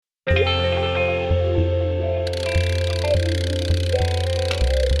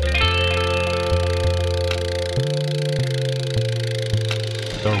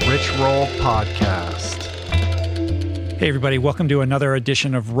podcast. Hey, everybody. Welcome to another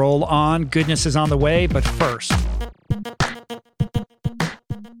edition of Roll On. Goodness is on the way, but first.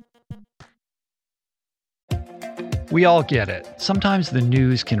 We all get it. Sometimes the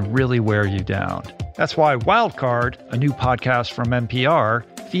news can really wear you down. That's why Wildcard, a new podcast from NPR,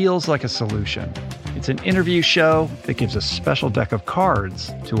 feels like a solution. It's an interview show that gives a special deck of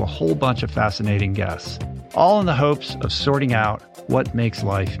cards to a whole bunch of fascinating guests, all in the hopes of sorting out what makes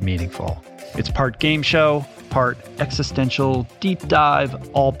life meaningful. It's part game show, part existential, deep dive,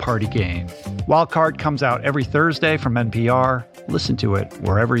 all party game. Wildcard comes out every Thursday from NPR. Listen to it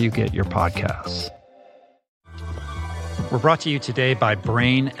wherever you get your podcasts. We're brought to you today by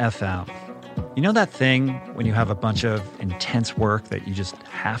Brain FM. You know that thing when you have a bunch of intense work that you just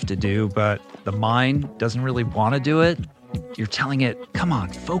have to do, but the mind doesn't really want to do it? You're telling it, come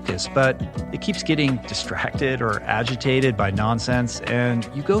on, focus, but it keeps getting distracted or agitated by nonsense, and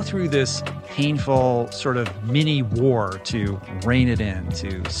you go through this painful sort of mini war to rein it in,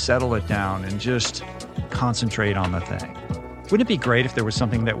 to settle it down, and just concentrate on the thing. Wouldn't it be great if there was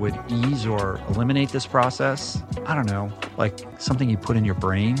something that would ease or eliminate this process? I don't know, like something you put in your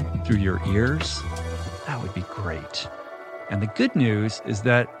brain through your ears? That would be great. And the good news is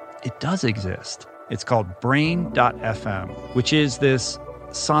that it does exist. It's called Brain.fm, which is this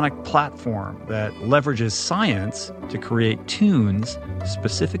sonic platform that leverages science to create tunes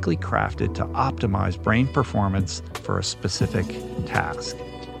specifically crafted to optimize brain performance for a specific task.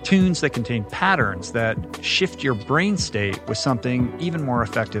 Tunes that contain patterns that shift your brain state with something even more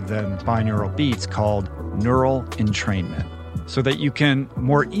effective than binaural beats called neural entrainment, so that you can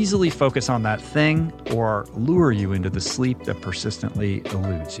more easily focus on that thing or lure you into the sleep that persistently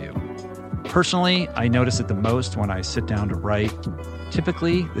eludes you. Personally, I notice it the most when I sit down to write.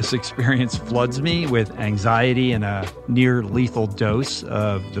 Typically, this experience floods me with anxiety and a near lethal dose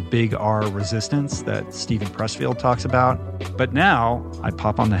of the big R resistance that Steven Pressfield talks about. But now, I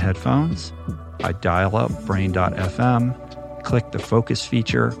pop on the headphones, I dial up Brain.fm, click the focus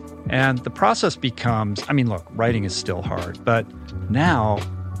feature, and the process becomes, look, writing is still hard, but now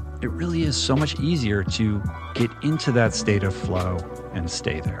it really is so much easier to get into that state of flow and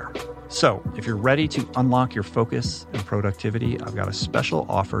stay there. So, if you're ready to unlock your focus and productivity, I've got a special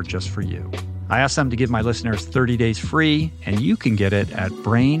offer just for you. I asked them to give my listeners 30 days free, and you can get it at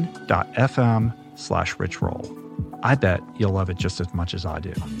brain.fm/richroll. I bet you'll love it just as much as I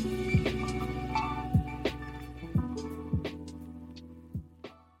do.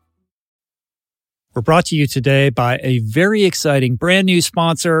 We're brought to you today by a very exciting brand new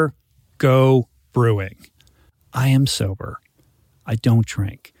sponsor, Go Brewing. I am sober. I don't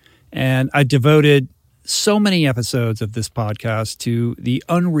drink. And I devoted so many episodes of this podcast to the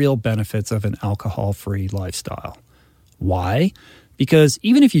unreal benefits of an alcohol-free lifestyle. Why? Because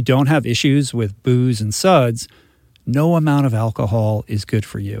even if you don't have issues with booze and suds, no amount of alcohol is good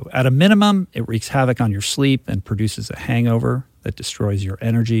for you. At a minimum, it wreaks havoc on your sleep and produces a hangover that destroys your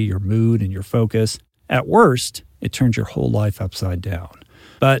energy, your mood, and your focus. At worst, it turns your whole life upside down.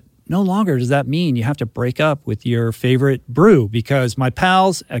 But no longer does that mean you have to break up with your favorite brew, because my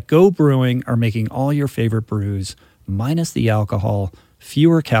pals at Go Brewing are making all your favorite brews, minus the alcohol,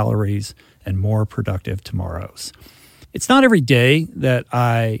 fewer calories, and more productive tomorrows. It's not every day that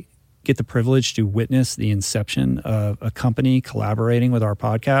I get the privilege to witness the inception of a company collaborating with our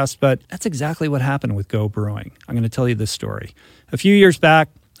podcast, but that's exactly what happened with Go Brewing. I'm going to tell you this story. A few years back,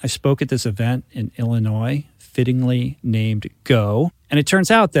 I spoke at this event in Illinois, fittingly named Go. And it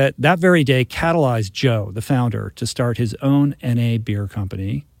turns out that very day catalyzed Joe, the founder, to start his own NA beer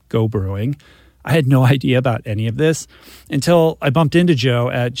company, Go Brewing. I had no idea about any of this until I bumped into Joe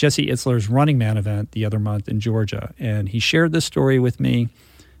at Jesse Itzler's Running Man event the other month in Georgia. And he shared this story with me.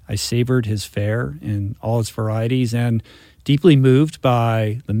 I savored his fare in all its varieties and deeply moved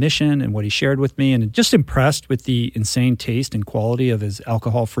by the mission and what he shared with me, and just impressed with the insane taste and quality of his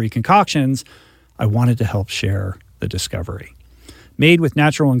alcohol-free concoctions. I wanted to help share the discovery. Made with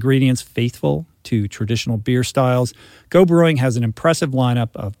natural ingredients faithful to traditional beer styles, Go Brewing has an impressive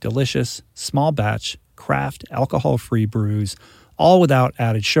lineup of delicious, small batch, craft, alcohol-free brews, all without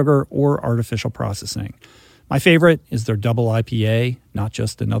added sugar or artificial processing. My favorite is their double IPA, Not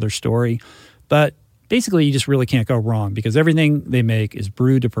Just Another Story. But basically, you just really can't go wrong because everything they make is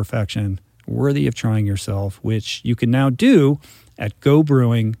brewed to perfection, worthy of trying yourself, which you can now do at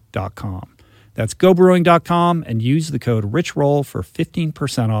gobrewing.com. That's gobrewing.com and use the code RICHROLL for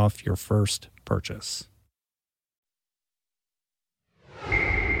 15% off your first purchase.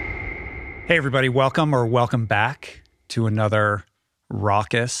 Hey, everybody. Welcome back to another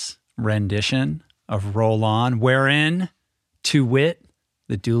raucous rendition of Roll On, wherein, to wit,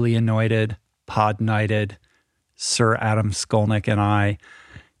 the duly anointed, pod-knighted Sir Adam Skolnick and I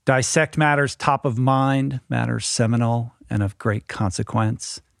dissect matters top of mind, matters seminal and of great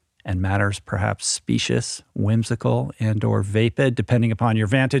consequence, and matters perhaps specious, whimsical, and or vapid, depending upon your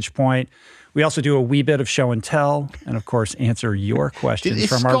vantage point. We also do a wee bit of show and tell, and of course, answer your questions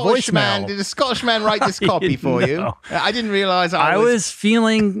from our voicemail. Did a Scottish man write this copy for you? I didn't realize I was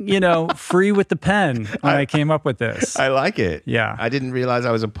feeling, free with the pen when I came up with this. I like it. Yeah. I didn't realize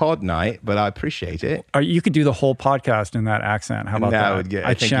I was a pod knight, but I appreciate it. You could do the whole podcast in that accent. How about that?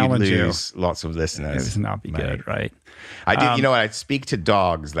 I think challenge you'd lose lots of listeners. It would not be good, right? I do. You know what? I speak to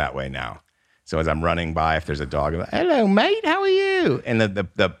dogs that way now. So as I'm running by, if there's a dog, I'm like, "Hello, mate. How are you?" And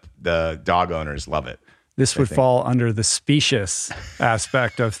the dog owners love it. This would fall under the specious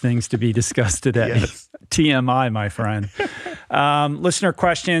aspect of things to be discussed today. Yes. TMI, my friend. Listener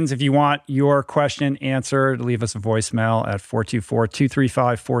questions. If you want your question answered, leave us a voicemail at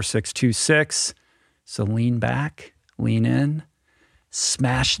 424-235-4626. So lean back, lean in,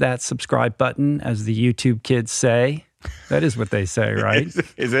 smash that subscribe button, as the YouTube kids say. That is what they say, right?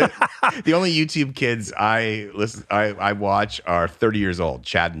 Is it? The only YouTube kids I watch are 30 years old,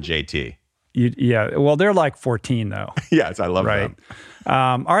 Chad and JT. Yeah. Well, they're like 14, though. Yes, I love them.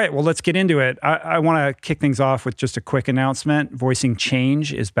 All right. Well, let's get into it. I want to kick things off with just a quick announcement. Voicing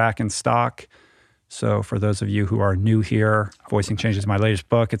Change is back in stock. So for those of you who are new here, Voicing Change is my latest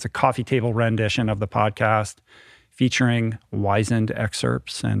book. It's a coffee table rendition of the podcast, featuring wizened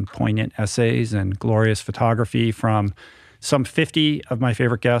excerpts and poignant essays and glorious photography from some 50 of my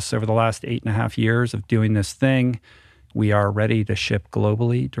favorite guests over the last 8.5 years of doing this thing. We are ready to ship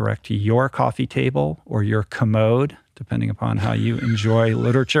globally, direct to your coffee table or your commode, depending upon how you enjoy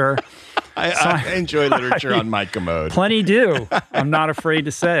literature. I enjoy literature on my commode. Plenty do. I'm not afraid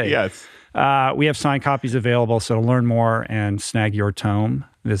to say. Yes. We have signed copies available, so to learn more and snag your tome,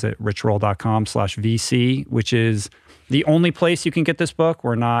 visit richroll.com/VC, which is the only place you can get this book.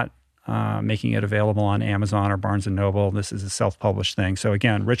 We're not making it available on Amazon or Barnes & Noble. This is a self-published thing. So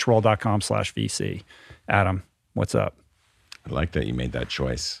again, richroll.com/VC. Adam, what's up? I like that you made that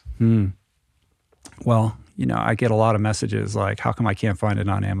choice. Well, I get a lot of messages like, how come I can't find it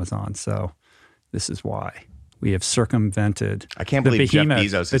on Amazon? So this is why. We have circumvented I can't believe Jeff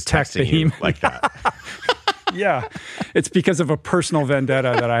Bezos is texting you like that. Yeah. It's because of a personal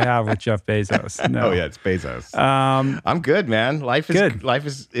vendetta that I have with Jeff Bezos. No. Oh, yeah, it's Bezos. I'm good, man. Life is good. Life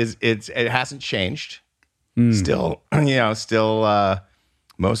is it hasn't changed. Still,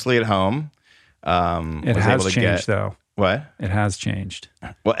 mostly at home. It has changed, though. What? It has changed.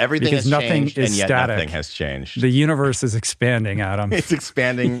 Well, everything because has nothing changed, is and yet static. nothing has changed. The universe is expanding, Adam. It's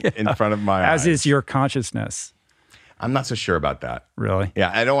expanding in front of my eyes. As is your consciousness. I'm not so sure about that. Really?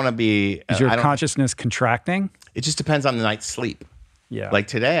 Yeah, I don't want to be... Is your consciousness contracting? It just depends on the night's sleep. Yeah. Like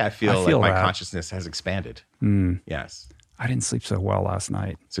today, I feel like my that. consciousness has expanded. Yes. I didn't sleep so well last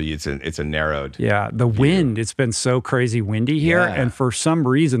night. So it's a narrowed... Yeah, the wind, it's been so crazy windy here, and for some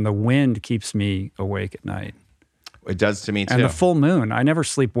reason, the wind keeps me awake at night. It does to me, too. And the full moon, I never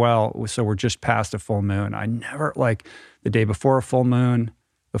sleep well, so we're just past a full moon. I never, like, the day before a full moon,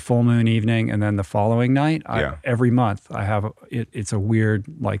 the full moon evening, and then the following night, every month, I have, it's a weird,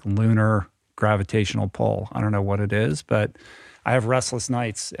 like, lunar gravitational pull. I don't know what it is, but I have restless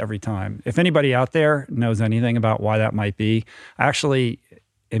nights every time. If anybody out there knows anything about why that might be, I actually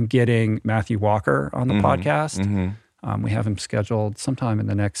am getting Matthew Walker on the podcast. We have him scheduled sometime in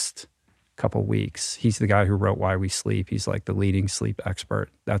the next couple weeks. He's the guy who wrote Why We Sleep. He's like the leading sleep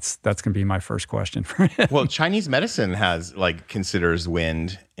expert. That's going to be my first question for him. Well, Chinese medicine has considers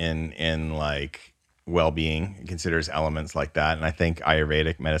wind in like well-being. It considers elements like that, and I think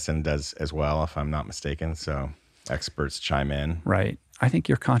Ayurvedic medicine does as well, if I'm not mistaken. So experts chime in. Right. I think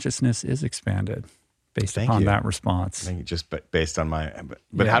your consciousness is expanded based upon that response. I think just based on my,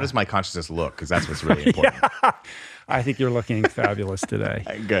 but how does my consciousness look? Because that's what's really important. I think you're looking fabulous today.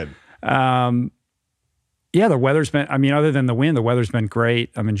 Good. The weather's been, other than the wind, the weather's been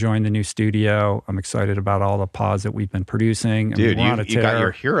great. I'm enjoying the new studio. I'm excited about all the pods that we've been producing. Dude, you got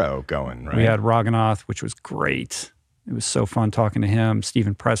your hero going, right? We had Raghunath, which was great. It was so fun talking to him.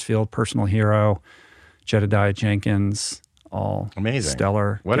 Stephen Pressfield, personal hero. Jedediah Jenkins, all amazing,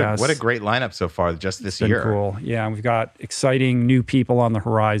 stellar. What a great lineup so far just this year. Cool. Yeah, we've got exciting new people on the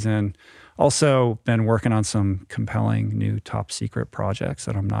horizon. Also been working on some compelling new top secret projects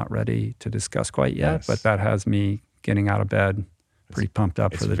that I'm not ready to discuss quite yet, but that has me getting out of bed pretty pumped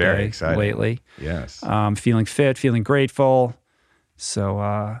up for the day exciting. Lately. Yes. Feeling fit, feeling grateful. So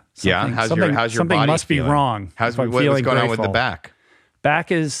how's your something body must feeling? be wrong. What's going on with the back?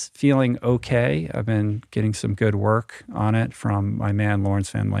 Back is feeling okay. I've been getting some good work on it from my man, Lawrence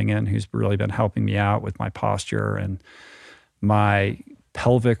Van Lingen, who's really been helping me out with my posture and my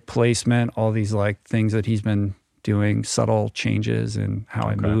pelvic placement, all these like things that he's been doing, subtle changes in how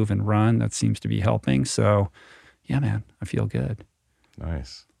I move and run. That seems to be helping. So yeah, man, I feel good.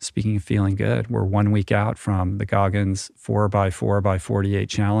 Nice. Speaking of feeling good, we're 1 week out from the Goggins 4x4x48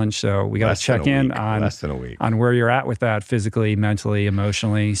 challenge. So we got to check in on less than a week on where you're at with that physically, mentally,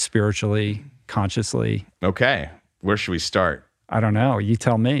 emotionally, spiritually, consciously. Okay. Where should we start? I don't know. You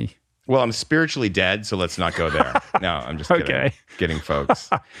tell me. Well, I'm spiritually dead, so let's not go there. No, I'm just kidding. Okay. Kidding, folks.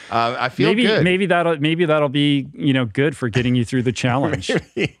 I feel good. Maybe that'll be good for getting you through the challenge.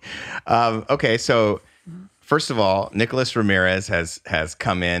 Okay, so first of all, Nicholas Ramirez has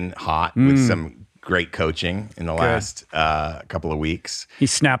come in hot with some great coaching in the last couple of weeks. He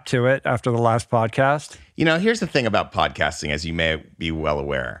snapped to it after the last podcast. Here's the thing about podcasting, as you may be well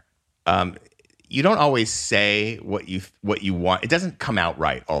aware. You don't always say what you want. It doesn't come out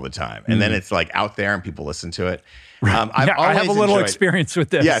right all the time. And then it's like out there and people listen to it. I have a little experience with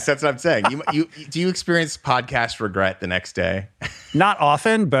this. Yes, that's what I'm saying. Do you experience podcast regret the next day? Not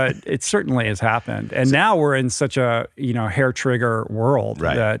often, but it certainly has happened. And now we're in such a, hair trigger world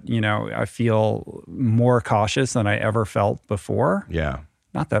that, I feel more cautious than I ever felt before. Yeah.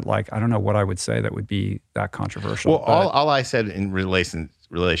 Not that I don't know what I would say that would be that controversial. Well, all I said in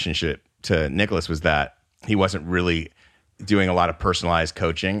relationship to Nicholas was that he wasn't really doing a lot of personalized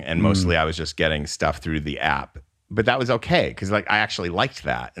coaching, and mostly I was just getting stuff through the app. But that was okay because I actually liked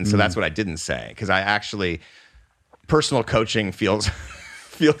that, and so that's what I didn't say, because I actually personal coaching feels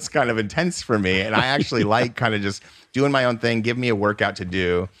kind of intense for me, and I actually like kind of just doing my own thing. Give me a workout to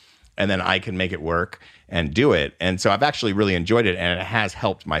do, and then I can make it work and do it. And so I've actually really enjoyed it, and it has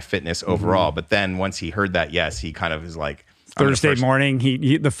helped my fitness overall. But then once he heard that, yes, he kind of is like, Thursday morning,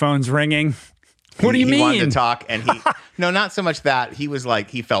 the phone's ringing. What do you mean? He wanted to talk, and no, not so much that. He was like,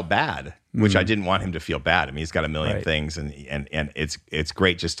 he felt bad, which I didn't want him to feel bad. I mean, he's got a million things, and it's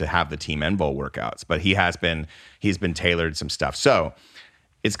great just to have the Team N Bowl workouts. But he's been tailored some stuff. So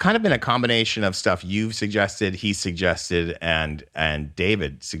it's kind of been a combination of stuff you've suggested, he suggested, and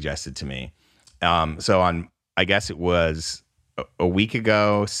David suggested to me. So I guess it was a week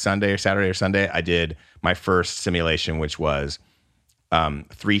ago, Saturday or Sunday, I did my first simulation, which was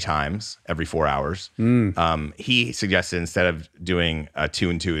 3 times every 4 hours. He suggested, instead of doing a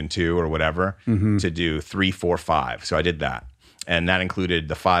 2 and 2 and 2 or whatever, to do 3, 4, 5. So I did that. And that included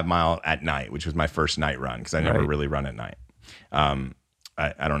the 5 mile at night, which was my first night run, because I never really run at night.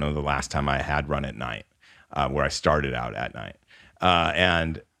 I don't know the last time I had run at night, where I started out at night.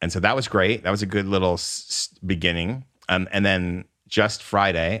 And so that was great. That was a good little beginning. And then just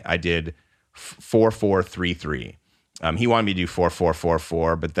Friday, I did 4, 4, 3, 3. He wanted me to do 4, 4, 4,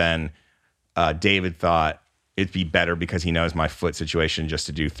 4, but then David thought it'd be better, because he knows my foot situation, just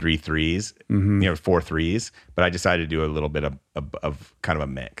to do 3 threes, 4 threes. But I decided to do a little bit of kind of a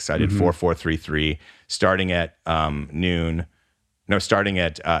mix. I did 4, 4, 3, 3, starting at noon. No, starting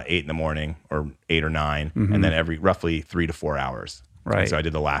at 8 in the morning, or 8 or 9, and then every roughly 3 to 4 hours. Right. And so I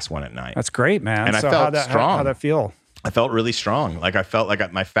did the last one at night. That's great, man. And so I felt strong. How'd that feel? I felt really strong. Like, I felt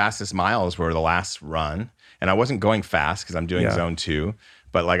like my fastest miles were the last run, and I wasn't going fast because I'm doing zone 2,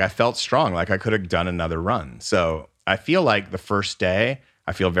 but I felt strong. Like, I could have done another run. So I feel like the first day,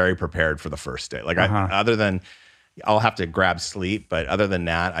 I feel very prepared for the first day. Other than I'll have to grab sleep, but other than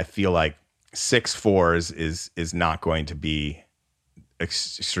that, I feel like 6 4s is not going to be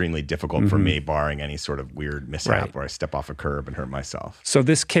extremely difficult for me, barring any sort of weird mishap where I step off a curb and hurt myself. So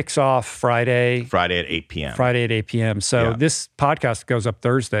this kicks off Friday at 8 p.m. Friday at 8 p.m. So this podcast goes up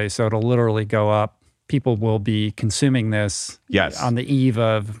Thursday, so it'll literally go up. People will be consuming this on the eve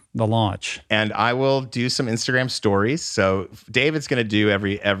of the launch. And I will do some Instagram stories. So David's going to do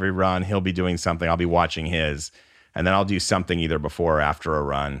every run. He'll be doing something. I'll be watching his. And then I'll do something either before or after a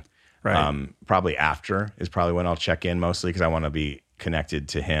run. Right. Probably after is probably when I'll check in, mostly because I want to be connected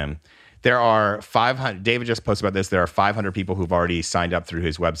to him. There are 500, David just posted about this, there are 500 people who've already signed up through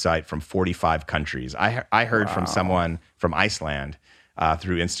his website from 45 countries. I heard from someone from Iceland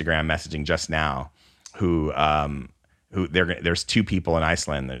through Instagram messaging just now, who there's 2 people in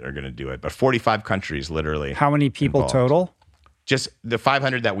Iceland that are going to do it, but 45 countries literally. How many people involved. Total? Just the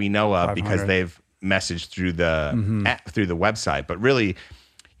 500 that we know of, because they've messaged through the through the website. But really,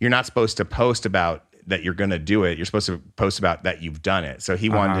 you're not supposed to post about that you're going to do it. You're supposed to post about that you've done it. So he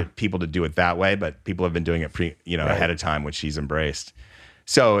wanted people to do it that way, but people have been doing it ahead of time, which he's embraced.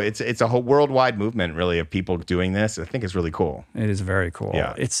 So it's a whole worldwide movement, really, of people doing this. I think it's really cool. It is very cool.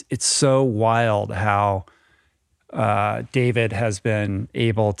 Yeah. It's so wild how David has been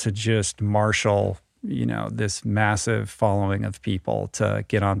able to just marshal, this massive following of people to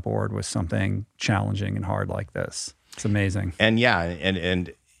get on board with something challenging and hard like this. It's amazing. And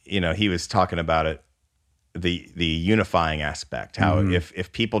he was talking about it, the unifying aspect, how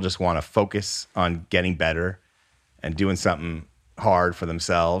if people just want to focus on getting better and doing something hard for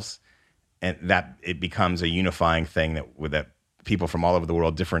themselves, and that it becomes a unifying thing that people from all over the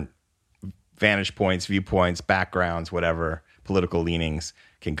world, different vantage points, viewpoints, backgrounds, whatever, political leanings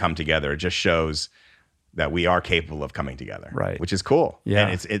can come together. It just shows that we are capable of coming together, right? Which is cool. Yeah.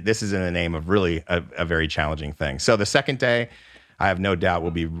 And this is in the name of really a very challenging thing. So the second day, I have no doubt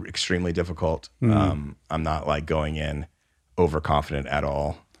will be extremely difficult. I'm not like going in overconfident at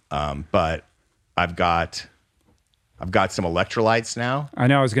all. But I've got some electrolytes now. I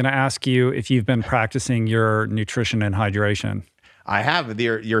know. I was going to ask you if you've been practicing your nutrition and hydration. I have.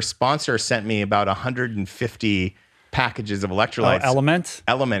 Your sponsor sent me about 150 packages of electrolytes. Element?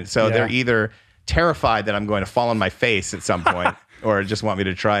 Element. So they're either terrified that I'm going to fall on my face at some point or just want me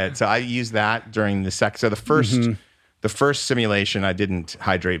to try it. So I used that during the So the first simulation, I didn't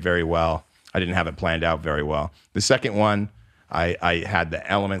hydrate very well. I didn't have it planned out very well. The second one, I had the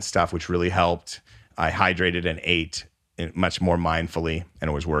element stuff, which really helped. I hydrated and ate much more mindfully, and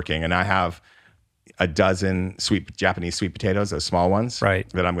it was working. And I have a dozen Japanese sweet potatoes, those small ones, right,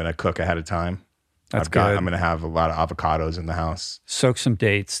 that I'm going to cook ahead of time. That's good. I'm going to have a lot of avocados in the house. Soak some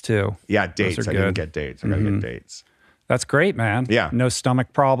dates too. Yeah, dates. I didn't get dates. I got to get dates. That's great, man. Yeah. No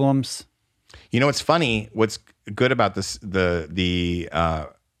stomach problems. What's funny? What's good about this? The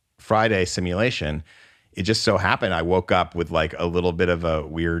Friday simulation. It just so happened I woke up with like a little bit of a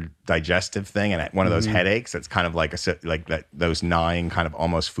weird digestive thing and one of those headaches. That's kind of like those gnawing, kind of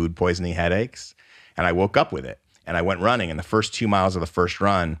almost food poisoning headaches. And I woke up with it, and I went running. And the first 2 miles of the first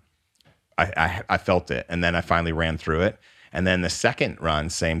run, I felt it, and then I finally ran through it. And then the second run,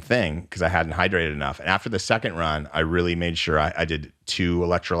 same thing, because I hadn't hydrated enough. And after the second run, I really made sure I did 2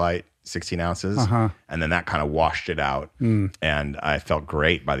 electrolyte, 16 ounces, and then that kind of washed it out. And I felt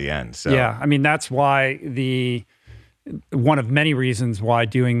great by the end. So yeah, I mean, that's why one of many reasons why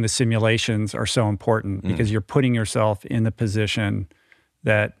doing the simulations are so important, because you're putting yourself in the position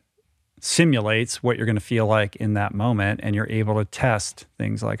that simulates what you're going to feel like in that moment, and you're able to test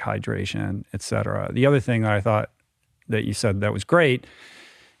things like hydration, et cetera. The other thing that I thought that you said that was great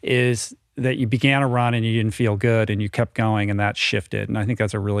is that you began a run and you didn't feel good and you kept going, and that shifted. And I think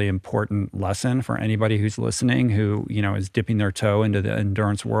that's a really important lesson for anybody who's listening who, is dipping their toe into the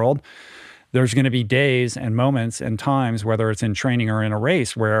endurance world. There's going to be days and moments and times, whether it's in training or in a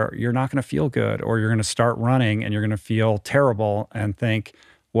race, where you're not going to feel good, or you're going to start running and you're going to feel terrible and think,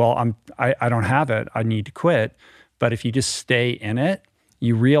 well, I don't have it, I need to quit. But if you just stay in it,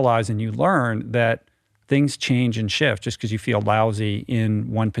 you realize and you learn that things change and shift. Just because you feel lousy in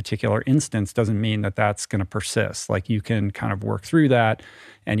one particular instance doesn't mean that that's going to persist. Like, you can kind of work through that,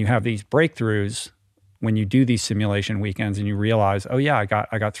 and you have these breakthroughs when you do these simulation weekends, and you realize, oh yeah, I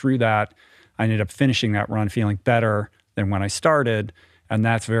got through that. I ended up finishing that run feeling better than when I started. And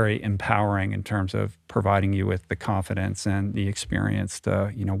that's very empowering in terms of providing you with the confidence and the experience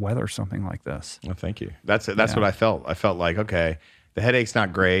to, weather something like this. Well, thank you. That's what I felt. I felt like, okay, the headache's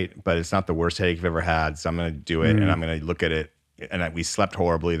not great, but it's not the worst headache you've ever had. So I'm going to do it, and I'm going to look at it. And we slept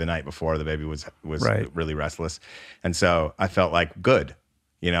horribly the night before. The baby was right, really restless, and so I felt like good.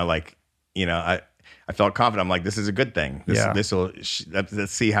 I felt confident. I'm like, this is a good thing. This will.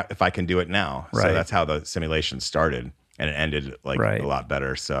 Let's see if I can do it now. Right. So that's how the simulation started. And it ended a lot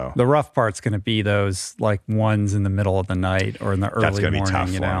better. So the rough part's going to be those like ones in the middle of the night or in the early morning. That's going to be tough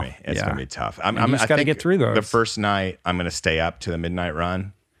for me. It's going to be tough. You just got to get through those. The first night, I'm going to stay up to the midnight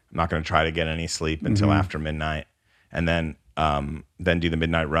run. I'm not going to try to get any sleep until after midnight, and then do the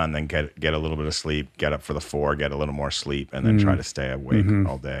midnight run. Then get a little bit of sleep. Get up for the 4. Get a little more sleep, and then try to stay awake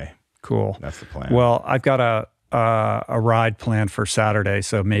all day. Cool. That's the plan. Well, I've got a ride planned for Saturday.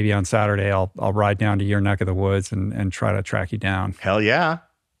 So maybe on Saturday, I'll ride down to your neck of the woods and try to track you down. Hell yeah.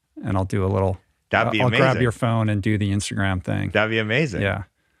 And I'll do a little, that'd be amazing. I'll grab your phone and do the Instagram thing. That'd be amazing. Yeah.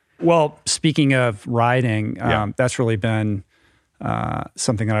 Well, speaking of riding, that's really been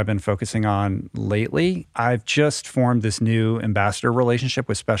something that I've been focusing on lately. I've just formed this new ambassador relationship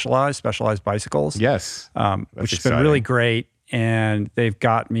with Specialized Bicycles. Yes. Which has been really great. And they've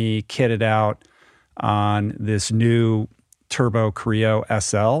got me kitted out on this new Turbo Creo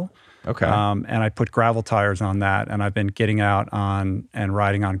SL. Okay. And I put gravel tires on that, and I've been getting out on and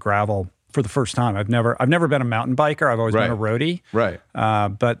riding on gravel for the first time. I've never been a mountain biker. I've always been a roadie. Right.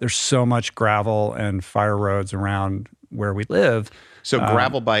 But there's so much gravel and fire roads around where we live So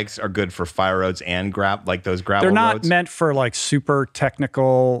gravel bikes are good for fire roads and like those gravel They're not roads? meant for like super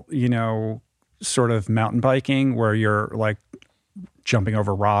technical, sort of mountain biking where you're like jumping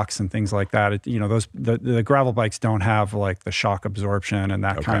over rocks and things like that. The gravel bikes don't have like the shock absorption and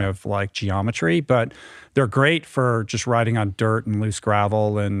that kind of like geometry, but they're great for just riding on dirt and loose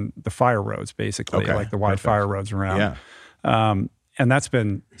gravel and the fire roads, basically, like the wide fire roads around. Yeah. And that's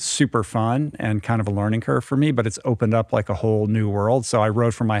been super fun and kind of a learning curve for me, but it's opened up like a whole new world. So I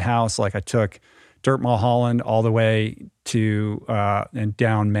rode from my house, like I took Dirt Mulholland all the way to and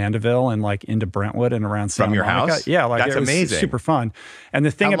down Mandeville and like into Brentwood and around Santa Monica. From your house? Yeah, like that's amazing. Super fun. And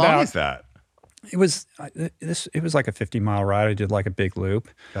the thing How long is that? It was like a 50-mile ride. I did like a big loop.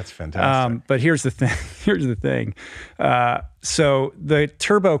 That's fantastic. But here's the thing. So the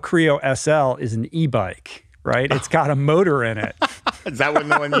Turbo Creo SL is an e-bike, right? It's got a motor in it. Is that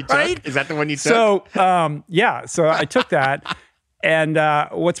the one you took? Right? Is that the one you took? So so I took that, and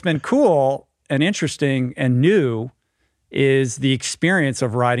what's been cool and interesting and new is the experience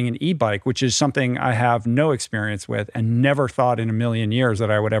of riding an e-bike, which is something I have no experience with and never thought in a million years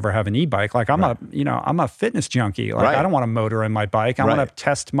that I would ever have an e-bike. Like I'm a fitness junkie. Like I don't want a motor in my bike. I want to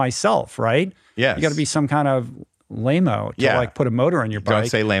test myself, right? Yes. You got to be some kind of lame-o to like put a motor in your bike. Don't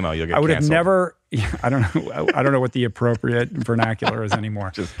say lame-o, you'll get I would canceled. have never, I don't know what the appropriate vernacular is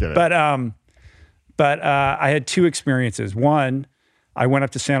anymore. Just kidding. But I had two experiences. One, I went up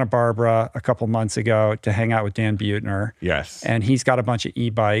to Santa Barbara a couple months ago to hang out with Dan Buettner. Yes. And he's got a bunch of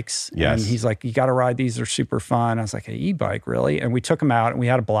e-bikes. Yes. And he's like, you got to ride these. They're super fun. I was like, an e-bike, really? And we took him out and we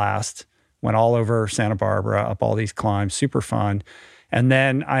had a blast. Went all over Santa Barbara, up all these climbs, super fun. And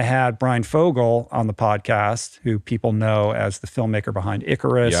then I had Brian Fogel on the podcast, who people know as the filmmaker behind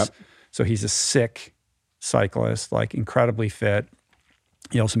Icarus. Yep. So he's a sick cyclist, like incredibly fit.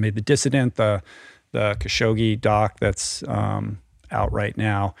 He also made The Dissident, the Khashoggi doc that's out right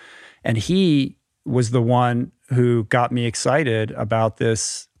now. And he was the one who got me excited about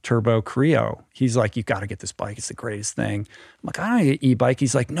this Turbo Creo. He's like, you got to get this bike. It's the greatest thing. I'm like, I don't need an e-bike.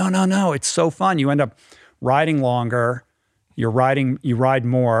 He's like, no. It's so fun. You end up riding longer. You ride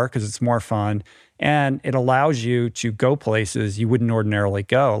more because it's more fun. And it allows you to go places you wouldn't ordinarily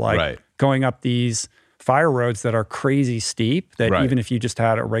go. Like going up these fire roads that are crazy steep that even if you just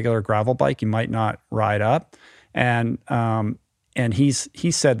had a regular gravel bike, you might not ride up. And he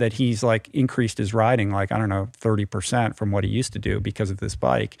said that he's like increased his riding, like, I don't know, 30% from what he used to do because of this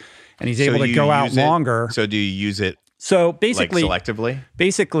bike. And he's able to go out longer. So do you use it so basically, like selectively?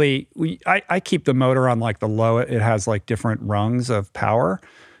 Basically, I keep the motor on like the low, it has like different rungs of power.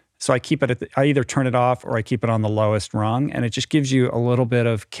 So I keep it I either turn it off or I keep it on the lowest rung, and it just gives you a little bit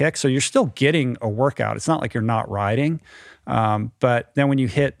of kick. So you're still getting a workout. It's not like you're not riding. But then when you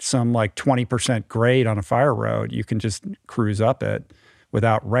hit some like 20% grade on a fire road, you can just cruise up it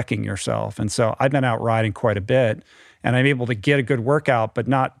without wrecking yourself. And so I've been out riding quite a bit, and I'm able to get a good workout, but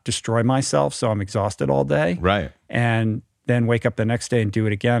not destroy myself. So I'm exhausted all day. Right. And then wake up the next day and do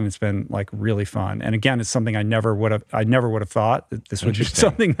it again. It's been like really fun. And again, it's something I never would have thought that this would be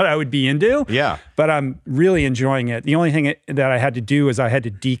something that I would be into. Yeah. But I'm really enjoying it. The only thing that I had to do is I had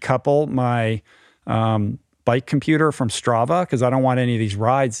to decouple my bike computer from Strava because I don't want any of these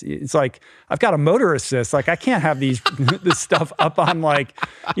rides. It's like I've got a motor assist. Like I can't have this stuff up on like,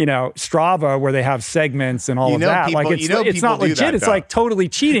 Strava where they have segments and all of that. People, like it's not legit. It's like totally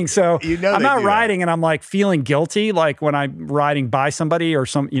cheating. So I'm not riding and I'm like feeling guilty. Like when I'm riding by somebody or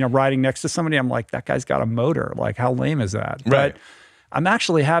riding next to somebody, I'm like, that guy's got a motor. Like how lame is that? Right. But I'm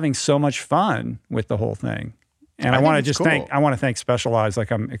actually having so much fun with the whole thing. And I want to thank Specialized.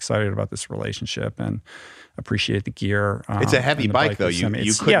 Like I'm excited about this relationship and appreciate the gear. It's a heavy bike though.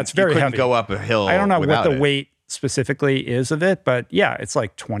 It's very heavy. Go up a hill. I don't know what the it. weight specifically is of it, but yeah, it's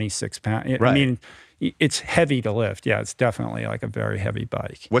like 26 pounds. I mean, it's heavy to lift. Yeah, it's definitely like a very heavy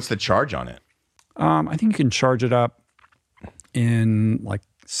bike. What's the charge on it? I think you can charge it up in like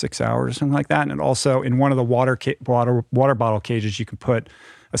 6 hours or something like that. And also in one of the water bottle cages, you can put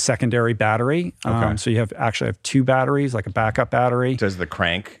a secondary battery. So you actually have two batteries, like a backup battery. Does the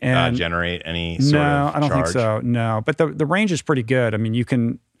crank generate any sort of charge? No, I don't think so. No, but the range is pretty good. I mean, you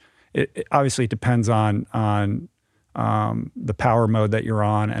can. It obviously depends on the power mode that you're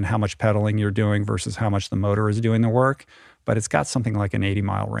on and how much pedaling you're doing versus how much the motor is doing the work. But it's got something like an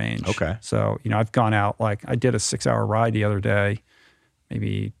 80-mile range. Okay. So I've gone out, like I did a 6-hour ride the other day,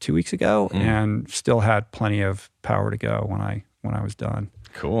 maybe 2 weeks ago, and still had plenty of power to go when I was done.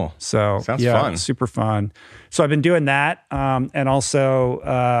 Cool. So sounds fun. Super fun. So I've been doing that, and also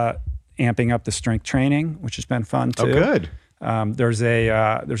amping up the strength training, which has been fun too. Oh, good. There's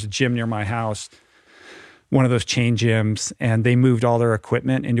a gym near my house one of those chain gyms, and they moved all their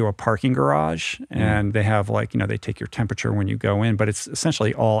equipment into a parking garage, and they have like, they take your temperature when you go in, but it's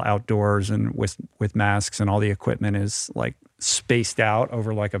essentially all outdoors and with masks, and all the equipment is like spaced out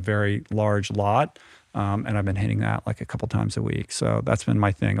over like a very large lot. And I've been hitting that like a couple times a week. So that's been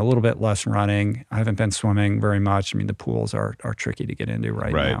my thing. A little bit less running. I haven't been swimming very much. I mean, the pools are tricky to get into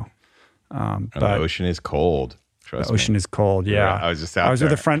right now. And the ocean is cold. Trust the ocean me. is cold. Yeah. I was just out there.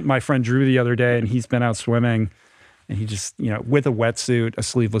 With my friend Drew the other day, and he's been out swimming, and he just, with a wetsuit, a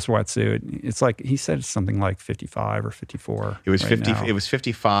sleeveless wetsuit. It's like, he said it's something like 55 or 54. It was right 50. now. It was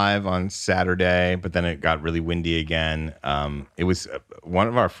 55 on Saturday, but then it got really windy again. It was one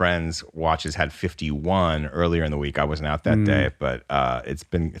of our friends' watches had 51 earlier in the week. I wasn't out that day, but it's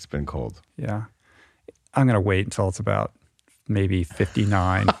been cold. Yeah. I'm going to wait until it's about maybe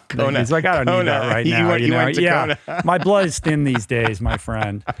 59. Kona. He's like, I don't need that right now. You went to Kona. My blood is thin these days, my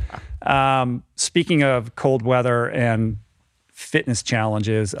friend. Speaking of cold weather and fitness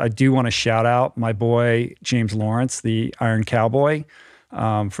challenges, I do want to shout out my boy, James Lawrence, the Iron Cowboy.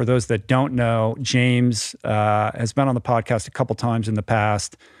 For those that don't know, James has been on the podcast a couple times in the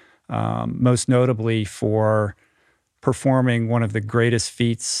past, most notably for performing one of the greatest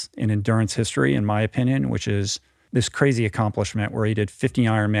feats in endurance history, in my opinion, which is this crazy accomplishment where he did 50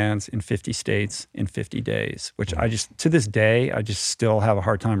 Ironmans in 50 states in 50 days, which to this day, I just still have a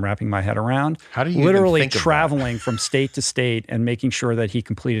hard time wrapping my head around. How do you literally even think traveling from state to state and making sure that he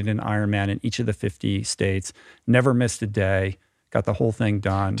completed an Ironman in each of the 50 states, never missed a day, got the whole thing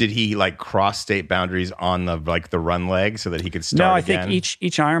done. Did he like cross state boundaries on the run leg so that he could start No, I again? think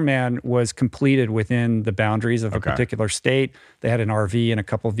each Ironman was completed within the boundaries of a particular state. They had an RV and a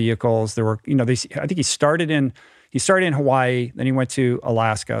couple vehicles. There were, I think he started in Hawaii, then he went to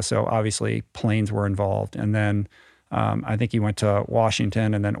Alaska, so obviously planes were involved. And then I think he went to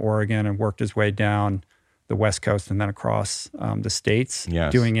Washington and then Oregon and worked his way down the West Coast and then across the states,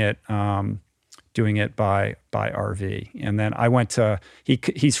 doing it by RV. And then I went to,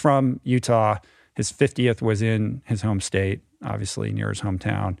 he's from Utah. His 50th was in his home state, obviously near his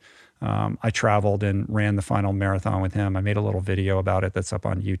hometown. I traveled and ran the final marathon with him. I made a little video about it that's up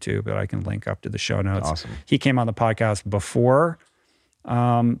on YouTube that I can link up to the show notes. Awesome. He came on the podcast before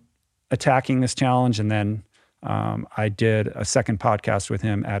attacking this challenge, and then I did a second podcast with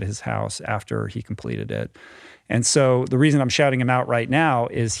him at his house after he completed it. And so the reason I'm shouting him out right now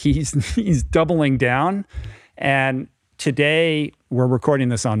is he's doubling down. And today, we're recording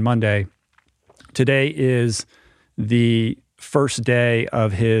this on Monday. Today is the first day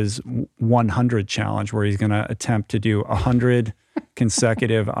of his 100 challenge, where he's going to attempt to do 100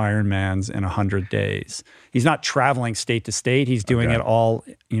 consecutive Ironmans in 100 days. He's not traveling state to state. He's doing it all,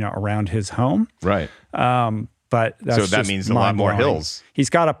 around his home. Right. But that's so that just means a lot more hills. He's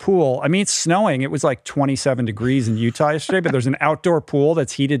got a pool. I mean, it's snowing. It was like 27 degrees in Utah yesterday, but there's an outdoor pool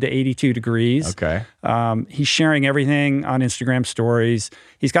that's heated to 82 degrees. Okay. He's sharing everything on Instagram stories.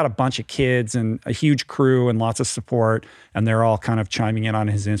 He's got a bunch of kids and a huge crew and lots of support, and they're all kind of chiming in on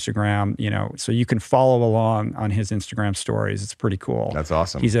his Instagram, so you can follow along on his Instagram stories. It's pretty cool. That's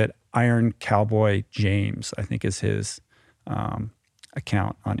awesome. He's at Iron Cowboy James, I think is his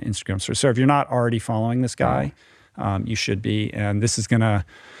account on Instagram. So if you're not already following this guy, you should be. And this is going to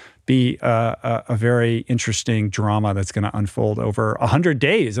be a very interesting drama that's going to unfold over 100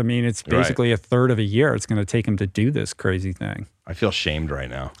 days. I mean, it's basically a third of a year. It's going to take him to do this crazy thing. I feel shamed right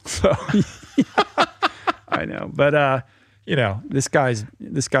now. So I know, but this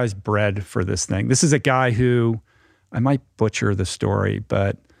guy's bred for this thing. This is a guy who, I might butcher the story,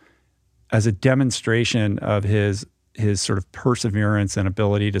 but as a demonstration of his sort of perseverance and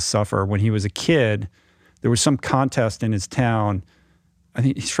ability to suffer, when he was a kid, there was some contest in his town. I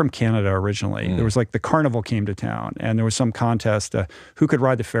think he's from Canada originally. There was like the carnival came to town, and there was some contest who could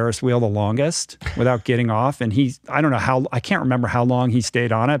ride the Ferris wheel the longest without getting off. And I can't remember how long he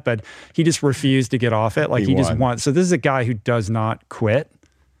stayed on it, but he just refused to get off it. Like he just won. So this is a guy who does not quit.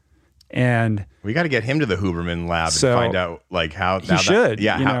 And we got to get him to the Huberman lab and find out like how he should.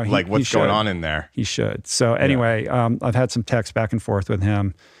 What's going on in there. He should. So anyway, I've had some texts back and forth with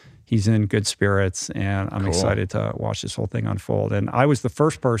him. He's in good spirits, and I'm excited to watch this whole thing unfold. And I was the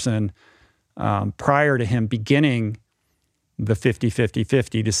first person prior to him beginning the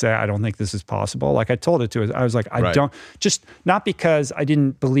 50-50-50 to say, I don't think this is possible. Like I told it to him. I was like, I don't, just not because I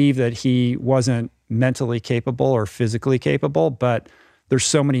didn't believe that he wasn't mentally capable or physically capable, but there's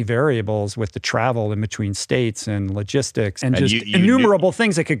so many variables with the travel in between states and logistics and just innumerable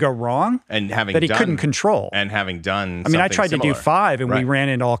things that could go wrong and that he couldn't control. And having done, I mean, I tried to do 5 and we ran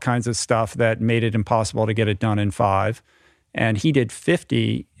into all kinds of stuff that made it impossible to get it done in 5. And he did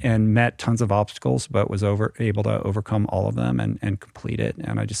 50 and met tons of obstacles, but was able to overcome all of them and complete it.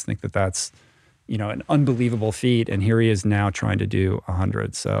 And I just think that that's, an unbelievable feat. And here he is now trying to do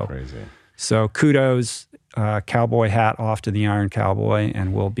 100. So crazy. So kudos, cowboy hat off to the Iron Cowboy,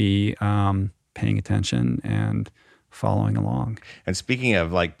 and we'll be paying attention and following along. And speaking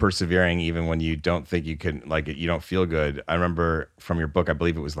of like persevering, even when you don't think you can, like you don't feel good. I remember from your book, I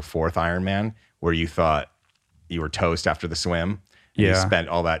believe it was the 4th Ironman, where you thought you were toast after the swim. And you spent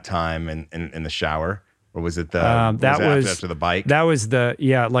all that time in the shower. Or was it after the bike? That was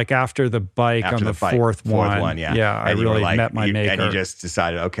like after the bike after on the fourth one. Yeah. Yeah, I really met my maker. And you just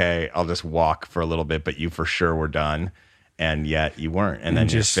decided, okay, I'll just walk for a little bit, but you for sure were done. And yet you weren't. And then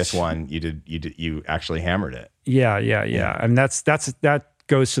your 5th one, you actually hammered it. Yeah. I mean, that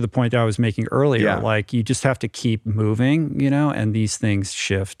goes to the point that I was making earlier. Yeah. Like you just have to keep moving, and these things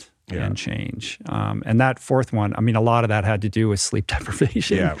shift and change. And that 4th one, I mean, a lot of that had to do with sleep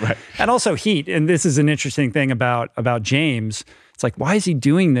deprivation. Yeah, right. And also heat. And this is an interesting thing about James. It's like, why is he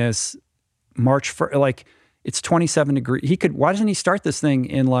doing this March 1st? Like, it's 27 degrees. Why doesn't he start this thing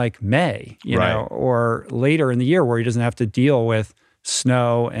in like May, or later in the year where he doesn't have to deal with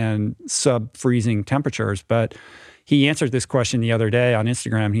snow and sub-freezing temperatures? But he answered this question the other day on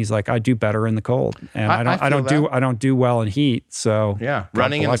Instagram. And he's like, I do better in the cold, and I don't do well in heat. So yeah,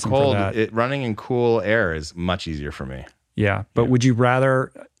 running in the cold, running in cool air is much easier for me. Yeah, but would you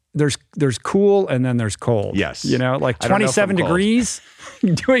rather? There's cool and then there's cold. Yes, like 27 degrees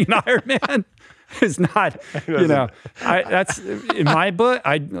doing an Ironman is not. That's in my book.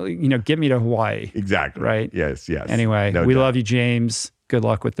 Get me to Hawaii. Exactly. Right. Yes. Anyway, we love you, James. Good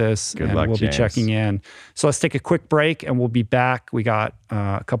luck with this. Good luck, we'll James. be checking in. So let's take a quick break and we'll be back. We got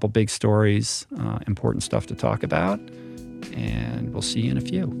a couple big stories, important stuff to talk about, and we'll see you in a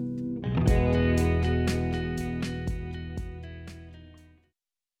few.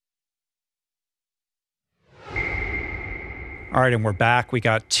 All right, and we're back. We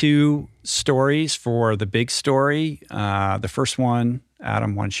got 2 stories for the big story. The first one,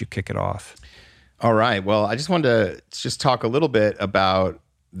 Adam, why don't you kick it off? All right. Well, I just wanted to just talk a little bit about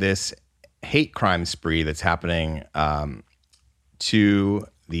this hate crime spree that's happening to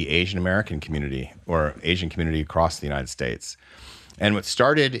the Asian American community or Asian community across the United States. And what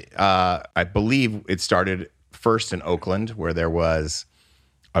started, I believe it started first in Oakland, where there was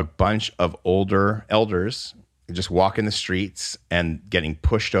a bunch of older elders just walking the streets and getting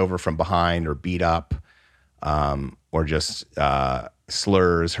pushed over from behind or beat up, or just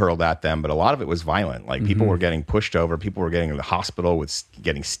slurs hurled at them. But a lot of it was violent. Like people were getting pushed over, people were getting to the hospital with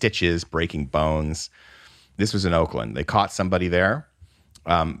getting stitches, breaking bones. This was in Oakland. They caught somebody there.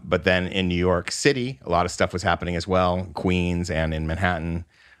 But then in New York City, a lot of stuff was happening as well, Queens and in Manhattan.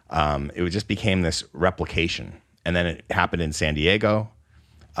 It just became this replication. And then it happened in San Diego.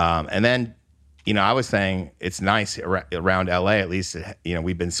 And then, I was saying it's nice around LA, at least,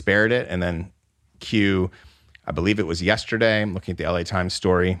 we've been spared it. And then I believe it was yesterday, I'm looking at the LA Times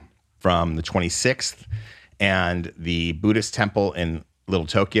story from the 26th, and the Buddhist temple in Little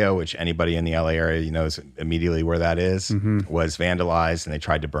Tokyo, which anybody in the LA area knows immediately where that is, was vandalized, and they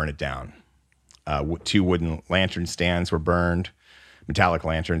tried to burn it down. 2 wooden lantern stands were burned. Metallic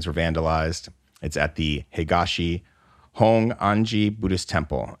lanterns were vandalized. It's at the Higashi Honganji Buddhist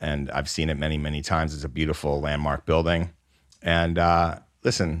Temple, and I've seen it many, many times. It's a beautiful landmark building. And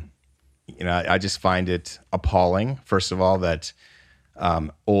listen, I just find it appalling, first of all, that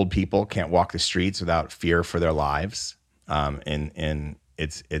old people can't walk the streets without fear for their lives. And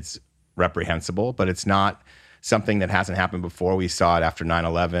it's reprehensible, but it's not something that hasn't happened before. We saw it after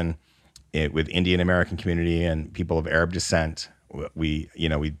 9/11 with Indian American community and people of Arab descent. We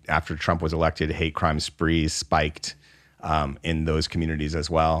after Trump was elected, hate crime sprees spiked in those communities as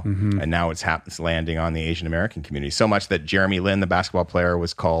well. And now it's landing on the Asian American community. So much that Jeremy Lin, the basketball player,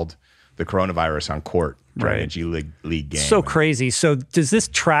 was called the coronavirus on court during a G League game. So crazy. So does this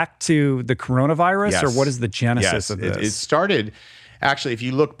track to the coronavirus, or what is the genesis of this? It started, actually, if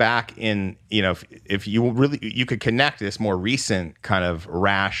you look back in, if you could connect this more recent kind of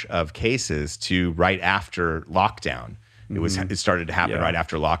rash of cases to right after lockdown. It started to happen right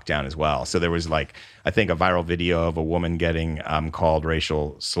after lockdown as well. So there was I think a viral video of a woman getting called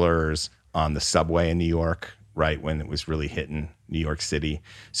racial slurs on the subway in New York, right when it was really hitting New York City.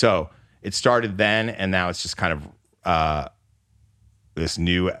 So it started then, and now it's just kind of this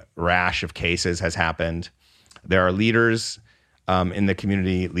new rash of cases has happened. There are leaders in the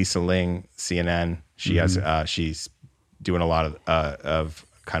community. Lisa Ling, CNN, she's doing a lot of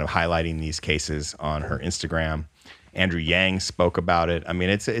kind of highlighting these cases on her Instagram. Andrew Yang spoke about it. I mean,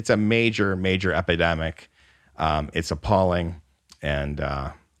 it's a major, major epidemic. It's appalling, and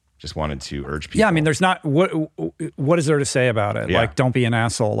just wanted to urge people. Yeah, I mean, there's not what is there to say about it? Yeah. Like, don't be an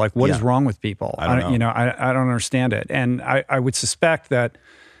asshole. Like, what is wrong with people? I don't know. You know, I don't understand it, and I would suspect that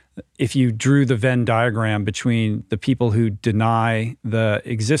if you drew the Venn diagram between the people who deny the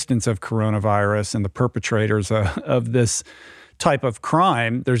existence of coronavirus and the perpetrators of this type of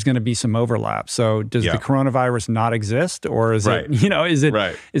crime, there's going to be some overlap. So does the coronavirus not exist, or is it, you know, is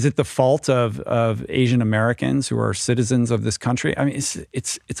it the fault of Asian Americans who are citizens of this country? I mean,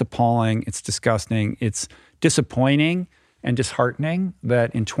 it's appalling. It's disgusting. It's disappointing and disheartening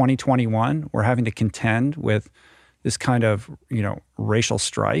that in 2021 we're having to contend with this kind of, you know, racial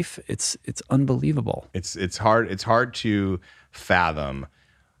strife. It's unbelievable. It's hard to fathom.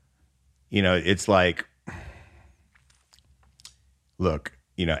 You know, it's like, look,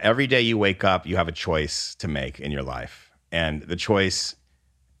 you know, every day you wake up, you have a choice to make in your life. And the choice,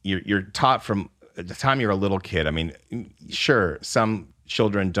 you're taught from the time you're a little kid. I mean, sure, some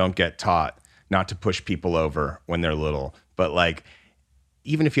children don't get taught not to push people over when they're little. But like,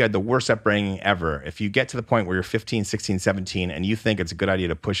 even if you had the worst upbringing ever, if you get to the point where you're 15, 16, 17, and you think it's a good idea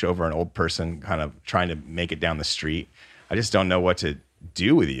to push over an old person kind of trying to make it down the street, I just don't know what to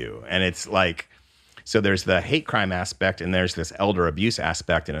do with you. And it's like, so there's the hate crime aspect and there's this elder abuse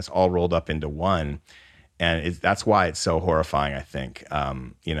aspect, and it's all rolled up into one. And that's why it's so horrifying, I think.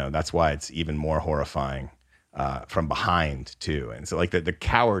 You know, that's why it's even more horrifying from behind, too. And so like the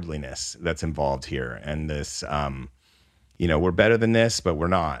cowardliness that's involved here, and this, you know, we're better than this, but we're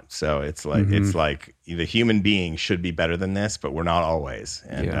not. So it's like, it's like the human being should be better than this, but we're not always.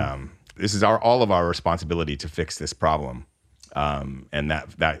 And this is all of our responsibility to fix this problem. And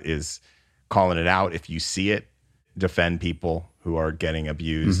that is calling it out if you see it, defend people who are getting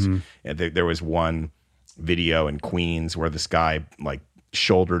abused. And there was one video in Queens where this guy like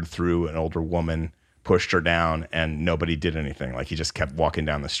shouldered through an older woman, pushed her down, and nobody did anything. Like he just kept walking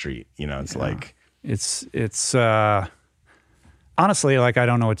down the street. You know, it's like it's honestly, like, I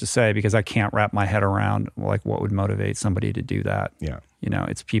don't know what to say, because I can't wrap my head around like what would motivate somebody to do that. Yeah. You know,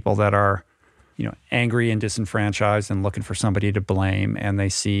 it's people that are, you know, angry and disenfranchised and looking for somebody to blame, and they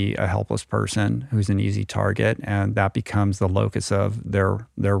see a helpless person who's an easy target, and that becomes the locus of their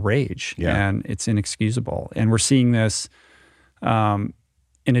rage. And it's inexcusable. And we're seeing this in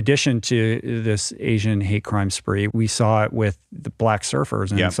addition to this Asian hate crime spree. We saw it with the black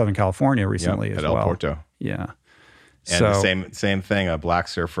surfers in Southern California recently as at well. El Porto. Yeah. And so, the same thing, a black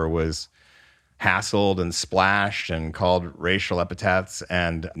surfer was hassled and splashed and called racial epithets,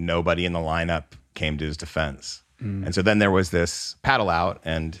 and nobody in the lineup came to his defense. And so then there was this paddle out,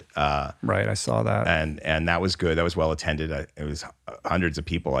 and right, I saw that, and that was good. That was well attended. It was hundreds of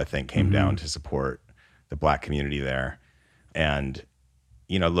people, I think, came down to support the black community there. And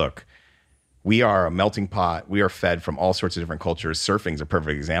you know, look, we are a melting pot. We are fed from all sorts of different cultures. Surfing's a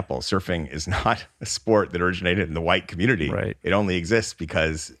perfect example. Surfing is not a sport that originated in the white community. Right. It only exists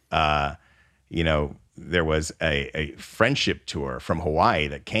because, you know, there was a friendship tour from Hawaii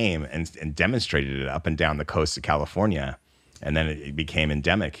that came and demonstrated it up and down the coast of California. And then it became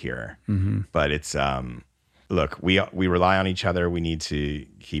endemic here. But it's, look, we rely on each other. We need to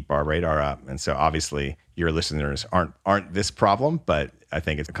keep our radar up. And so obviously your listeners aren't this problem, but I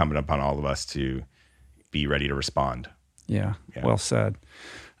think it's incumbent upon all of us to be ready to respond. Yeah. Well said.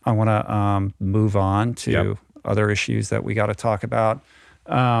 I want to move on to other issues that we got to talk about.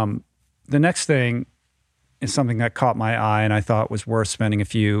 The next thing is something that caught my eye and I thought was worth spending a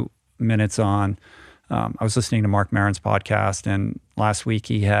few minutes on. I was listening to Marc Maron's podcast, and last week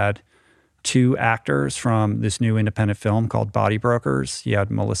he had two actors from this new independent film called Body Brokers. He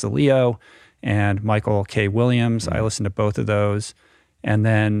had Melissa Leo and Michael K. Williams. I listened to both of those, and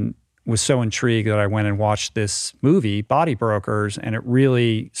then was so intrigued that I went and watched this movie, Body Brokers, and it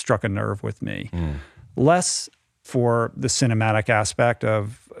really struck a nerve with me. Less for the cinematic aspect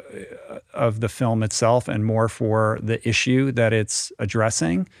of the film itself and more for the issue that it's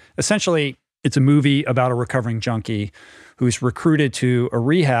addressing. Essentially, it's a movie about a recovering junkie who's recruited to a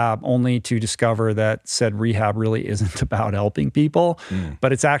rehab only to discover that said rehab really isn't about helping people,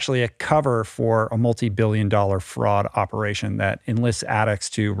 but it's actually a cover for a multi-billion-dollar fraud operation that enlists addicts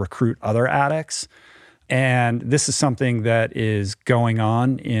to recruit other addicts. And this is something that is going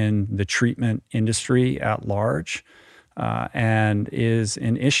on in the treatment industry at large, and is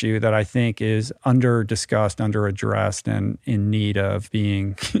an issue that I think is under-discussed, under-addressed, and in need of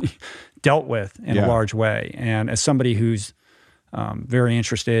being dealt with in a large way. And as somebody who's very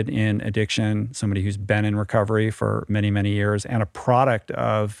interested in addiction, somebody who's been in recovery for many, many years, and a product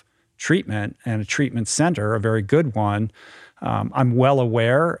of treatment and a treatment center, a very good one, I'm well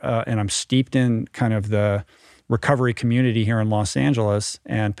aware and I'm steeped in kind of the recovery community here in Los Angeles,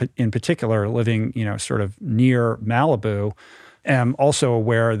 and in particular living, sort of near Malibu, am also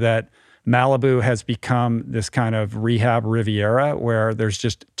aware that Malibu has become this kind of rehab Riviera where there's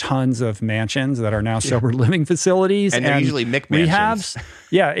just tons of mansions that are now sober living facilities. And they're usually McMansions. Rehabs.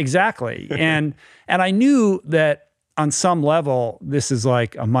 Yeah, exactly. and I knew that on some level, this is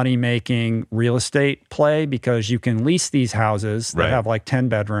like a money-making real estate play because you can lease these houses that have like 10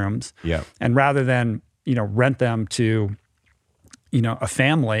 bedrooms. Yeah. And rather than, rent them to, a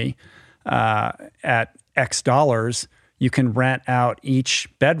family at X dollars, you can rent out each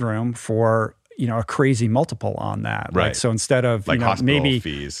bedroom for, a crazy multiple on that. Right. Like, so instead of, like maybe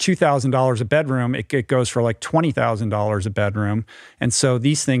fees. $2,000 a bedroom, it goes for like $20,000 a bedroom. And so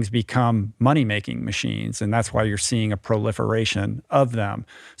these things become money-making machines. And that's why you're seeing a proliferation of them.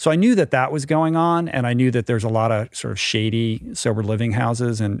 So I knew that was going on. And I knew that there's a lot of sort of shady sober living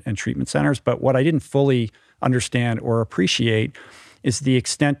houses and treatment centers. But what I didn't fully understand or appreciate is the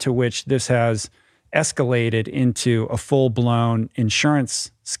extent to which this has escalated into a full-blown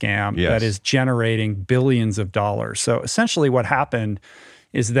insurance scam that is generating billions of dollars. So essentially what happened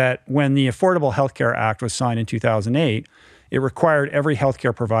is that when the Affordable Health Care Act was signed in 2008, it required every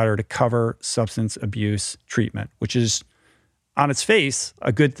healthcare provider to cover substance abuse treatment, which is on its face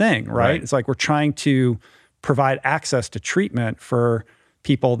a good thing, right? It's like we're trying to provide access to treatment for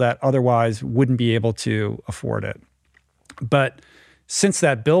people that otherwise wouldn't be able to afford it. But since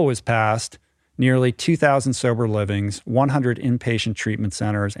that bill was passed, nearly 2,000 sober livings, 100 inpatient treatment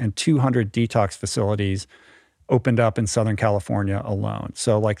centers, and 200 detox facilities opened up in Southern California alone.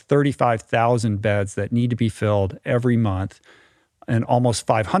 So like 35,000 beds that need to be filled every month and almost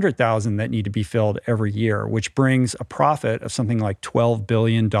 500,000 that need to be filled every year, which brings a profit of something like $12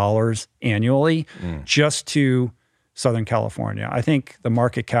 billion annually just to Southern California. I think the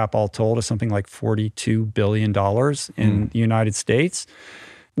market cap all told is something like $42 billion in the United States,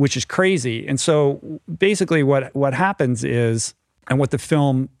 which is crazy. And so basically what happens is, and what the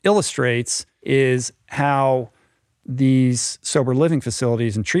film illustrates is how these sober living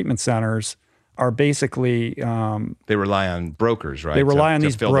facilities and treatment centers are basically... they rely on brokers, right? They rely on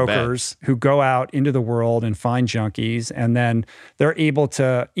these brokers who go out into the world and find junkies, and then they're able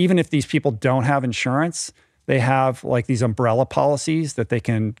to, even if these people don't have insurance, they have like these umbrella policies that they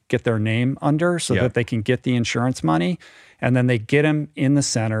can get their name under so that they can get the insurance money. And then they get them in the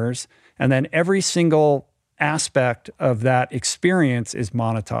centers. And then every single aspect of that experience is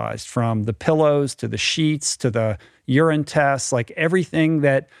monetized, from the pillows to the sheets to the urine tests. Like everything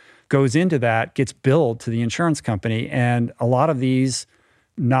that goes into that gets billed to the insurance company. And a lot of these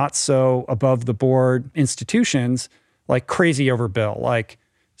not so above the board institutions like crazy overbill, like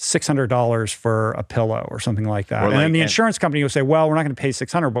 $600 for a pillow or something like that. And then the insurance company will say, well, we're not going to pay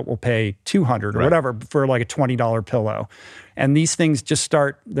 $600, but we'll pay $200 or whatever for like a $20 pillow. And these things just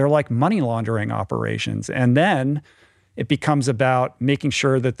they're like money laundering operations. And then it becomes about making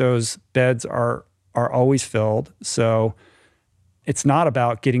sure that those beds are always filled. So it's not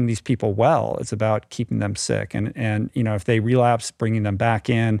about getting these people well. It's about keeping them sick. And if they relapse, bringing them back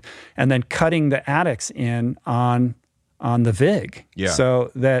in, and then cutting the addicts in on the VIG,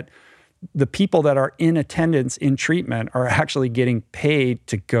 so that the people that are in attendance in treatment are actually getting paid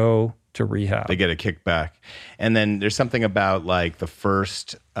to go to rehab. They get a kickback. And then there's something about like the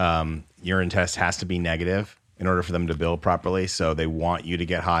first urine test has to be negative in order for them to bill properly. So they want you to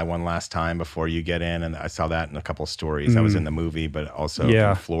get high one last time before you get in. And I saw that in a couple of stories. That was in the movie, but also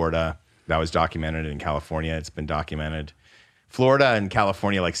in Florida. That was documented. In California, it's been documented. Florida and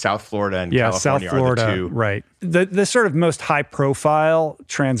California, like South Florida and California, South Florida, are the two. Right. The sort of most high-profile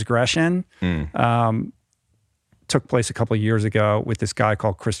transgression took place a couple of years ago with this guy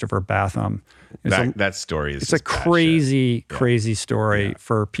called Christopher Batham. That story is it's a crazy story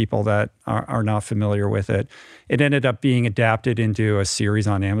for people that are not familiar with it. It ended up being adapted into a series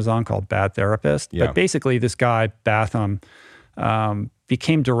on Amazon called Bad Therapist. But basically, this guy, Batham,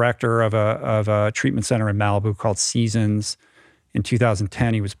 became director of a treatment center in Malibu called Seasons. In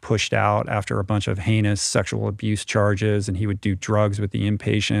 2010, he was pushed out after a bunch of heinous sexual abuse charges, and he would do drugs with the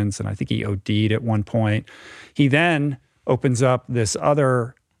inpatients, and I think he OD'd at one point. He then opens up this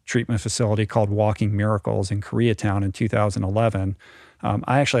other treatment facility called Walking Miracles in Koreatown in 2011.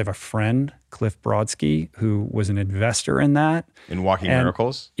 I actually have a friend, Cliff Brodsky, who was an investor in that. In Walking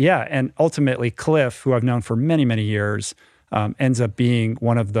Miracles? Yeah, and ultimately Cliff, who I've known for many, many years, ends up being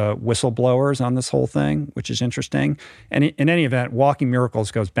one of the whistleblowers on this whole thing, which is interesting. And in any event, Walking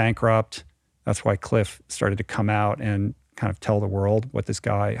Miracles goes bankrupt. That's why Cliff started to come out and kind of tell the world how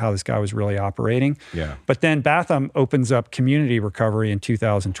this guy was really operating. Yeah. But then Batham opens up Community Recovery in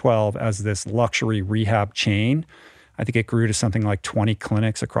 2012 as this luxury rehab chain. I think it grew to something like 20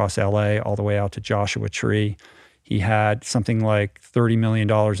 clinics across LA, all the way out to Joshua Tree. He had something like $30 million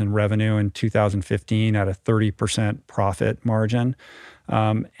in revenue in 2015 at a 30% profit margin.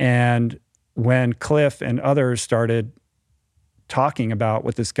 And when Cliff and others started talking about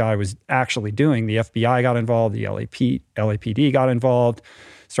what this guy was actually doing, the FBI got involved, the LAPD got involved,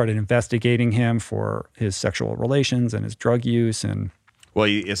 started investigating him for his sexual relations and his drug use and well,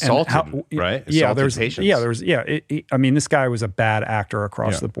 he assaulted, right? Assaulted patients. I mean, this guy was a bad actor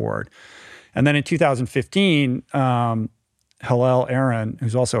across the board. And then in 2015, Hillel Aaron,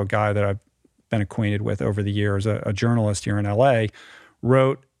 who's also a guy that I've been acquainted with over the years, a journalist here in LA,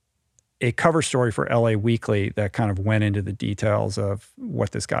 wrote a cover story for LA Weekly that kind of went into the details of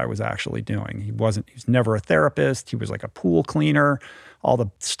what this guy was actually doing. He was never a therapist. He was like a pool cleaner, all the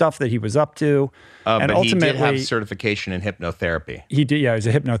stuff that he was up to. And but ultimately, he did have certification in hypnotherapy. He did, yeah. He was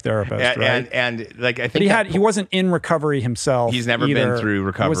a hypnotherapist, right? And like I think, but he wasn't in recovery himself. He's never been through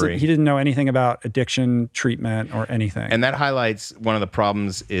recovery. He didn't know anything about addiction treatment or anything. And that highlights one of the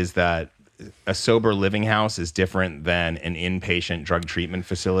problems is that a sober living house is different than an inpatient drug treatment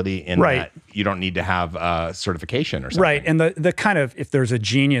facility in that you don't need to have certification or something. Right. And the kind of, if there's a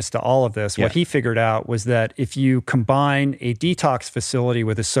genius to all of this, what he figured out was that if you combine a detox facility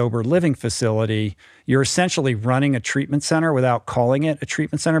with a sober living facility, you're essentially running a treatment center without calling it a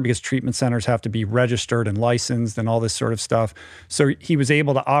treatment center, because treatment centers have to be registered and licensed and all this sort of stuff. So he was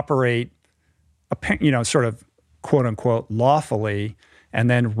able to operate, sort of quote unquote lawfully, and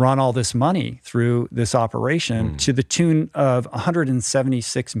then run all this money through this operation to the tune of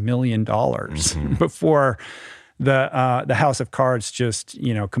 $176 million before the House of Cards just,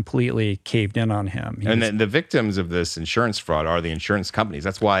 completely caved in on him. And the victims of this insurance fraud are the insurance companies.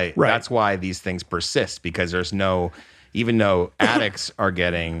 That's why these things persist, because there's even though addicts are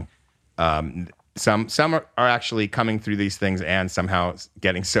getting, some are actually coming through these things and somehow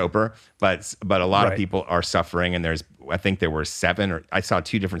getting sober, but a lot of people are suffering. And I think there were I saw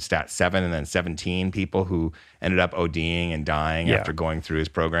two different stats, 7 and then 17 people who ended up ODing and dying after going through his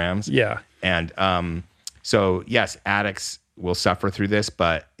programs. Yeah. And so yes, addicts will suffer through this,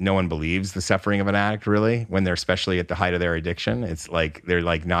 but no one believes the suffering of an addict really when they're especially at the height of their addiction. It's like they're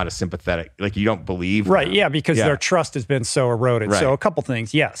like not a sympathetic, like you don't believe them. Because their trust has been so eroded. So a couple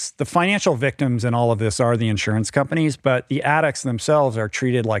things. Yes, the financial victims in all of this are the insurance companies, but the addicts themselves are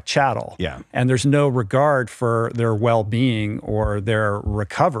treated like chattel. Yeah. And there's no regard for their well-being or their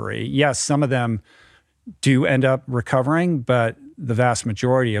recovery. Yes, some of them do end up recovering, but the vast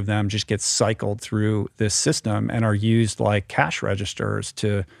majority of them just get cycled through this system and are used like cash registers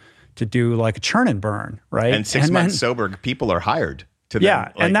to do like a churn and burn, right? And 6 months sober people are hired to them.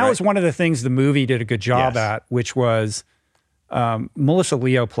 Yeah, and that was one of the things the movie did a good job at, which was Melissa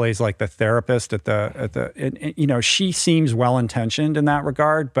Leo plays like the therapist she seems well-intentioned in that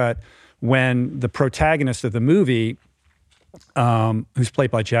regard, but when the protagonist of the movie, who's played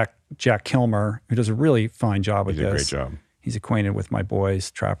by Jack Kilmer, who does a really fine job with this. He did a great job. He's acquainted with my boys,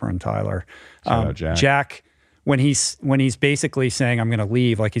 Trapper and Tyler. Shout out Jack. Jack, when he's basically saying, I'm going to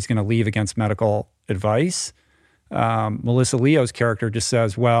leave, like he's going to leave against medical advice, Melissa Leo's character just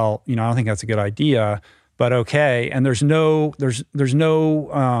says, well, I don't think that's a good idea, but okay. And there's no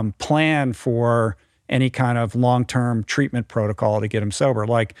plan for any kind of long-term treatment protocol to get him sober.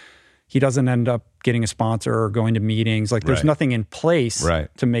 Like, he doesn't end up getting a sponsor or going to meetings. Like there's nothing in place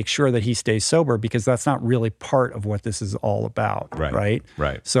to make sure that he stays sober, because that's not really part of what this is all about. Right.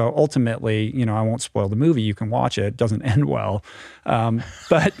 So ultimately, I won't spoil the movie. You can watch it. It doesn't end well.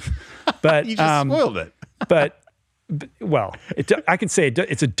 But you just spoiled it. I can say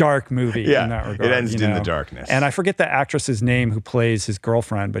it's a dark movie in that regard. It ends in the darkness. And I forget the actress's name who plays his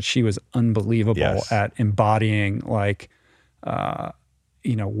girlfriend, but she was unbelievable at embodying what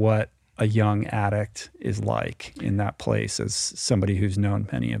a young addict is like in that place, as somebody who's known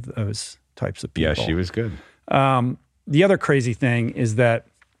many of those types of people. Yeah, she was good. The other crazy thing is that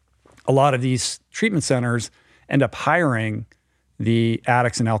a lot of these treatment centers end up hiring the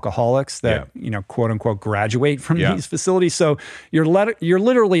addicts and alcoholics that, quote unquote, graduate from these facilities. So you're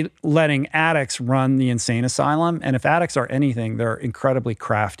literally letting addicts run the insane asylum. And if addicts are anything, they're incredibly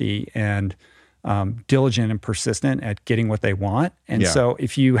crafty and diligent and persistent at getting what they want. And so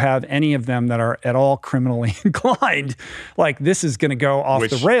if you have any of them that are at all criminally inclined, like this is going to go off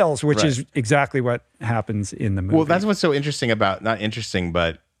the rails, which is exactly what happens in the movie. Well, that's what's so interesting about, not interesting,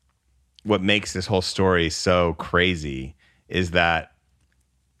 but what makes this whole story so crazy is that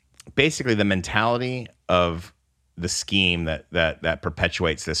basically the mentality of the scheme that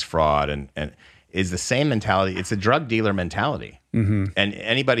perpetuates this fraud and is the same mentality. It's a drug dealer mentality. Mm-hmm. And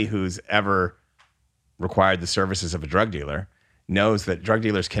anybody who's ever required the services of a drug dealer knows that drug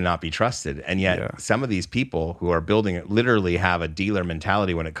dealers cannot be trusted. And yet some of these people who are building it literally have a dealer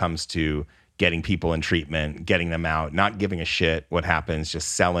mentality when it comes to getting people in treatment, getting them out, not giving a shit what happens, just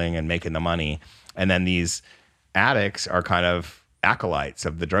selling and making the money. And then these addicts are kind of acolytes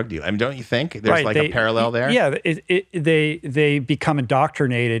of the drug dealer. I mean, don't you think there's a parallel there? Yeah, they become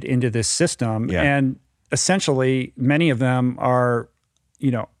indoctrinated into this system, and essentially many of them are,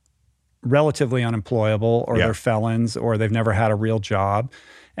 relatively unemployable, or they're felons, or they've never had a real job,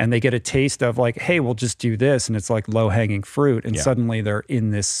 and they get a taste of like, hey, we'll just do this, and it's like low-hanging fruit, and suddenly they're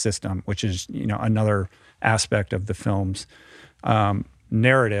in this system, which is another aspect of the film's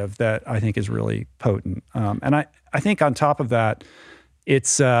narrative that I think is really potent. And I think on top of that,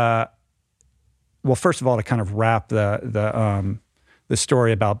 it's well, first of all, to kind of wrap the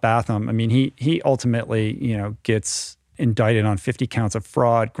story about Batham. I mean, he ultimately gets indicted on 50 counts of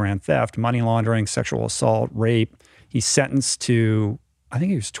fraud, grand theft, money laundering, sexual assault, rape. He's sentenced to, I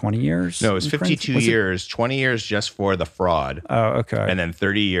think it was 20 years. No, it was 52 years, 20 years just for the fraud. Oh, okay. And then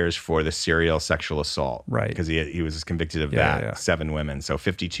 30 years for the serial sexual assault. Right. Because he was convicted of that, 7 women. So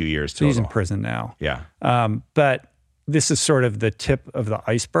 52 years total. So he's in prison now. Yeah. But this is sort of the tip of the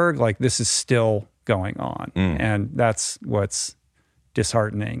iceberg. Like, this is still going on. And that's what's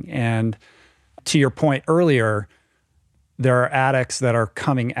disheartening. And to your point earlier, there are addicts that are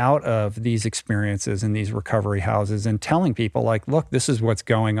coming out of these experiences in these recovery houses and telling people like, look, this is what's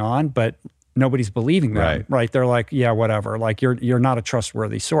going on, but nobody's believing them, right? They're like, yeah, whatever. Like, you're not a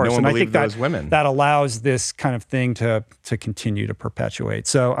trustworthy source. No one and I think those women. That allows this kind of thing to continue to perpetuate.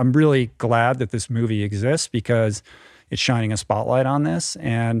 So I'm really glad that this movie exists because it's shining a spotlight on this.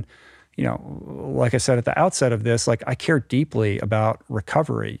 And, like I said at the outset of this, like, I care deeply about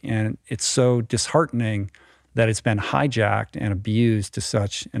recovery, and it's so disheartening that it's been hijacked and abused to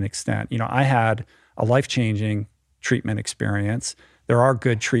such an extent. I had a life-changing treatment experience. There are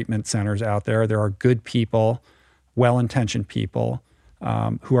good treatment centers out there. There are good people, well-intentioned people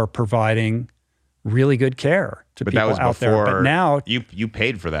who are providing really good care to people out there. But that was before. But now you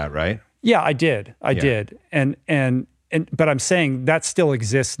paid for that, right? Yeah, I did. I did. But I'm saying that still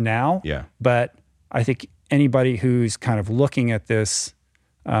exists now. Yeah. But I think anybody who's kind of looking at this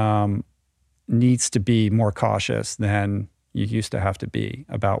needs to be more cautious than you used to have to be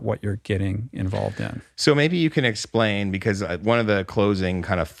about what you're getting involved in. So maybe you can explain, because one of the closing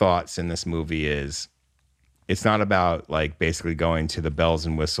kind of thoughts in this movie is it's not about like basically going to the bells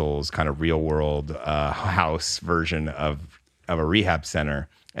and whistles kind of real world house version of a rehab center.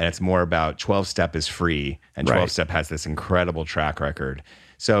 And it's more about 12-step is free, and 12-step has this incredible track record.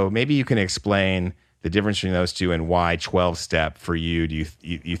 So maybe you can explain the difference between those two and why 12-step for you, do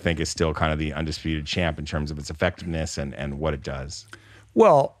you think is still kind of the undisputed champ in terms of its effectiveness and what it does?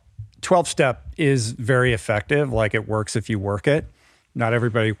 Well, 12-step is very effective. Like, it works if you work it. Not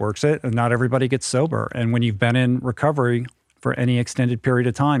everybody works it, and not everybody gets sober. And when you've been in recovery for any extended period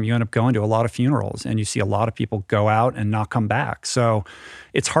of time, you end up going to a lot of funerals, and you see a lot of people go out and not come back. So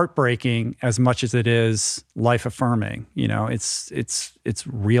it's heartbreaking as much as it is life affirming. It's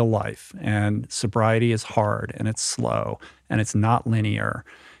real life, and sobriety is hard, and it's slow, and it's not linear.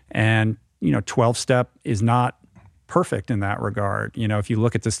 And 12-step is not perfect in that regard. If you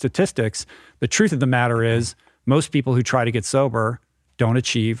look at the statistics, the truth of the matter is most people who try to get sober don't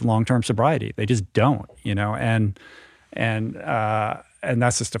achieve long-term sobriety. They just don't, and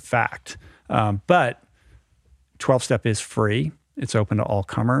that's just a fact. But 12-step is free. It's open to all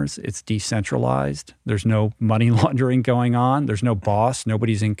comers. It's decentralized. There's no money laundering going on. There's no boss.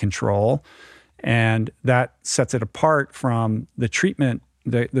 Nobody's in control. And that sets it apart from the treatment,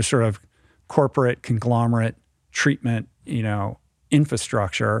 the sort of corporate conglomerate treatment,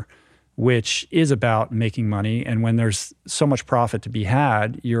 infrastructure, which is about making money. And when there's so much profit to be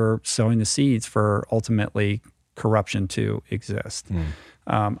had, you're sowing the seeds for ultimately corruption to exist.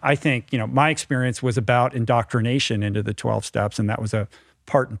 I think, my experience was about indoctrination into the 12 steps. And that was a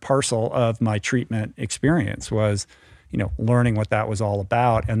part and parcel of my treatment experience was, learning what that was all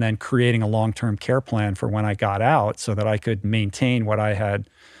about, and then creating a long-term care plan for when I got out so that I could maintain what I had,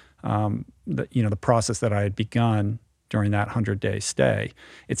 the process that I had begun during that 100-day stay.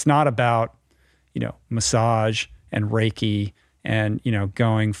 It's not about, massage and Reiki and,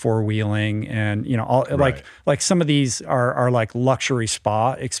 going four-wheeling and, all like some of these are like luxury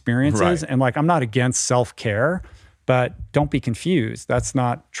spa experiences. Right. And like, I'm not against self-care, but don't be confused. That's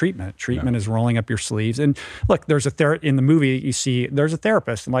not treatment. Treatment is rolling up your sleeves. And look, there's in the movie, you see there's a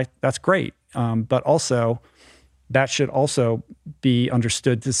therapist, and like, that's great. But also that should also be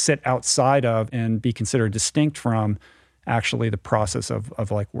understood to sit outside of and be considered distinct from actually the process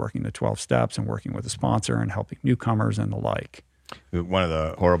of like working the 12 steps and working with a sponsor and helping newcomers and the like. One of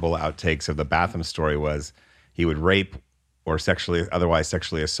the horrible outtakes of the Batham story was he would rape or otherwise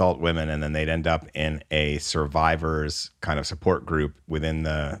sexually assault women, and then they'd end up in a survivors kind of support group within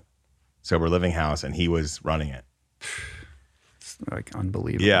the sober living house, and he was running it. It's like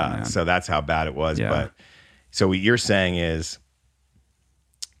unbelievable. Yeah, man. so that's how bad it was. Yeah. But so what you're saying is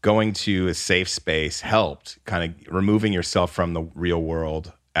going to a safe space helped, kind of removing yourself from the real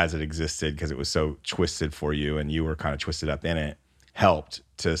world as it existed because it was so twisted for you and you were kind of twisted up in it, helped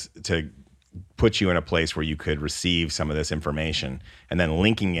to put you in a place where you could receive some of this information, and then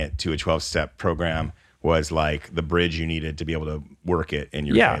linking it to a 12-step program was like the bridge you needed to be able to work it in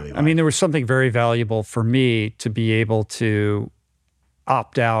your daily life. I mean, there was something very valuable for me to be able to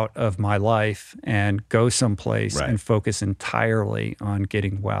opt out of my life and go someplace Right. and focus entirely on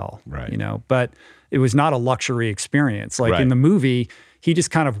getting well. Right. You know, but it was not a luxury experience. Like Right. in the movie, he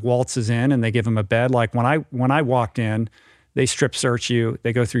just kind of waltzes in and they give him a bed. Like when I walked in, they strip search you.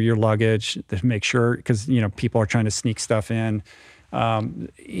 They go through your luggage to make sure, because you know people are trying to sneak stuff in.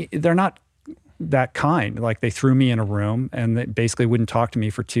 They're not that kind. Like they threw me in a room and they basically wouldn't talk to me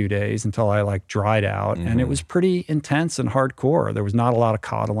for 2 days until I like dried out. Mm-hmm. And it was pretty intense and hardcore. There was not a lot of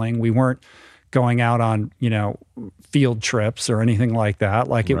coddling. We weren't going out on, you know, field trips or anything like that.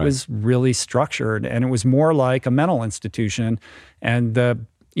 Like it Right. was really structured, and it was more like a mental institution. And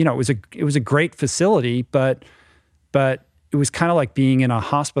you know, it was a great facility, but it was kind of like being in a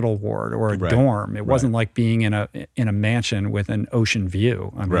hospital ward or a Right. dorm. It wasn't Right. like being in a mansion with an ocean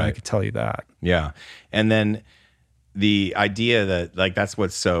view. I mean, I Right. could tell you that. Yeah. And then the idea that, like, that's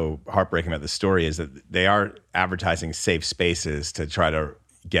what's so heartbreaking about the story is that they are advertising safe spaces to try to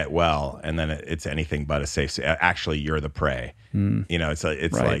get well, and then it's anything but a safe. Actually, you're the prey. You know, it's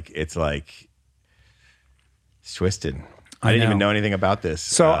Right. like it's twisted. I didn't know. even know anything about this.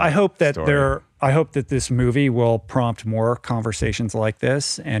 So I hope that story. I hope that this movie will prompt more conversations like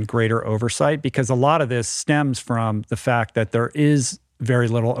this and greater oversight, because a lot of this stems from the fact that there is very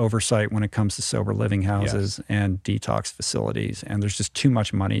little oversight when it comes to sober living houses and detox facilities, and there's just too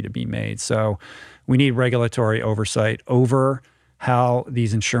much money to be made. So we need regulatory oversight over how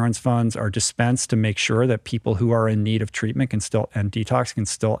these insurance funds are dispensed to make sure that people who are in need of treatment and detox can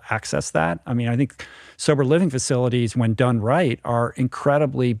still access that. I mean, I think sober living facilities, when done right, are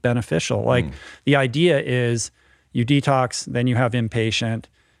incredibly beneficial. Like the idea is you detox, then you have inpatient,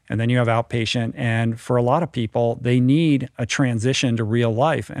 and then you have outpatient. And for a lot of people, they need a transition to real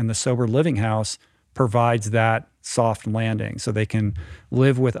life. And the sober living house provides that soft landing so they can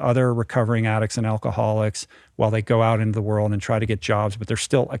live with other recovering addicts and alcoholics while they go out into the world and try to get jobs, but they're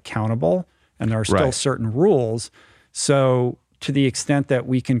still accountable and there are still Right. certain rules. So to the extent that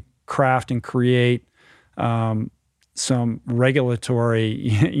we can craft and create some regulatory,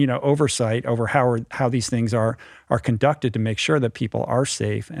 you know, oversight over how these things are conducted to make sure that people are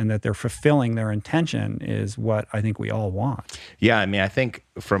safe and that they're fulfilling their intention is what I think we all want. Yeah, I mean, I think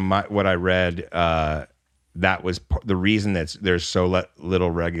from what I read, that was the reason that there's so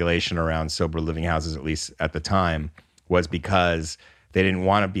little regulation around sober living houses, at least at the time, was because they didn't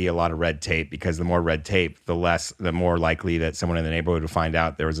want to be a lot of red tape, because the more red tape, the more likely that someone in the neighborhood would find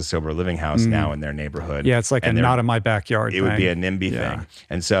out there was a sober living house now in their neighborhood. Yeah, it's like And a not in my backyard it thing. would be a NIMBY thing.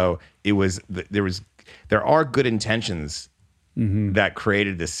 And so there are good intentions that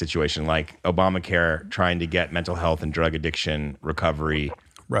created this situation, like Obamacare trying to get mental health and drug addiction recovery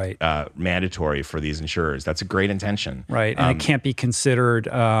Right. mandatory for these insurers. That's a great intention. Right. And it can't be considered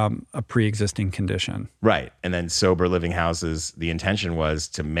a pre-existing condition. Right. And then sober living houses, the intention was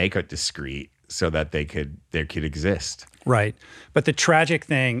to make it discreet so that they could exist. Right. But the tragic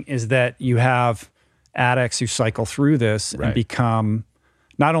thing is that you have addicts who cycle through this Right. and become,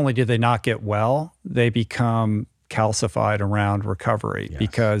 not only do they not get well, they become calcified around recovery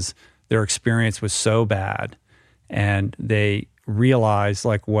because their experience was so bad and they realize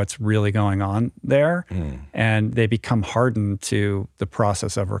like what's really going on there and they become hardened to the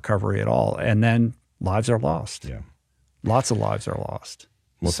process of recovery at all. And then lives are lost. Yeah. Lots of lives are lost.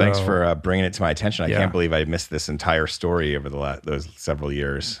 Well, thanks for bringing it to my attention. I Yeah. can't believe I missed this entire story over those several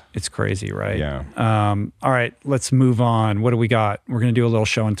years. It's crazy, right? Yeah. All right, let's move on. What do we got? We're going to do a little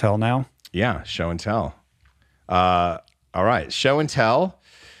show and tell now. Yeah, show and tell. All right, show and tell.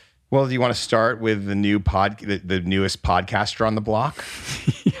 Well, do you want to start with the the newest podcaster on the block?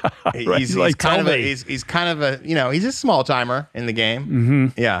 Right. He's Like, kind of tell a, me. he's kind of a, you know, he's a small timer in the game. Mm-hmm.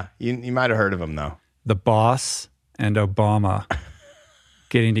 Yeah, you might have heard of him though. The Boss and Obama.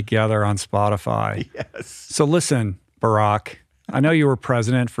 getting together on Spotify. Yes. So listen, Barack, I know you were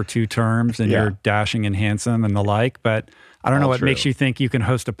president for 2 terms and Yeah. you're dashing and handsome and the like, but I don't know what true. makes you think you can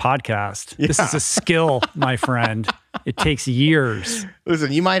host a podcast. This is a skill, my friend. It takes years.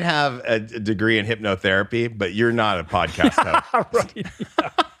 Listen, you might have a degree in hypnotherapy, but you're not a podcast host. Right. Yeah.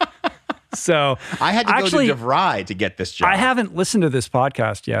 So I had to actually, go to DeVry to get this job. I haven't listened to this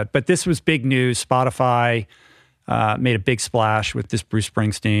podcast yet, but this was big news. Spotify made a big splash with this Bruce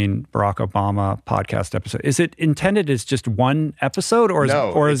Springsteen, Barack Obama podcast episode. Is it intended as just one episode, or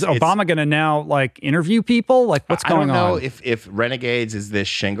is Obama going to now like interview people? Like, what's going on? I don't know if Renegades is this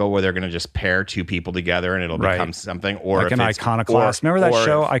shingle where they're going to just pair 2 people together and it'll become something, or like if an it's, Iconoclast. Remember that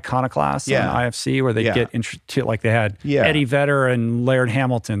show, if, Iconoclast on IFC, where they get into, like they had Eddie Vedder and Laird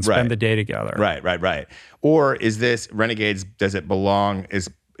Hamilton spend the day together. Right. Or is this Renegades? Does it belong?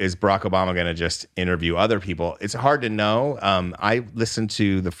 Is Barack Obama going to just interview other people? It's hard to know. I listened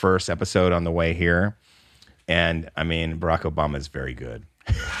to the first episode on the way here, and I mean, Barack Obama is very good.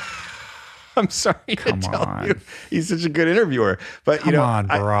 I'm sorry to tell you, he's such a good interviewer. But you know,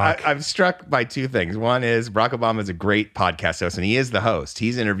 I'm struck by 2 things. One is Barack Obama is a great podcast host, and he is the host.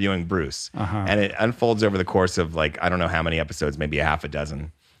 He's interviewing Bruce, and it unfolds over the course of like I don't know how many episodes, maybe a half a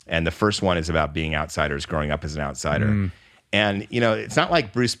dozen. And the first one is about being outsiders, growing up as an outsider. And, you know, it's not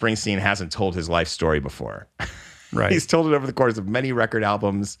like Bruce Springsteen hasn't told his life story before. Right. He's told it over the course of many record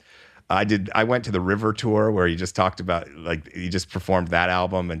albums. I went to the River Tour where he just talked about, like, he just performed that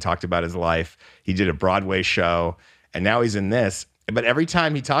album and talked about his life. He did a Broadway show, and now he's in this. But every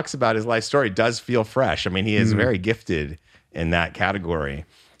time he talks about his life story, it does feel fresh. I mean, he is very gifted in that category.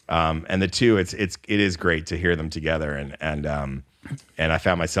 And the 2, it is great to hear them together. And I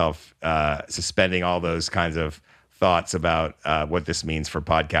found myself suspending all those kinds of thoughts about what this means for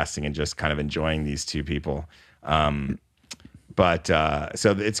podcasting and just kind of enjoying these 2 people. But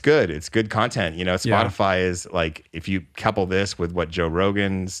so it's good. It's good content. You know, Spotify is like, if you couple this with what Joe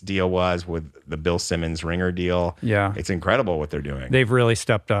Rogan's deal was with the Bill Simmons Ringer deal, it's incredible what they're doing. They've really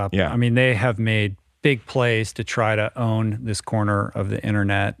stepped up. Yeah. I mean, they have made big plays to try to own this corner of the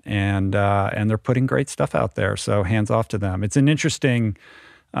internet, and they're putting great stuff out there. So hands off to them. It's an interesting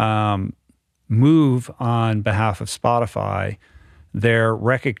move on behalf of Spotify. They're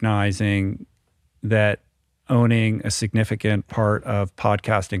recognizing that owning a significant part of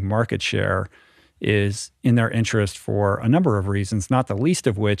podcasting market share is in their interest for a number of reasons, not the least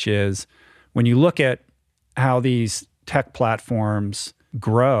of which is when you look at how these tech platforms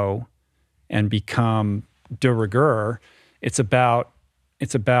grow and become de rigueur, it's about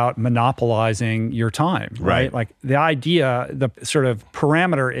monopolizing your time, right? Like the idea, the sort of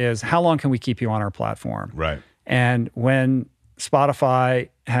parameter is how long can we keep you on our platform? Right. And when Spotify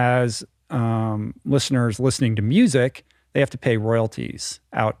has listeners listening to music, they have to pay royalties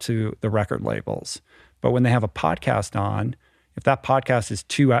out to the record labels. But when they have a podcast on, if that podcast is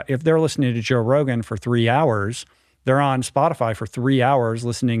if they're listening to Joe Rogan for 3 hours, they're on Spotify for 3 hours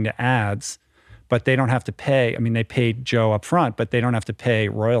listening to ads, but they don't have to pay. I mean, they paid Joe up front, but they don't have to pay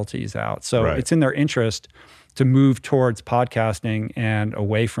royalties out. So it's in their interest to move towards podcasting and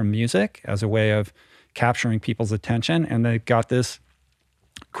away from music as a way of capturing people's attention. And they've got this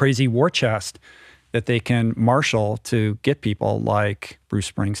crazy war chest that they can marshal to get people like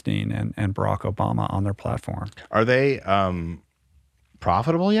Bruce Springsteen and Barack Obama on their platform. Are they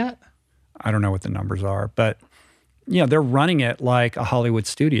profitable yet? I don't know what the numbers are, but they're running it like a Hollywood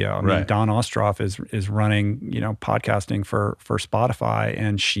studio. I mean, Dawn Ostroff is running, podcasting for Spotify,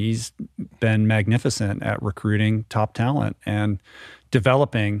 and she's been magnificent at recruiting top talent and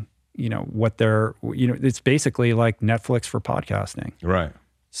developing, what they're, it's basically like Netflix for podcasting. Right.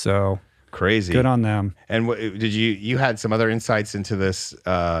 So crazy. Good on them. And did you had some other insights into this?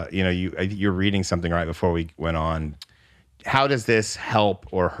 You're reading something right before we went on. How does this help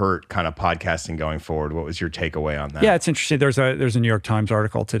or hurt kind of podcasting going forward? What was your takeaway on that? Yeah, it's interesting. There's a New York Times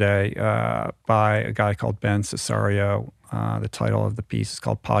article today by a guy called Ben Cesario. The title of the piece is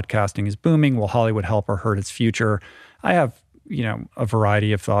called "Podcasting is Booming. Will Hollywood Help or Hurt Its Future?" I have a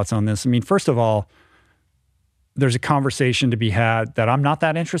variety of thoughts on this. I mean, first of all, there's a conversation to be had that I'm not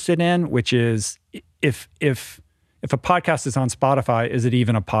that interested in, which is if a podcast is on Spotify, is it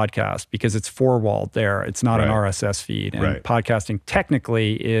even a podcast? Because it's four-walled there. It's not an RSS feed. And podcasting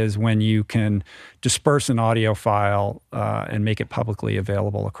technically is when you can disperse an audio file and make it publicly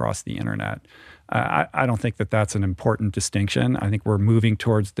available across the internet. I don't think that that's an important distinction. I think we're moving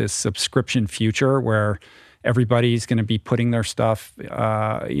towards this subscription future where everybody's going to be putting their stuff,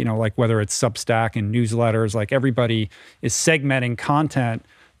 like whether it's Substack and newsletters, like everybody is segmenting content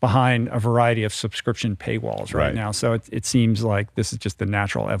behind a variety of subscription paywalls right now. So it seems like this is just the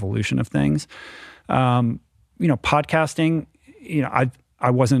natural evolution of things. Podcasting, I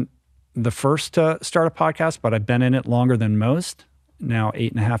wasn't the first to start a podcast, but I've been in it longer than most, now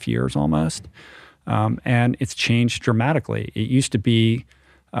 8.5 years almost. And it's changed dramatically. It used to be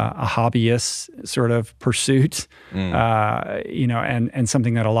a hobbyist sort of pursuit, and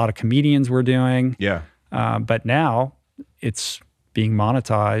something that a lot of comedians were doing. Yeah. But now it's being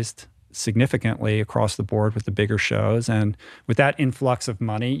monetized significantly across the board with the bigger shows. And with that influx of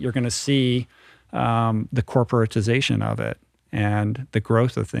money, you're going to see the corporatization of it and the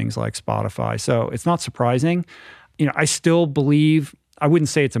growth of things like Spotify. So it's not surprising. I still believe, I wouldn't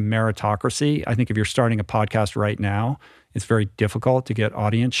say it's a meritocracy. I think if you're starting a podcast right now, it's very difficult to get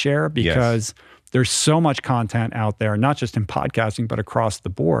audience share because there's so much content out there, not just in podcasting, but across the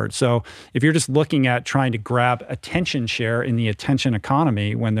board. So if you're just looking at trying to grab attention share in the attention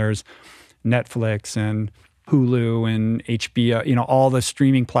economy when there's Netflix and Hulu and HBO, all the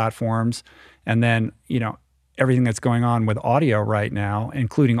streaming platforms, and then, everything that's going on with audio right now,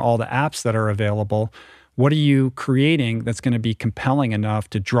 including all the apps that are available, what are you creating that's going to be compelling enough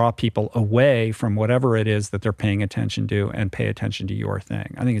to draw people away from whatever it is that they're paying attention to and pay attention to your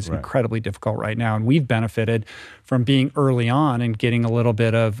thing? I think it's incredibly difficult right now. And we've benefited from being early on and getting a little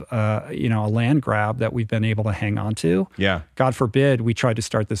bit of, a land grab that we've been able to hang on to. Yeah. God forbid we tried to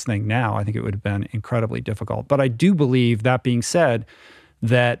start this thing now. I think it would have been incredibly difficult. But I do believe, that being said,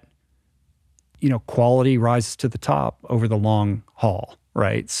 that quality rises to the top over the long haul,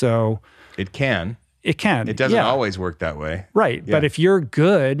 right? So it can. It can. It doesn't always work that way. Right. Yeah. But if you're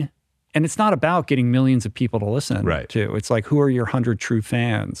good, and it's not about getting millions of people to listen to. It's like, who are your 100 true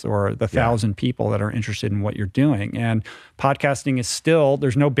fans or the 1,000 people that are interested in what you're doing? And podcasting is still,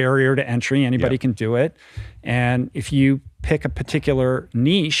 there's no barrier to entry. Anybody can do it. And if you pick a particular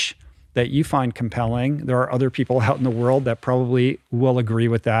niche that you find compelling, there are other people out in the world that probably will agree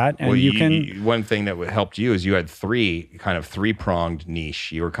with that. And one thing that helped you is you had three-pronged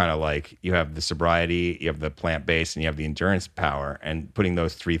niche. You were kind of like, you have the sobriety, you have the plant-based, and you have the endurance power. And putting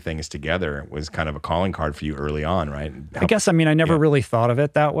those three things together was kind of a calling card for you early on, right? I guess, I never really thought of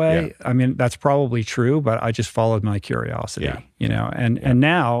it that way. Yeah. That's probably true, but I just followed my curiosity, And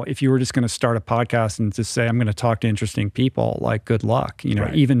now, if you were just going to start a podcast and just say, I'm going to talk to interesting people, like, good luck.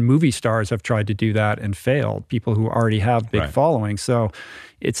 Even movie stars have tried to do that and failed, people who already have big followings. So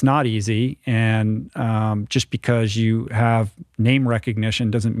it's not easy. And just because you have name recognition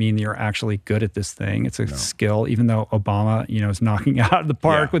doesn't mean that you're actually good at this thing. It's a skill, even though Obama, is knocking it out of the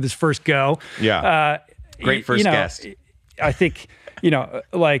park with his first go. Yeah. Great first guest. I think,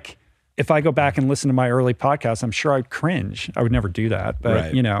 if I go back and listen to my early podcasts, I'm sure I'd cringe. I would never do that.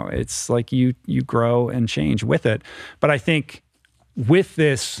 But, it's like you grow and change with it. But I think with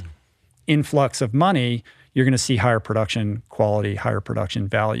this influx of money, you're going to see higher production quality, higher production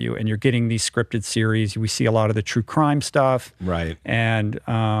value, and you're getting these scripted series. We see a lot of the true crime stuff, right? And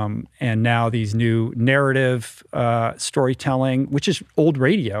now these new narrative storytelling, which is old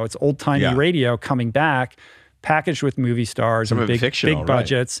radio. It's old timey radio coming back, packaged with movie stars and big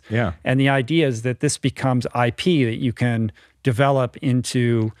budgets. Right. Yeah, and the idea is that this becomes IP that you can develop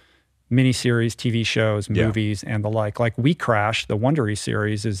into miniseries, TV shows, movies, and the like. Like We Crash, the Wondery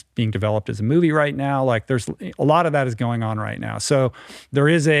series, is being developed as a movie right now. Like there's a lot of that is going on right now. So there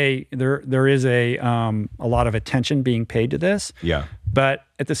is a lot of attention being paid to this. Yeah. But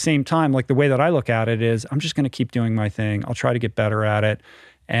at the same time, like the way that I look at it is, I'm just going to keep doing my thing. I'll try to get better at it.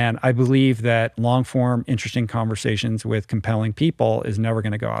 And I believe that long form, interesting conversations with compelling people is never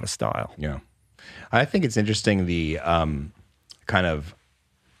going to go out of style. Yeah. I think it's interesting the kind of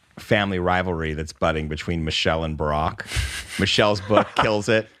family rivalry that's budding between Michelle and Barack. Michelle's book kills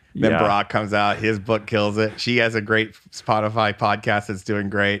it. Then Barack comes out, his book kills it. She has a great Spotify podcast that's doing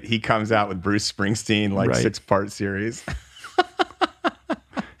great. He comes out with Bruce Springsteen, 6-part series.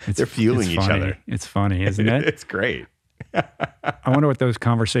 They're fueling each other. It's funny, isn't it? It's great. I wonder what those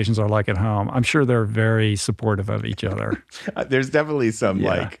conversations are like at home. I'm sure they're very supportive of each other. There's definitely some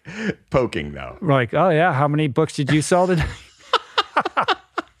poking though. Like, oh yeah, how many books did you sell today?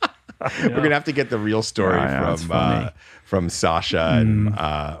 We're going to have to get the real story from Sasha and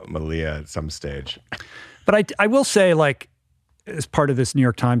Malia at some stage. But I will say, like, as part of this New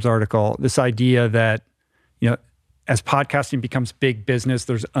York Times article, this idea that, as podcasting becomes big business,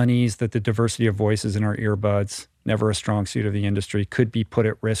 there's unease that the diversity of voices in our earbuds, never a strong suit of the industry, could be put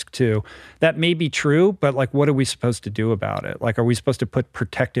at risk too. That may be true, but like, what are we supposed to do about it? Like, are we supposed to put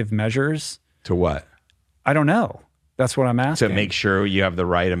protective measures? To what? I don't know. That's what I'm asking. To make sure you have the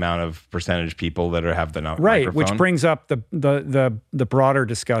right amount of percentage people that have the right, microphone. Which brings up the broader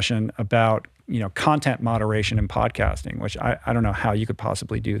discussion about content moderation in podcasting, which I don't know how you could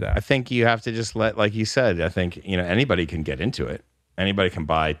possibly do that. I think you have to just like you said, I think anybody can get into it. Anybody can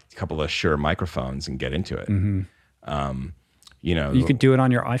buy a couple of Shure microphones and get into it. Mm-hmm. You could do it on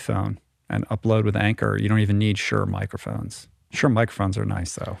your iPhone and upload with Anchor. You don't even need Shure microphones. Shure microphones are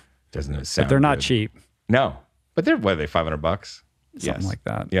nice though. Doesn't it sound? But they're not good? Cheap. No, but they're $500? Something like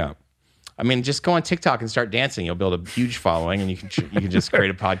that. Yeah. I mean, just go on TikTok and start dancing. You'll build a huge following, and you can just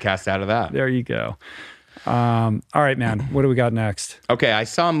create a podcast out of that. There you go. All right, man. What do we got next? Okay, I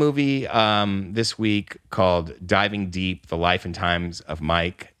saw a movie this week called Diving Deep: The Life and Times of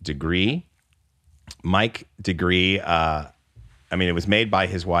Mike Degree. Mike Degree. It was made by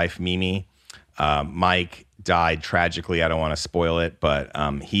his wife Mimi. Mike died tragically. I don't want to spoil it, but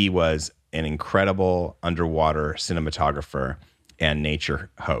he was an incredible underwater cinematographer and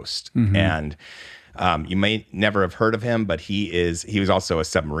nature host. Mm-hmm. And you may never have heard of him, but he was also a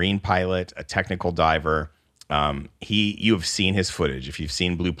submarine pilot, a technical diver. You have seen his footage. If you've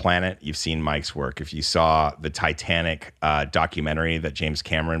seen Blue Planet, you've seen Mike's work. If you saw the Titanic documentary that James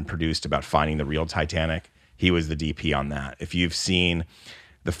Cameron produced about finding the real Titanic, he was the DP on that. If you've seen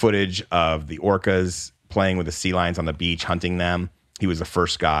the footage of the orcas playing with the sea lions on the beach, hunting them, he was the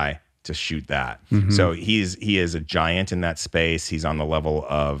first guy to shoot that. Mm-hmm. So he is a giant in that space. He's on the level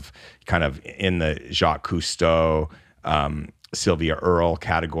of kind of in the Jacques Cousteau, Sylvia Earle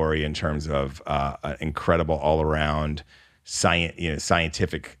category in terms of an incredible all-around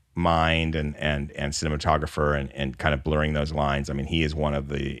scientific mind and cinematographer and kind of blurring those lines. I mean, he is one of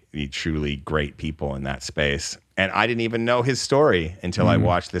the truly great people in that space. And I didn't even know his story until I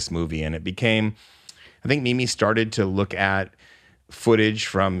watched this movie. And it became, I think Mimi started to look at footage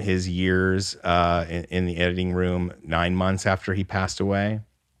from his years in the editing room 9 months after he passed away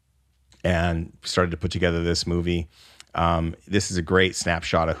and started to put together this movie. This is a great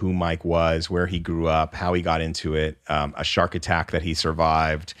snapshot of who Mike was, where he grew up, how he got into it, a shark attack that he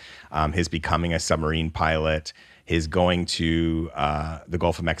survived, his becoming a submarine pilot, his going to the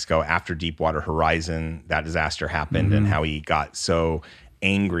Gulf of Mexico after Deepwater Horizon, that disaster happened, and how he got so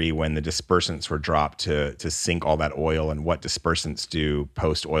angry when the dispersants were dropped to sink all that oil, and what dispersants do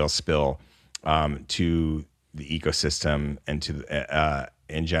post oil spill to the ecosystem and to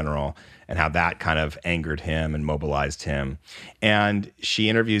in general, and how that kind of angered him and mobilized him. And she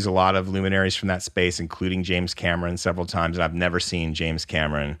interviews a lot of luminaries from that space, including James Cameron several times. And I've never seen James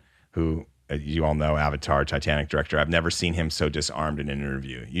Cameron, who you all know, Avatar, Titanic director. I've never seen him so disarmed in an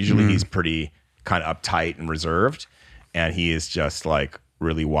interview. Usually he's pretty kind of uptight and reserved, and he is just like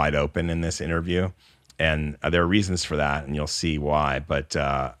really wide open in this interview. And there are reasons for that, and you'll see why. But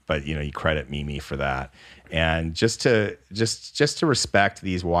you credit Mimi for that, and just to respect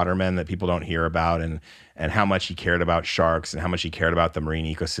these watermen that people don't hear about, and how much he cared about sharks, and how much he cared about the marine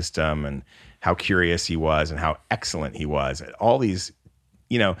ecosystem, and how curious he was, and how excellent he was. All these,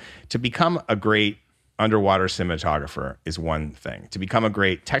 to become a great underwater cinematographer is one thing. To become a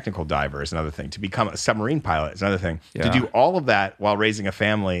great technical diver is another thing. To become a submarine pilot is another thing. Yeah. To do all of that while raising a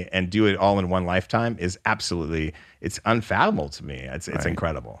family and do it all in one lifetime is absolutely, it's unfathomable to me. It's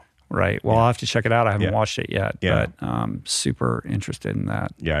incredible. Right. Well, I'll have to check it out. I haven't watched it yet, but super interested in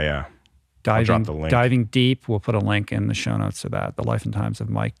that. Yeah. I'll drop the link. Diving Deep. We'll put a link in the show notes to that. The Life and Times of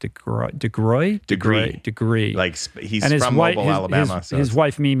Mike Degree. Like he's from Mobile, Alabama. His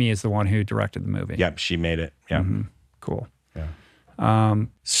wife Mimi is the one who directed the movie. Yep, she made it. Yeah, cool. Yeah.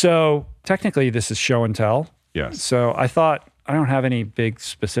 So technically, this is show and tell. Yes. So I thought I don't have any big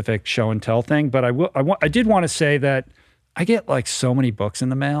specific show and tell thing, but I did want to say that I get like so many books in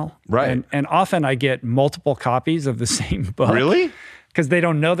the mail, right? And often I get multiple copies of the same book. Really? Because they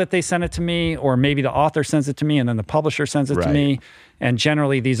don't know that they sent it to me, or maybe the author sends it to me and then the publisher sends it to me. And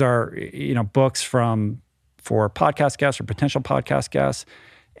generally these are, books for podcast guests or potential podcast guests.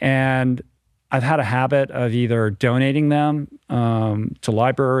 And I've had a habit of either donating them to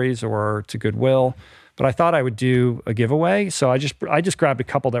libraries or to Goodwill. But I thought I would do a giveaway. So I just grabbed a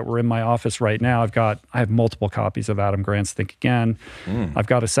couple that were in my office right now. I have multiple copies of Adam Grant's Think Again. I've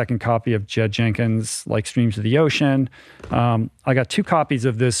got a second copy of Jed Jenkins' Like Streams of the Ocean. I got 2 copies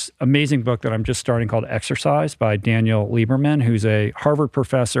of this amazing book that I'm just starting called Exercise by Daniel Lieberman, who's a Harvard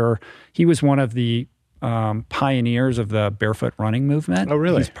professor. He was one of the pioneers of the barefoot running movement. Oh,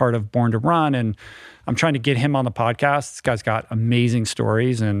 really? He's part of Born to Run, and I'm trying to get him on the podcast. This guy's got amazing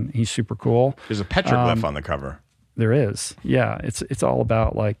stories, and he's super cool. There's a petroglyph on the cover. There is. Yeah. It's all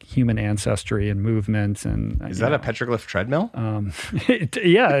about like human ancestry and movement. And Is that a petroglyph treadmill?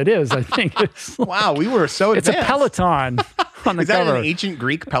 yeah, it is. I think it's wow, we were so advanced. It's a Peloton on the Is that cover. an ancient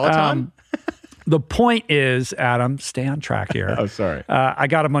Greek Peloton? The point is, Adam, stay on track here. Oh, sorry. I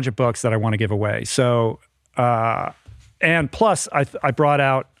got a bunch of books that I want to give away. So, and plus I brought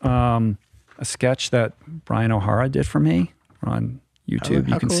out a sketch that Brian O'Hara did for me on YouTube.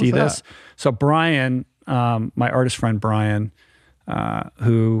 How you can cool see is that? this. So Brian, my artist friend Brian,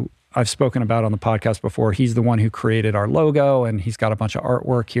 who I've spoken about on the podcast before, he's the one who created our logo, and he's got a bunch of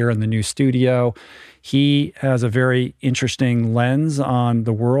artwork here in the new studio. He has a very interesting lens on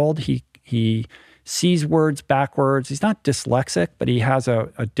the world. He sees words backwards. He's not dyslexic, but he has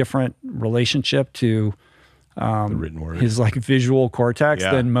a different relationship to The written word. his like visual cortex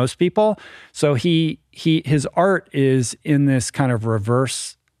Yeah. than most people. So his art is in this kind of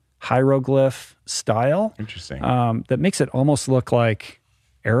reverse hieroglyph style. Interesting. That makes it almost look like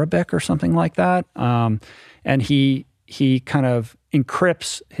Arabic or something like that. And he kind of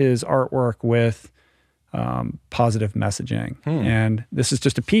encrypts his artwork with positive messaging. And this is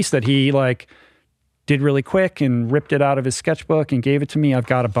just a piece that he like did really quick and ripped it out of his sketchbook and gave it to me. I've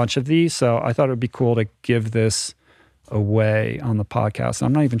got a bunch of these, so I thought it would be cool to give this away on the podcast.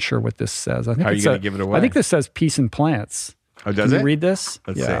 I'm not even sure what this says. I think How are you going to give it away? I think this says peace and plants. Oh, does Can it? you read this?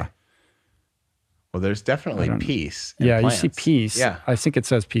 Let's see. Well, there's definitely peace. Yeah, and you see plants. peace. Yeah. I think it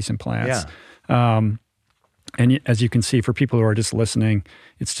says peace and plants. And as you can see, for people who are just listening,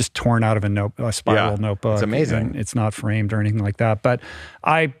 it's just torn out of a spiral Yeah, notebook. it's amazing. And it's not framed or anything like that. But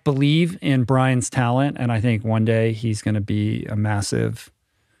I believe in Brian's talent, and I think one day he's going to be a massive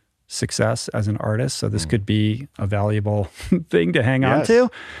success as an artist. So this could be a valuable thing to hang on Yes. to.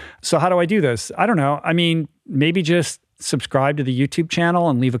 So how do I do this? I don't know. I mean, maybe just subscribe to the YouTube channel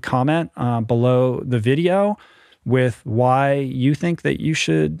and leave a comment below the video with why you think that you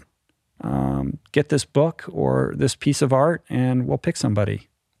should get this book or this piece of art, and we'll pick somebody.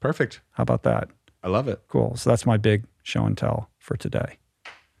 Perfect. How about that? I love it. Cool. So that's my big show and tell for today.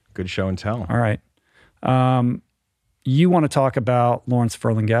 Good show and tell. All right. You want to talk about Lawrence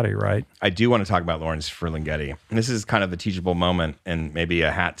Ferlinghetti, right? I do want to talk about Lawrence Ferlinghetti. And this is kind of a teachable moment and maybe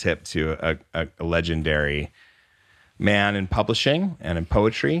a hat tip to a legendary man in publishing and in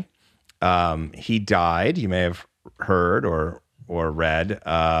poetry. He died, you may have heard or read,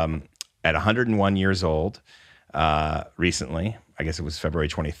 at 101 years old recently. I guess it was February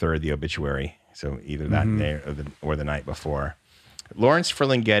 23rd, the obituary. So either that day or the night before. Lawrence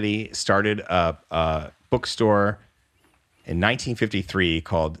Ferlinghetti started a bookstore in 1953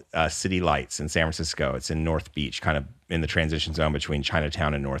 called City Lights in San Francisco. It's in North Beach, kind of in the transition zone between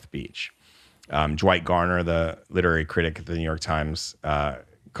Chinatown and North Beach. Dwight Garner, the literary critic at the New York Times,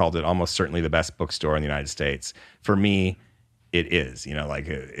 called it almost certainly the best bookstore in the United States. For me, it is. You know, like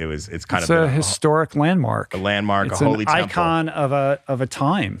it's kind It's of a historic landmark. a landmark, It's a holy an temple. icon of a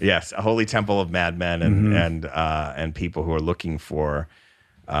time. Yes, a holy temple of madmen and people who are looking for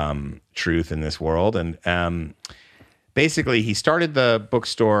truth in this world. And basically, he started the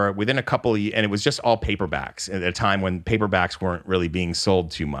bookstore within a couple of years, and it was just all paperbacks at a time when paperbacks weren't really being sold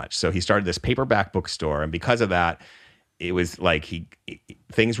too much. So he started this paperback bookstore, and because of that, it was like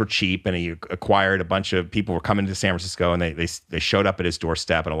things were cheap, and he acquired a bunch of people were coming to San Francisco, and they showed up at his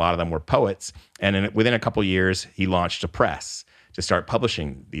doorstep, and a lot of them were poets. And within a couple of years, he launched a press to start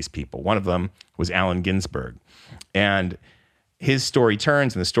publishing these people. One of them was Allen Ginsberg, and his story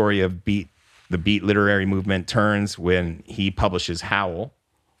turns, and the story of the Beat literary movement turns when he publishes Howl,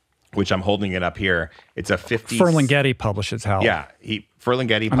 which I'm holding it up here. It's a 50s. Ferlinghetti publishes Howl. Yeah,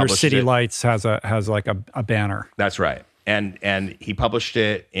 Ferlinghetti Under published City it. Lights has like a banner. That's right. And he published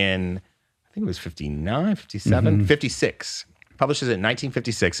it in, I think it was 59, 57, 56. Publishes it in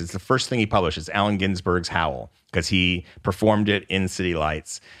 1956. It's the first thing he published. It's Allen Ginsberg's Howl, because he performed it in City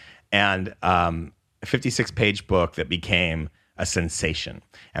Lights. And a 56-page book that became a sensation.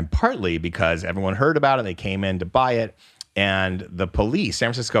 And partly because everyone heard about it, they came in to buy it. And the police, San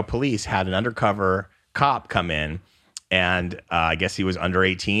Francisco police, had an undercover cop come in. And I guess he was under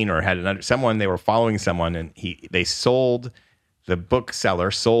 18 or had they were following someone, and the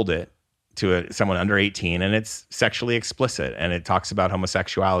bookseller sold it to someone under 18, and it's sexually explicit, and it talks about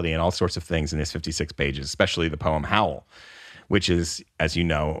homosexuality and all sorts of things in his 56 pages, especially the poem Howl, which is, as you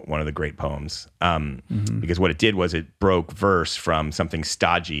know, one of the great poems. Because what it did was it broke verse from something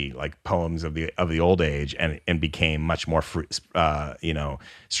stodgy like poems of the old age, and became much more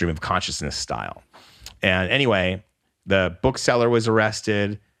stream of consciousness style. And anyway, the bookseller was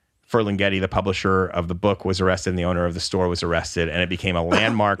arrested. Ferlinghetti, the publisher of the book, was arrested, and the owner of the store was arrested, and it became a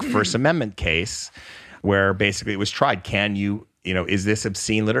landmark First Amendment case where basically it was tried. Can you, is this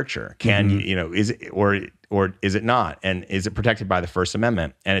obscene literature? Can you, is it, or is it not? And is it protected by the First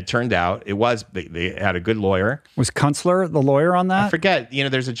Amendment? And it turned out it was. They had a good lawyer. Was Kunstler the lawyer on that? I forget.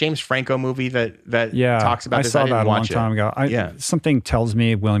 There's a James Franco movie that talks about this. I saw that a long time ago. Something tells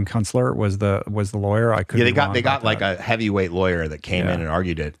me William Kunstler was the lawyer. I could. Yeah, they got like a heavyweight lawyer that came in and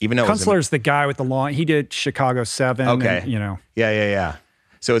argued it. Even though Kunstler's the guy with the long. He did Chicago 7. Okay. And, Yeah.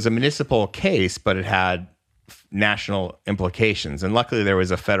 So it was a municipal case, but it had national implications. And luckily, there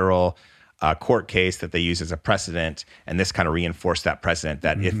was a federal court case that they used as a precedent, and this kind of reinforced that precedent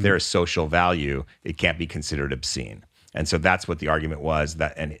that if there is social value, it can't be considered obscene. And so that's what the argument was,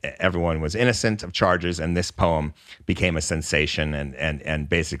 that and everyone was innocent of charges, and this poem became a sensation and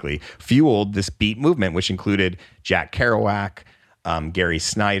basically fueled this beat movement, which included Jack Kerouac, Gary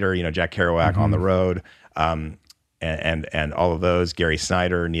Snyder, Jack Kerouac on the road, and all of those, Gary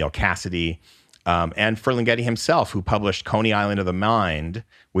Snyder, Neal Cassady, and Ferlinghetti himself, who published Coney Island of the Mind,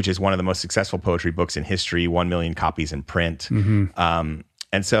 which is one of the most successful poetry books in history, 1 million copies in print. And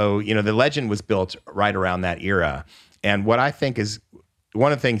so, the legend was built right around that era. And what I think is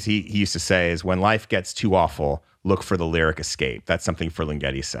one of the things he used to say is, when life gets too awful, look for the lyric escape. That's something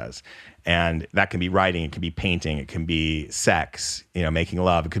Ferlinghetti says. And that can be writing, it can be painting, it can be sex, making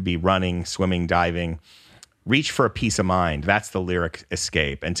love, it could be running, swimming, diving. Reach for a peace of mind. That's the lyric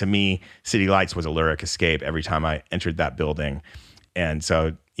escape. And to me, City Lights was a lyric escape every time I entered that building. And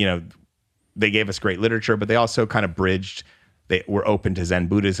so, they gave us great literature, but they also kind of bridged. They were open to Zen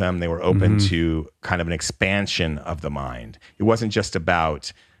Buddhism. They were open to kind of an expansion of the mind. It wasn't just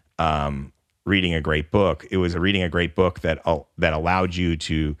about reading a great book. It was reading a great book that allowed you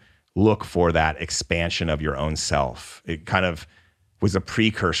to look for that expansion of your own self. It kind of was a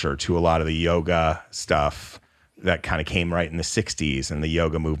precursor to a lot of the yoga stuff that kind of came right in the 60s, and the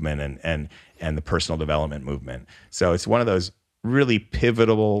yoga movement and the personal development movement. So it's one of those really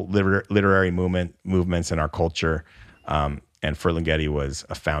pivotal literary movements in our culture. And Ferlinghetti was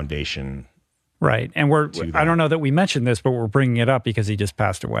a foundation. Right. And I don't know that we mentioned this, but we're bringing it up because he just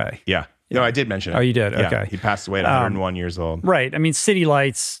passed away. Yeah. No, I did mention it. Oh, you did? Yeah. Okay. He passed away at 101 years old. Right. I mean, City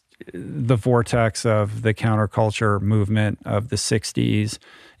Lights, the vortex of the counterculture movement of the 60s,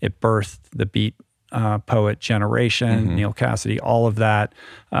 it birthed the beat poet generation, Neal Cassady, all of that.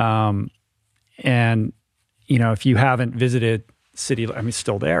 And, if you haven't visited City, it's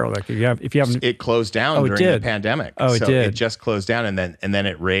still there. Like if you haven't, it closed down during the pandemic. Oh, it did. It just closed down, and then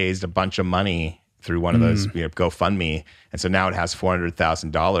it raised a bunch of money through one of those GoFundMe, and so now it has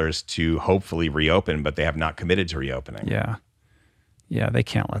 $400,000 to hopefully reopen, but they have not committed to reopening. Yeah, they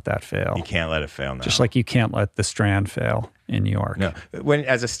can't let that fail. You can't let it fail now. Just like you can't let the Strand fail in New York. No. When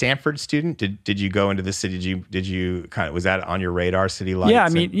as a Stanford student, did you go into the city? Did you kind of, was that on your radar, City Lights?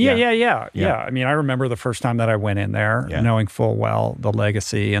 Yeah, yeah. I mean, I remember the first time that I went in there, knowing full well the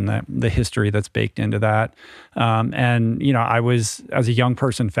legacy and the history that's baked into that. And I was, as a young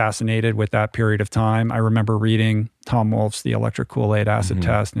person, fascinated with that period of time. I remember reading Tom Wolfe's The Electric Kool-Aid Acid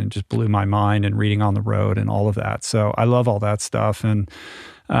Test, and it just blew my mind, and reading On the Road and all of that. So I love all that stuff. And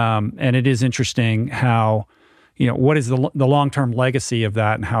it is interesting how, what is the long-term legacy of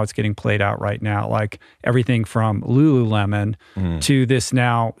that and how it's getting played out right now? Like everything from Lululemon to this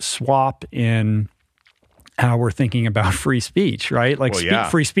now swap in how we're thinking about free speech, right? Like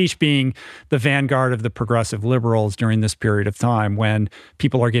free speech being the vanguard of the progressive liberals during this period of time, when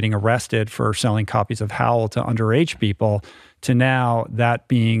people are getting arrested for selling copies of Howl to underage people, to now that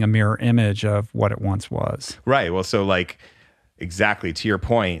being a mirror image of what it once was. Right. Well, so like exactly to your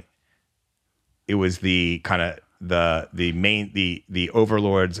point, it was the kind of the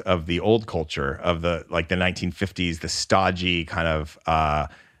overlords of the old culture of the 1950s, the stodgy kind of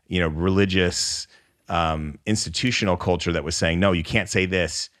religious institutional culture that was saying, no, you can't say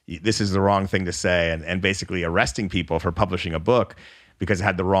this. This is the wrong thing to say, and basically arresting people for publishing a book because it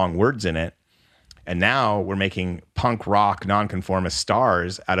had the wrong words in it. And now we're making punk rock nonconformist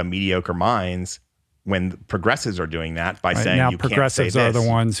stars out of mediocre minds, when progressives are doing that by saying now you can't say this. Progressives are the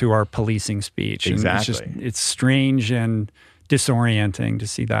ones who are policing speech. Exactly. And it's strange and disorienting to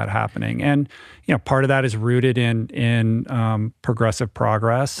see that happening. And part of that is rooted in progressive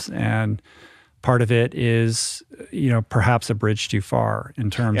progress, and part of it is perhaps a bridge too far in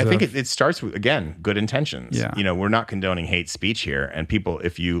terms of... I think it starts with, again, good intentions. Yeah. We're not condoning hate speech here, and people,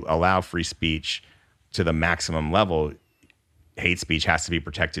 if you allow free speech to the maximum level, hate speech has to be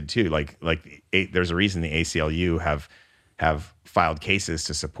protected too. There's a reason the ACLU have filed cases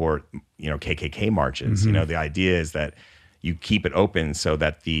to support KKK marches. The idea is that you keep it open so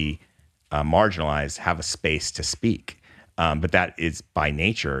that the marginalized have a space to speak, but that is by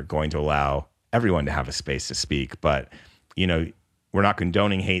nature going to allow everyone to have a space to speak. But, we're not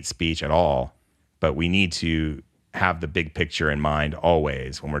condoning hate speech at all, but we need to have the big picture in mind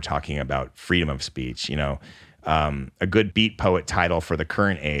always when we're talking about freedom of speech. A good beat poet title for the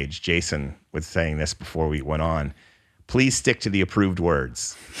current age, Jason was saying this before we went on, please stick to the approved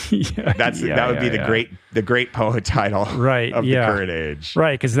words. That would be the great poet title of the current age.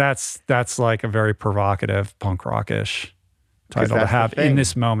 Right, because that's like a very provocative, punk rockish title to have in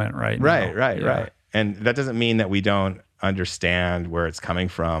this moment right now. Right. And that doesn't mean that we don't understand where it's coming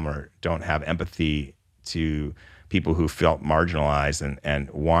from or don't have empathy to people who felt marginalized and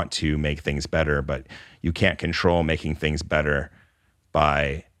want to make things better, but you can't control making things better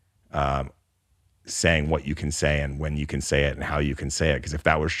by saying what you can say and when you can say it and how you can say it. Because if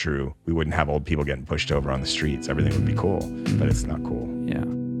that was true, we wouldn't have old people getting pushed over on the streets. Everything would be cool, but it's not cool. Yeah.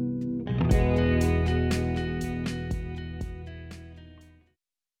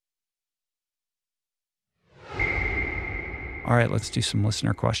 All right, let's do some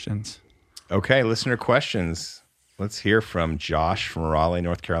listener questions. Okay, listener questions. Let's hear from Josh from Raleigh,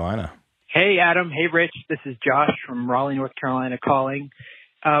 North Carolina. Hey, Adam. Hey, Rich. This is Josh from Raleigh, North Carolina calling.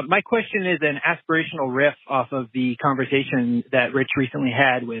 My question is an aspirational riff off of the conversation that Rich recently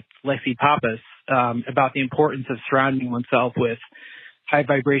had with Lexi Pappas about the importance of surrounding oneself with high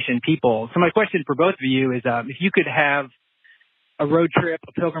vibration people. So my question for both of you is if you could have a road trip,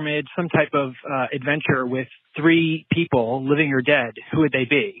 a pilgrimage, some type of adventure with 3 people, living or dead, who would they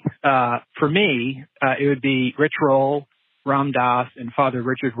be? For me, it would be Rich Roll, Ram Dass, and Father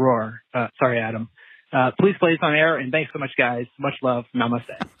Richard Rohr. Sorry, Adam. Please play this on air, and thanks so much, guys. Much love.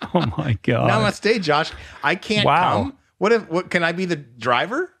 Namaste. Oh, my God. Namaste, Josh. I can't come. What can I be the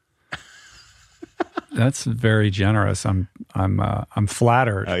driver? That's very generous. I'm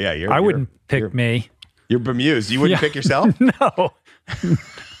flattered. Oh, yeah. I wouldn't pick me. You're bemused. You wouldn't pick yourself? No.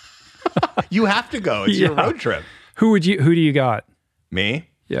 You have to go. It's your road trip. Who do you got? Me?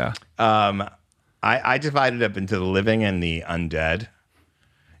 Yeah. I divided up into the living and the undead.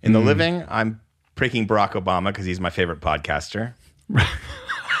 In the living, I'm picking Barack Obama because he's my favorite podcaster.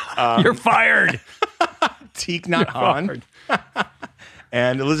 You're fired. Thich Nhat Hanh.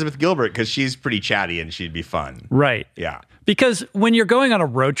 And Elizabeth Gilbert because she's pretty chatty and she'd be fun. Right. Yeah. Because when you're going on a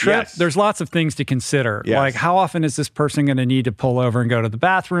road trip, there's lots of things to consider. Yes. Like, how often is this person going to need to pull over and go to the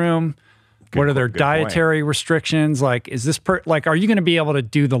bathroom? What are their dietary restrictions? Like, is this are you going to be able to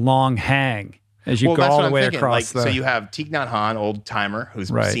do the long hang as you go all the way across? So you have Thich Nhat Hanh, old timer, who's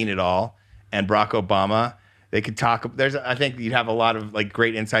seen it all, and Barack Obama. They could talk. I think you'd have a lot of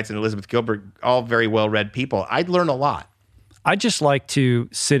great insights in Elizabeth Gilbert. All very well read people. I'd learn a lot. I'd just like to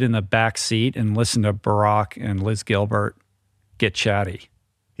sit in the back seat and listen to Barack and Liz Gilbert get chatty.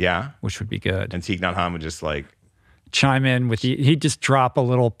 Yeah. Which would be good. And Thich Nhat Hanh would just chime in with he'd just drop a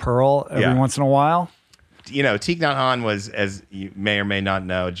little pearl every once in a while. Thich Nhat Hanh was, as you may or may not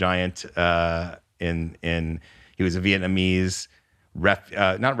know, a giant he was a Vietnamese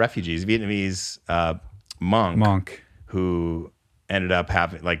not refugees, Vietnamese monk who ended up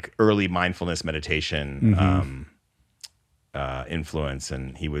having early mindfulness meditation influence,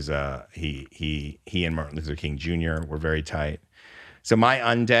 and he was he and Martin Luther King Jr. were very tight. So my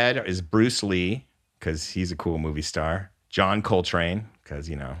undead is Bruce Lee because he's a cool movie star, John Coltrane because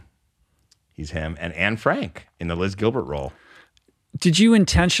he's him, and Anne Frank in the Liz Gilbert role. Did you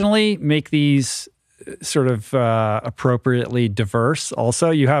intentionally make these sort of appropriately diverse?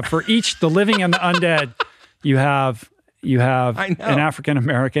 Also, you have for each the living and the undead, you have an African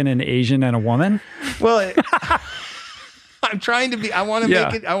American, an Asian, and a woman. Well. I'm trying to be. I want to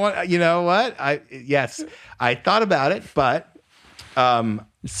make it. I want. You know what? I thought about it, but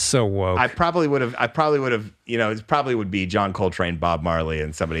it's so woke. I probably would have. It probably would be John Coltrane, Bob Marley,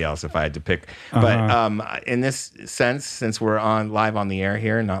 and somebody else if I had to pick. But in this sense, since we're live on the air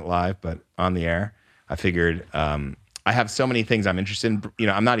here, not live, but on the air, I figured I have so many things I'm interested in.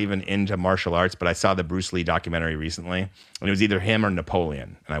 I'm not even into martial arts, but I saw the Bruce Lee documentary recently, and it was either him or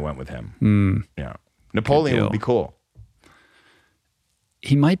Napoleon, and I went with him. Yeah, Napoleon would be cool.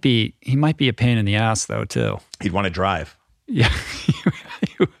 He might be a pain in the ass though too. He'd want to drive. Yeah,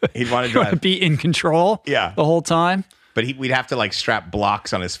 he'd want to drive. Be in control. Yeah, the whole time. But we'd have to strap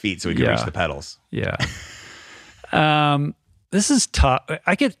blocks on his feet so he could reach the pedals. Yeah. This is tough.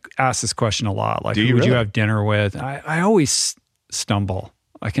 I get asked this question a lot. Who would you have dinner with? I always stumble.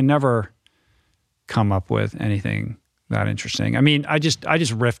 I can never come up with anything that interesting. I mean, I just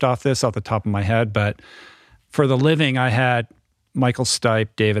riffed off the top of my head, but for the living, I had Michael Stipe,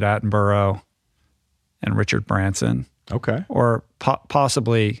 David Attenborough, and Richard Branson. Okay. Or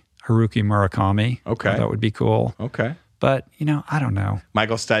possibly Haruki Murakami. Okay. That would be cool. Okay. But, I don't know.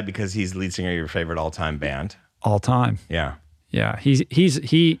 Michael Stipe, because he's lead singer of your favorite all-time band. All time. Yeah. Yeah. He's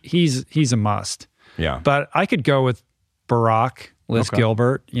a must. Yeah. But I could go with Barack, Liz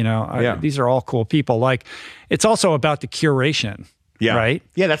Gilbert. These are all cool people. Like, it's also about the curation. Yeah. Right?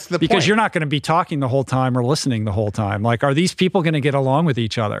 Yeah, that's the point. Because you're not going to be talking the whole time or listening the whole time. Like, are these people going to get along with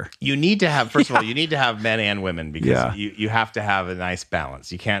each other? You need to have, first of all, you need to have men and women because you have to have a nice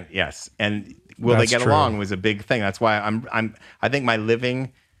balance. You can't, and will they get along was a big thing. That's why I think my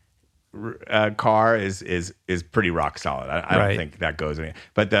living car is pretty rock solid. I don't think that goes anywhere.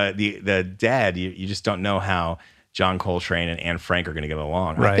 But the dead, you just don't know how John Coltrane and Anne Frank are going to get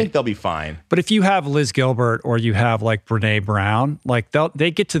along. Right. I think they'll be fine. But if you have Liz Gilbert or you have like Brene Brown, like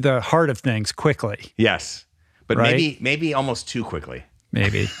they get to the heart of things quickly. Yes, but maybe almost too quickly.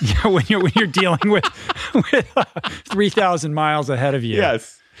 Maybe when you're dealing with 3,000 miles ahead of you.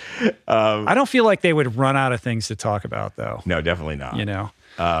 Yes. I don't feel like they would run out of things to talk about, though. No, definitely not.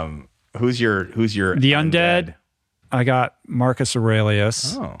 Who's your the undead? I got Marcus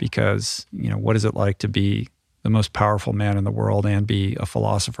Aurelius because what is it like to be the most powerful man in the world and be a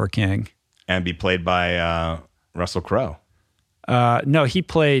philosopher king and be played by Russell Crowe? No,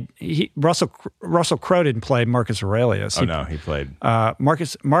 Russell Crowe didn't play Marcus Aurelius. He played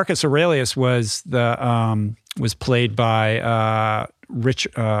Marcus Aurelius was played by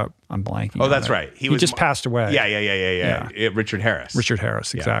Richard. I'm blanking. Oh, that's right. He just passed away. Yeah. Richard Harris. Richard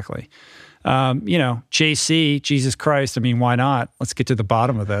Harris, exactly. JC, Jesus Christ. I mean, why not? Let's get to the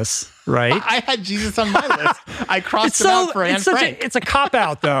bottom of this, right? I had Jesus on my list. I crossed it out for Anne Frank. It's a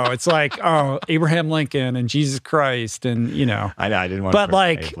cop-out, though. It's like, Abraham Lincoln and Jesus Christ and, I know, I didn't want to.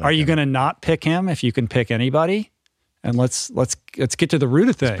 But are you going to not pick him if you can pick anybody? And let's get to the root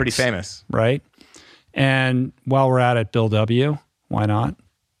of things. It's pretty famous. Right? And while we're at it, Bill W., why not?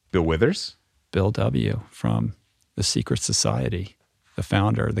 Bill Withers? Bill W. from The Secret Society.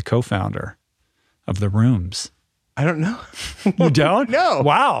 The co-founder of The Rooms. I don't know. You don't? No.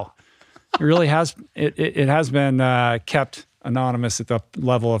 Wow. It really has. It has been kept anonymous at the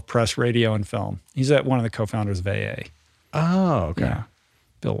level of press, radio, and film. He's one of the co-founders of AA. Oh, okay. Yeah.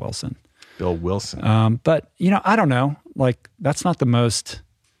 Bill Wilson. But I don't know. Like, that's not the most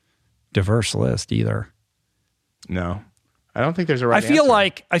diverse list either. No, I don't think there's a right answer.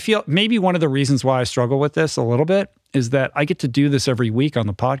 I feel maybe one of the reasons why I struggle with this a little bit is that I get to do this every week on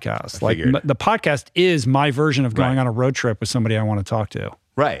the podcast. The podcast is my version of going on a road trip with somebody I want to talk to.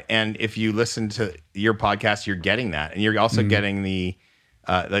 Right. And if you listen to your podcast, you're getting that. And you're also getting the,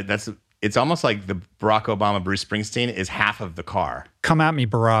 it's almost like the Barack Obama, Bruce Springsteen is half of the car. Come at me,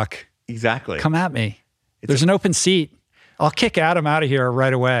 Barack. Exactly. Come at me. There's an open seat. I'll kick Adam out of here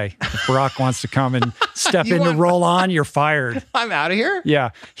right away. If Barack wants to come and step in to roll on, you're fired. I'm out of here? Yeah.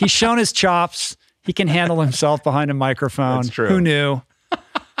 He's shown his chops. He can handle himself behind a microphone. That's true. Who knew?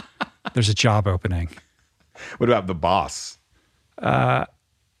 There's a job opening. What about the boss? That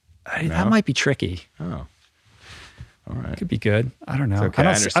might be tricky. Oh. All right. Could be good. I don't know. Okay,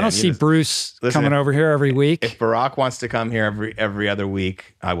 I don't see Bruce coming over here every week. If Barack wants to come here every other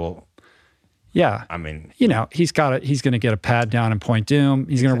week, I will. Yeah. I mean, he's going to get a pad down in Point Doom.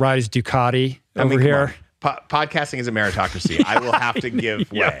 He's going to ride his Ducati over here. Podcasting is a meritocracy. I will have to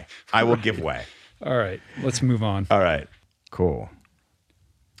give way. I will give way. All right. Let's move on. All right. Cool.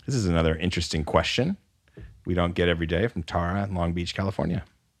 This is another interesting question we don't get every day from Tara in Long Beach, California.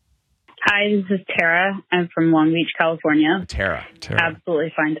 Hi, this is Tara. I'm from Long Beach, California. Tara.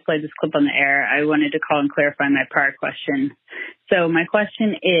 Absolutely fine to play this clip on the air. I wanted to call and clarify my prior question. So my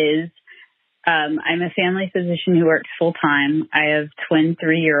question is, I'm a family physician who works full-time. I have twin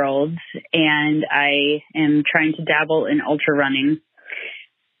 3-year-olds, and I am trying to dabble in ultra running.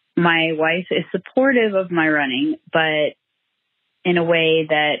 My wife is supportive of my running, but in a way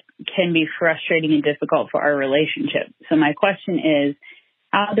that can be frustrating and difficult for our relationship. So my question is,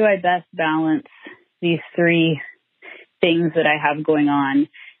 how do I best balance these 3 things that I have going on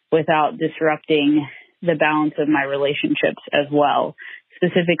without disrupting the balance of my relationships as well,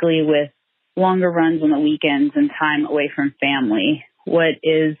 specifically with longer runs on the weekends and time away from family? What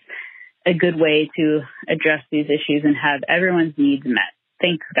is a good way to address these issues and have everyone's needs met?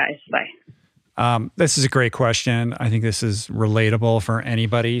 Thanks, guys. Bye. This is a great question. I think this is relatable for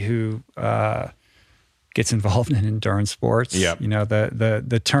anybody who gets involved in endurance sports. Yep.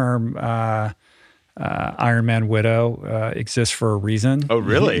 The term Ironman widow exists for a reason. Oh,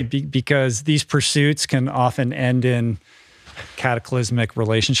 really? Because these pursuits can often end in cataclysmic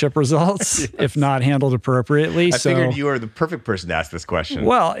relationship results if not handled appropriately. I figured you are the perfect person to ask this question.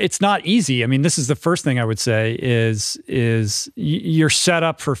 Well, it's not easy. I mean, this is the first thing I would say is you're set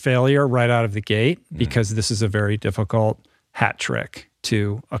up for failure right out of the gate because this is a very difficult hat trick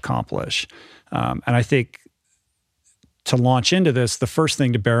to accomplish. And I think to launch into this, the first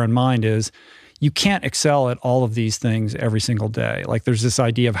thing to bear in mind is you can't excel at all of these things every single day. Like there's this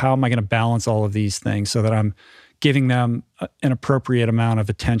idea of how am I going to balance all of these things so that I'm giving them an appropriate amount of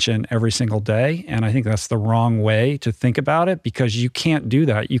attention every single day. And I think that's the wrong way to think about it because you can't do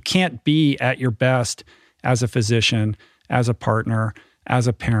that. You can't be at your best as a physician, as a partner, as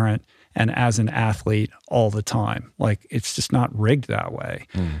a parent, and as an athlete all the time. Like it's just not rigged that way.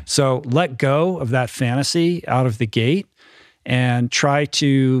 So let go of that fantasy out of the gate and try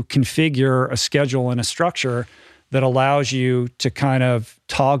to configure a schedule and a structure that allows you to kind of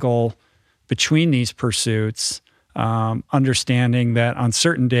toggle between these pursuits, understanding that on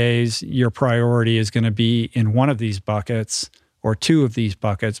certain days, your priority is going to be in one of these buckets or two of these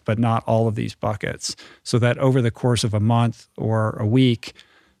buckets, but not all of these buckets. So that over the course of a month or a week,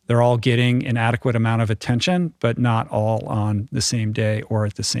 they're all getting an adequate amount of attention, but not all on the same day or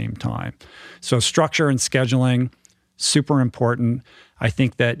at the same time. So structure and scheduling, super important. I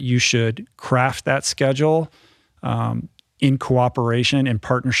think that you should craft that schedule in cooperation, in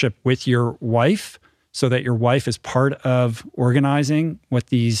partnership with your wife, so that your wife is part of organizing what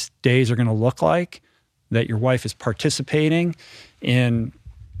these days are going to look like, that your wife is participating in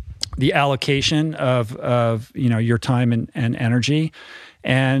the allocation of your time and energy,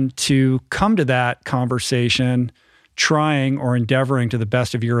 and to come to that conversation trying or endeavoring to the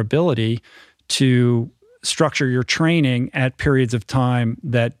best of your ability to structure your training at periods of time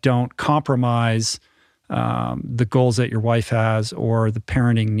that don't compromise the goals that your wife has or the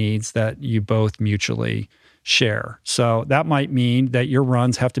parenting needs that you both mutually share. So that might mean that your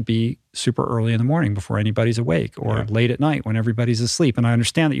runs have to be super early in the morning before anybody's awake or late at night when everybody's asleep. And I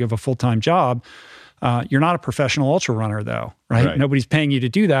understand that you have a full-time job. You're not a professional ultra runner though, right? Nobody's paying you to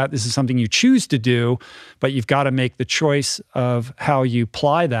do that. This is something you choose to do, but you've got to make the choice of how you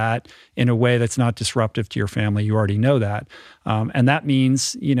apply that in a way that's not disruptive to your family. You already know that. And that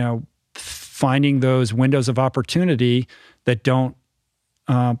means, finding those windows of opportunity that don't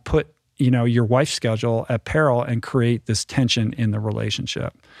put, your wife's schedule at peril and create this tension in the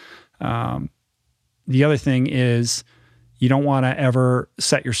relationship. The other thing is, you don't want to ever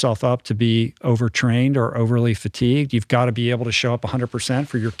set yourself up to be overtrained or overly fatigued. You've got to be able to show up 100%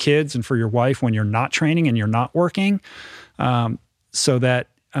 for your kids and for your wife when you're not training and you're not working, so that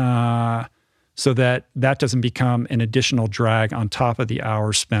doesn't become an additional drag on top of the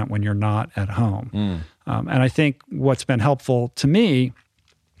hours spent when you're not at home. And I think what's been helpful to me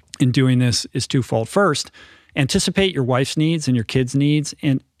in doing this is twofold. First, anticipate your wife's needs and your kids' needs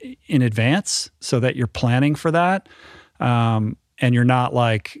in advance so that you're planning for that. And you're not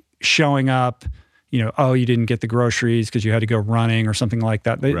like showing up, you didn't get the groceries because you had to go running or something like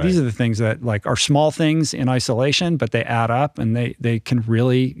that. These are the things that like are small things in isolation, but they add up and they can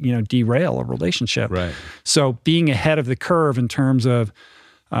really, derail a relationship. Right. So being ahead of the curve in terms of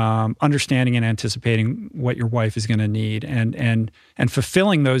understanding and anticipating what your wife is going to need and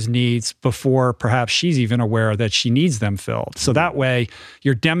fulfilling those needs before perhaps she's even aware that she needs them filled. So that way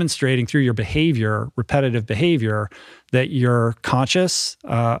you're demonstrating through your behavior, repetitive behavior, that you're conscious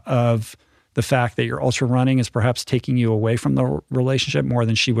of the fact that your ultra running is perhaps taking you away from the relationship more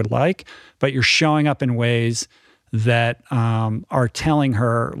than she would like, but you're showing up in ways that are telling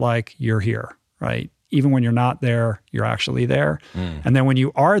her like you're here, right? Even when you're not there, you're actually there. And then when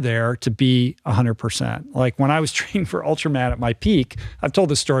you are there, to be 100%. Like when I was training for Ultraman at my peak, I've told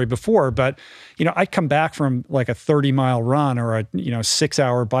this story before, but I'd come back from like a 30-mile run or a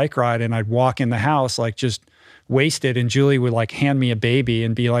 6-hour bike ride, and I'd walk in the house like just wasted, and Julie would like hand me a baby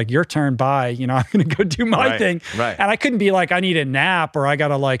and be like, your turn, bye. I'm going to go do my thing. Right. And I couldn't be like, I need a nap or I got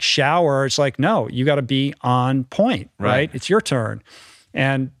to like shower. It's like, no, you got to be on point, right? It's your turn.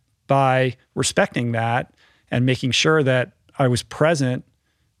 And by respecting that and making sure that I was present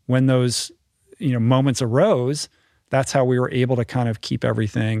when those, moments arose, that's how we were able to kind of keep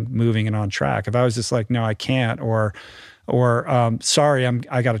everything moving and on track. If I was just like, no, I can't, or sorry,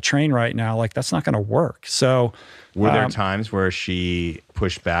 I got to train right now, like that's not going to work. So were there times where she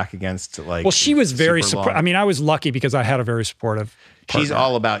pushed back against like? Well, she was very supportive. I mean, I was lucky because I had a very supportive partner. She's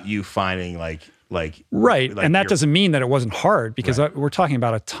all about you finding like right. Like, and that doesn't mean that it wasn't hard because we're talking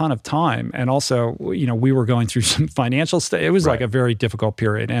about a ton of time. And also, we were going through some financial stuff. It was like a very difficult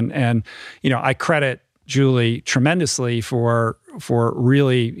period. And I credit Julie tremendously for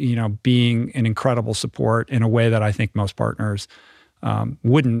really, being an incredible support in a way that I think most partners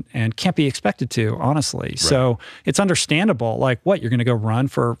wouldn't and can't be expected to, honestly. Right. So it's understandable. Like, what, you're going to go run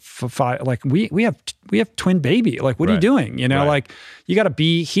for 5? Like, we have twin baby. Like, what are you doing? Like, you got to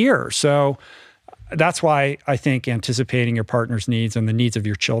be here. So that's why I think anticipating your partner's needs and the needs of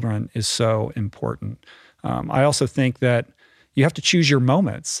your children is so important. I also think that you have to choose your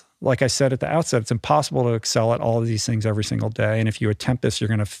moments. Like I said at the outset, it's impossible to excel at all of these things every single day. And if you attempt this, you're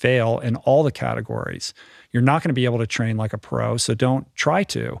going to fail in all the categories. You're not going to be able to train like a pro, so don't try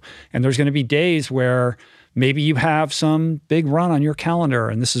to. And there's going to be days where maybe you have some big run on your calendar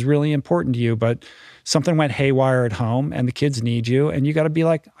and this is really important to you, but something went haywire at home and the kids need you, and you got to be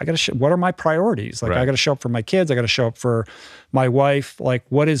like, what are my priorities? Like, I got to show up for my kids. I got to show up for my wife. Like,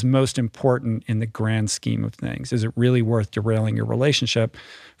 what is most important in the grand scheme of things? Is it really worth derailing your relationship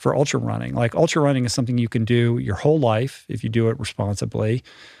for ultra running? Like, ultra running is something you can do your whole life if you do it responsibly.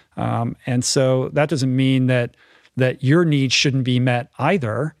 And so that doesn't mean that your needs shouldn't be met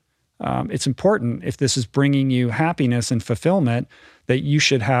either. It's important, if this is bringing you happiness and fulfillment, that you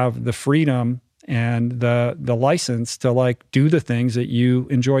should have the freedom and the license to like do the things that you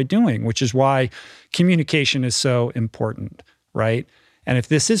enjoy doing, which is why communication is so important, right? And if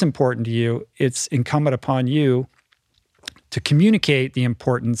this is important to you, it's incumbent upon you to communicate the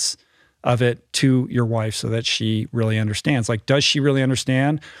importance of it to your wife so that she really understands. Like, does she really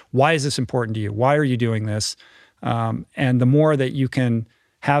understand? Why is this important to you? Why are you doing this? And the more that you can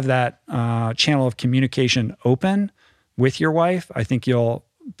have that channel of communication open with your wife, I think you'll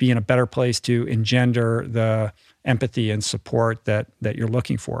be in a better place to engender the empathy and support that you're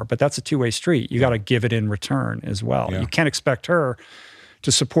looking for. But that's a two-way street. You got to give it in return as well. Yeah. You can't expect her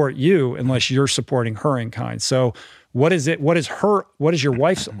to support you unless you're supporting her in kind. So what is your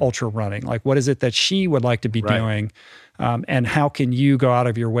wife's ultra running? Like, what is it that she would like to be doing? And how can you go out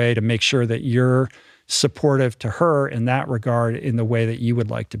of your way to make sure that you're supportive to her in that regard, in the way that you would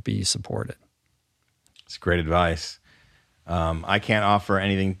like to be supported? It's great advice. I can't offer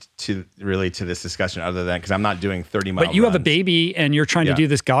anything to this discussion other than, because I'm not doing 30-mile But you runs. have a baby and you're trying to do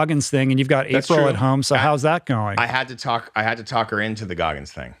this Goggins thing, and you've got April at home. So how's that going? I had to talk her into the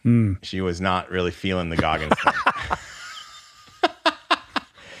Goggins thing. She was not really feeling the Goggins thing.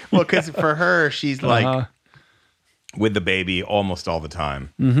 Well, because for her, she's like with the baby almost all the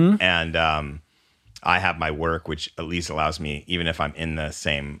time. Mm-hmm. And I have my work, which at least allows me, even if I'm in the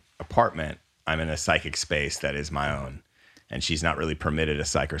same apartment, I'm in a psychic space that is my own. And she's not really permitted a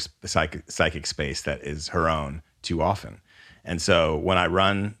psychic space that is her own too often. And so when I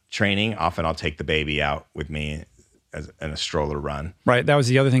run training, often I'll take the baby out with me in a stroller run. Right. That was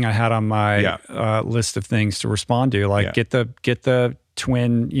the other thing I had on my list of things to respond to. Like, get the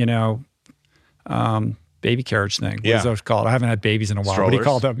twin, baby carriage thing. What is those called? I haven't had babies in a while. Strollers? What do you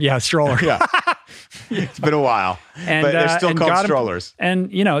call them? Yeah, stroller. Yeah. It's been a while, but they're still called strollers.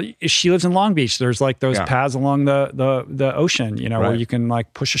 And she lives in Long Beach. There's like those paths along the ocean, where you can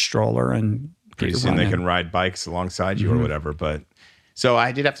like push a stroller and pretty soon they can ride bikes alongside you or whatever. But so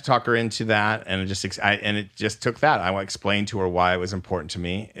I did have to talk her into that, and it just took that. I explained to her why it was important to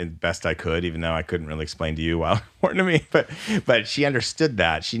me as best I could, even though I couldn't really explain to you why it was important to me. But she understood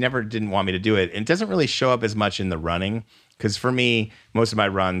that. She never didn't want me to do it. It doesn't really show up as much in the running. Because for me, most of my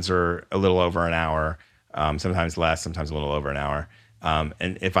runs are a little over an hour, sometimes less, sometimes a little over an hour.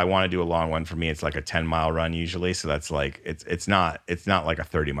 And if I want to do a long one, for me, it's like a 10-mile run usually. So that's like, it's not like a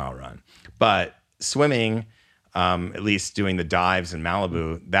 30-mile run. But swimming, at least doing the dives in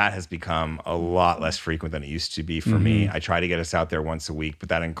Malibu, that has become a lot less frequent than it used to be for me. I try to get us out there once a week, but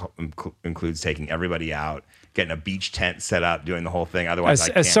that includes taking everybody out, getting a beach tent set up, doing the whole thing. Otherwise,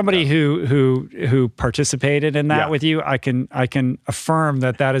 as somebody who participated in that with you, I can affirm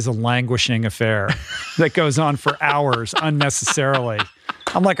that is a languishing affair that goes on for hours unnecessarily.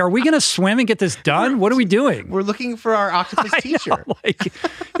 I'm like, are we going to swim and get this done? What are we doing? We're looking for our octopus teacher.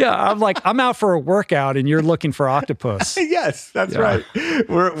 I'm like, I'm out for a workout and you're looking for octopus. Yes, that's right.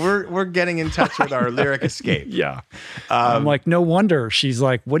 We're getting in touch with our lyric escape. Yeah. I'm like, no wonder. She's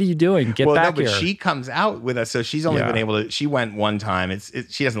like, what are you doing? Get back here. But she comes out with us, so she's only been able to. She went one time.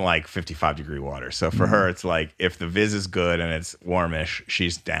 She doesn't like 55-degree water, so for her, it's like if the viz is good and it's warmish,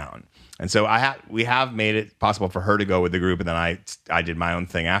 she's down. And so we have made it possible for her to go with the group, and then I did my own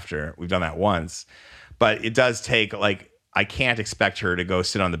thing after. We've done that once. But it does take, like, I can't expect her to go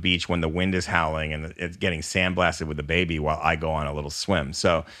sit on the beach when the wind is howling and it's getting sandblasted with the baby while I go on a little swim.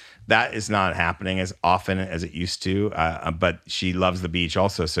 So that is not happening as often as it used to. But she loves the beach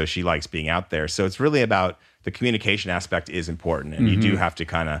also, so she likes being out there. So it's really about the communication aspect is important, and you do have to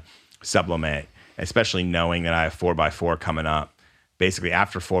kind of sublimate, especially knowing that I have 4x4 coming up. basically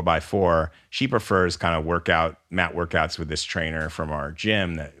after 4x4, she prefers kind of mat workouts with this trainer from our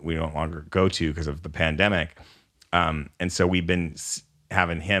gym that we no longer go to because of the pandemic. And so we've been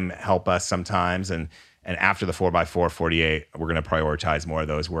having him help us sometimes. And after the 4x4 48, we're going to prioritize more of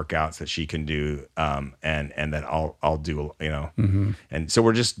those workouts that she can do. And that I'll do, and so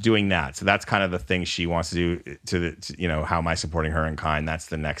we're just doing that. So that's kind of the thing she wants to do how am I supporting her in kind? That's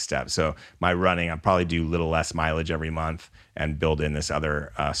the next step. So my running, I'll probably do a little less mileage every month and build in this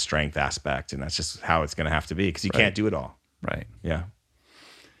other strength aspect. And that's just how it's going to have to be because you can't do it all. Right. Yeah.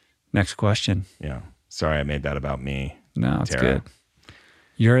 Next question. Yeah. Sorry, I made that about me. No, it's Tara. good.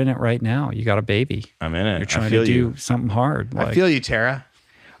 You're in it right now. You got a baby. I'm in it. You're trying to do something hard. I feel you, Tara.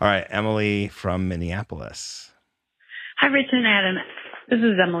 All right, Emily from Minneapolis. Hi, Rich and Adam. This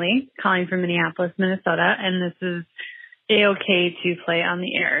is Emily calling from Minneapolis, Minnesota, and this is A-OK to play on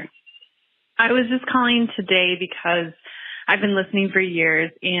the air. I was just calling today because I've been listening for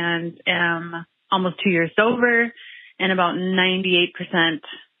years and am almost 2 years sober and about 98%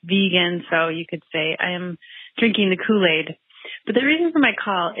 vegan, so you could say I am drinking the Kool-Aid. But the reason for my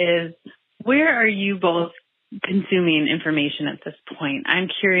call is, where are you both consuming information at this point? I'm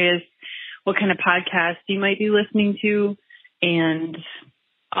curious what kind of podcasts you might be listening to, and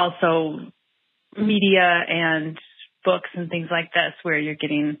also media and books and things like this where you're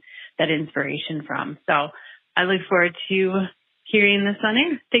getting that inspiration from. So I look forward to hearing this on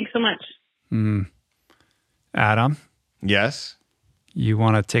air. Thanks so much. Adam? Yes? You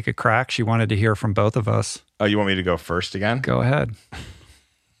want to take a crack? She wanted to hear from both of us. Oh, you want me to go first again? Go ahead.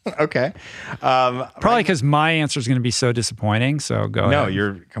 Okay. Probably because my answer is going to be so disappointing. So go ahead.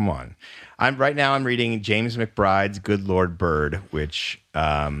 No, come on. I'm reading James McBride's Good Lord Bird, which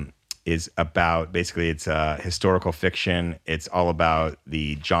is about, basically it's historical fiction. It's all about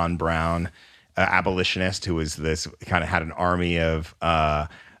the John Brown abolitionist who was kind of had an army of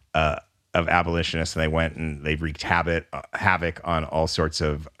abolitionists, and they went and they wreaked havoc on all sorts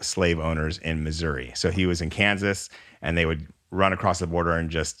of slave owners in Missouri. So he was in Kansas, and they would run across the border and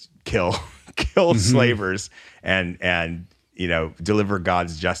just kill slavers and deliver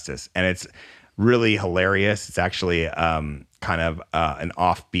God's justice. And it's really hilarious. It's actually kind of an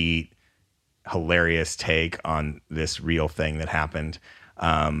offbeat, hilarious take on this real thing that happened.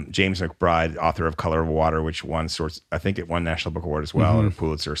 James McBride, author of Color of Water, which I think it won National Book Award as well, or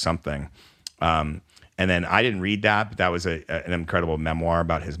Pulitzer or something. And then I didn't read that, but that was an incredible memoir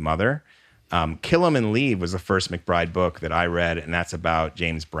about his mother. Kill 'Em and Leave was the first McBride book that I read, and that's about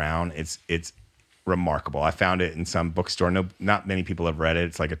James Brown. It's remarkable. I found it in some bookstore. Not many people have read it.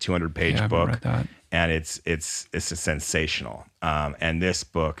 It's like a 200-page book, read that. and it's a sensational. And this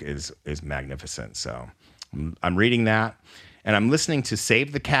book is magnificent. So I'm reading that. And I'm listening to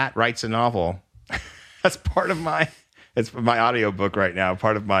Save the Cat Writes a Novel. That's it's my audiobook right now,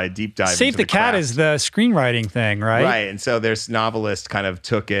 part of my deep dive. Save the Cat is the screenwriting thing, right? Right. And so there's novelist kind of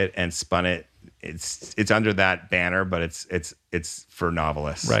took it and spun it. It's under that banner, but it's for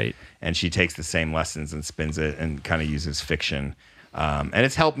novelists. Right. And she takes the same lessons and spins it and kind of uses fiction. And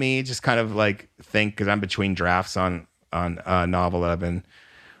it's helped me just kind of like think, because I'm between drafts on a novel that I've been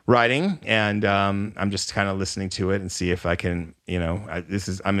writing, and I'm just kind of listening to it and see if I can,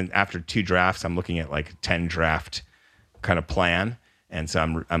 after 2 drafts, I'm looking at like 10 draft kind of plan, and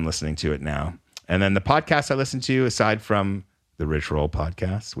so I'm listening to it now. And then the podcast I listen to, aside from the Rich Roll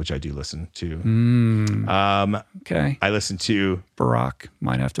podcast, which I do listen to, okay, I listen to Barack.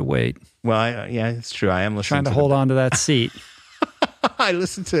 Might have to wait. Well, yeah, it's true. I am listening trying to hold on to that seat. I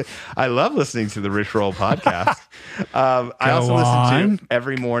love listening to the Rich Roll podcast. I also listen to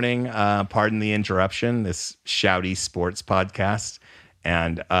every morning, Pardon the Interruption, this shouty sports podcast,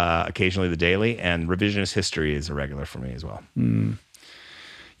 and occasionally The Daily, and Revisionist History is a regular for me as well.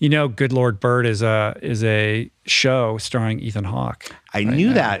 Good Lord Bird is a show starring Ethan Hawke. I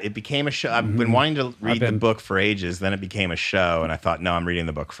knew that. It became a show. I've been wanting to read the book for ages. Then it became a show, and I thought, no, I'm reading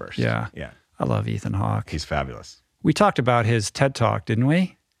the book first. Yeah. I love Ethan Hawke. He's fabulous. We talked about his TED Talk, didn't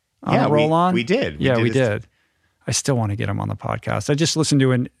we? We did. We did. I still want to get him on the podcast. I just listened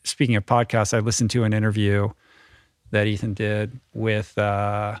to speaking of podcasts, I listened to an interview that Ethan did with,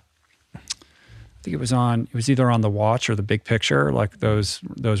 I think it was either on The Watch or The Big Picture, like those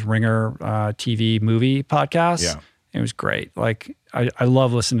Ringer TV movie podcasts. Yeah. It was great. Like, I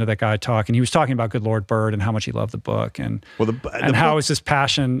love listening to that guy talk. And he was talking about Good Lord Bird and how much he loved the book. And, how it was this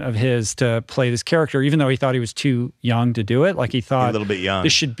passion of his to play this character, even though he thought he was too young to do it. Like, he thought a little bit young.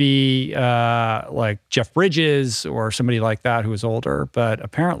 This should be like Jeff Bridges or somebody like that who was older. But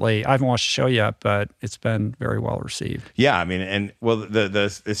apparently, I haven't watched the show yet, but it's been very well received. Yeah, I mean,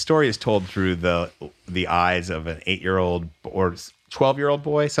 the story is told through the eyes of an 8-year-old or 12-year-old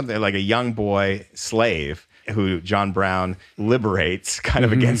boy, something like a young boy slave who John Brown liberates kind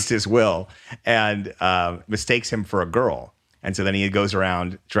of against his will and mistakes him for a girl. And so then he goes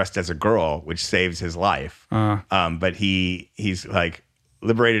around dressed as a girl, which saves his life. But he's like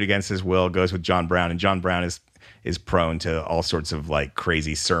liberated against his will, goes with John Brown, and John Brown is prone to all sorts of like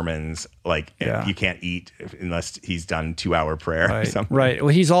crazy sermons, like you can't eat unless he's done 2-hour prayer or something. Right.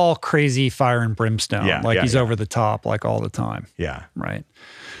 Well, he's all crazy fire and brimstone. He's over the top like all the time. Yeah. Right.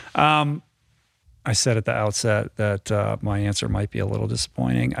 I said at the outset that my answer might be a little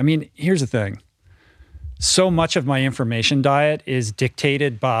disappointing. I mean, here's the thing. So much of my information diet is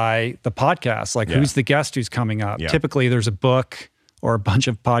dictated by the podcast, like who's the guest who's coming up. Typically, there's a book or a bunch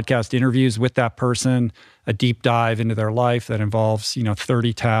of podcast interviews with that person, a deep dive into their life that involves,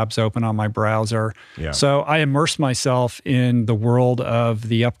 30 tabs open on my browser. Yeah. So I immerse myself in the world of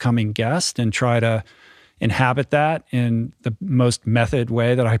the upcoming guest and try to inhabit that in the most method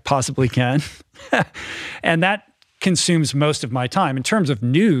way that I possibly can. And that consumes most of my time. In terms of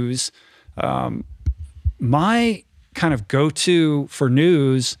news, my kind of go-to for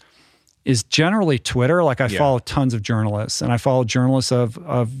news is generally Twitter. Like I follow tons of journalists, and I follow journalists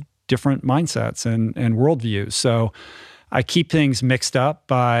of different mindsets and worldviews. So I keep things mixed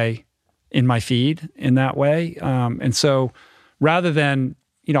up in my feed in that way. And so rather than,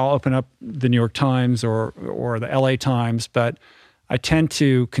 I'll open up the New York Times or the LA Times, but I tend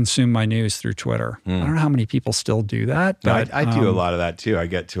to consume my news through Twitter. I don't know how many people still do that. But no, I do a lot of that too. I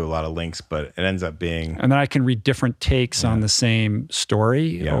get to a lot of links, but it ends up being... And then I can read different takes on the same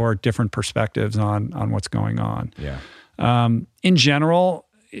story or different perspectives on what's going on. Yeah. In general,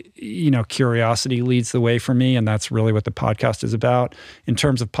 curiosity leads the way for me, and that's really what the podcast is about. In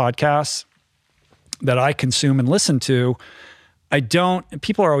terms of podcasts that I consume and listen to,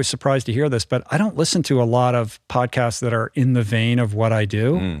 people are always surprised to hear this, but I don't listen to a lot of podcasts that are in the vein of what I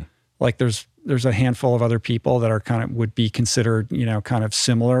do. Like there's a handful of other people that are would be considered, kind of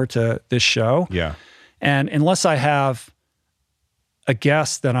similar to this show. Yeah. And unless I have a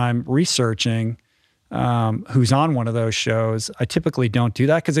guest that I'm researching, who's on one of those shows, I typically don't do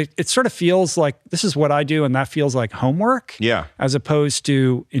that because it sort of feels like this is what I do, and that feels like homework as opposed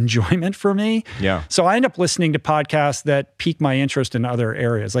to enjoyment for me. Yeah. So I end up listening to podcasts that pique my interest in other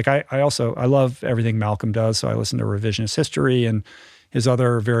areas. Like I love everything Malcolm does, so I listen to Revisionist History and his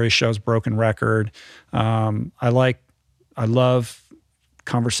other various shows, Broken Record. I love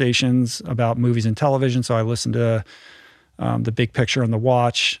conversations about movies and television, so I listen to The Big Picture and The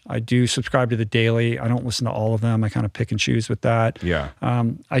Watch. I do subscribe to The Daily. I don't listen to all of them. I kind of pick and choose with that. Yeah.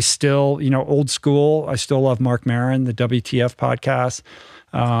 I still, old school, I still love Mark Maron, the WTF podcast.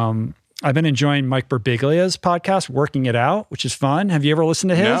 I've been enjoying Mike Birbiglia's podcast, Working It Out, which is fun. Have you ever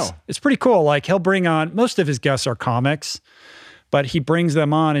listened to his? No. It's pretty cool. Like he'll bring on, most of his guests are comics, but he brings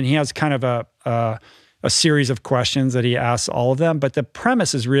them on and he has kind of a series of questions that he asks all of them. But the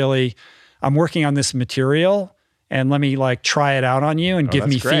premise is really, I'm working on this material and let me like try it out on you and give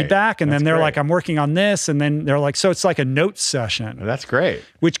me feedback. And then they're like, I'm working on this. And then they're like, so it's like a note session. That's great.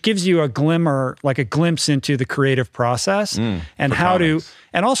 Which gives you a glimpse into the creative process and how comics.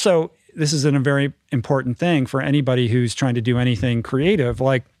 and also this is a very important thing for anybody who's trying to do anything creative,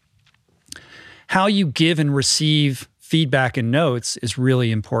 like how you give and receive feedback and notes is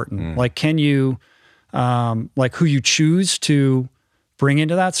really important. Like, can you, like who you choose to bring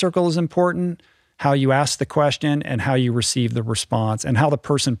into that circle is important. How you ask the question and how you receive the response and how the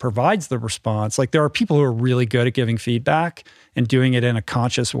person provides the response. Like there are people who are really good at giving feedback and doing it in a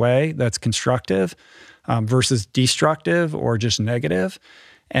conscious way that's constructive versus destructive or just negative.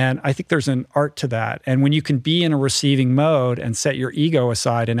 And I think there's an art to that. And when you can be in a receiving mode and set your ego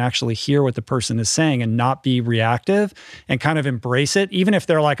aside and actually hear what the person is saying and not be reactive and kind of embrace it, even if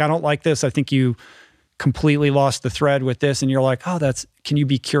they're like, I don't like this, I think you completely lost the thread with this, and you're like, oh, can you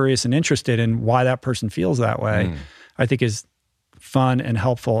be curious and interested in why that person feels that way? I think is fun and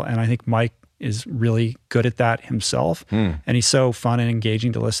helpful. And I think Mike is really good at that himself. And he's so fun and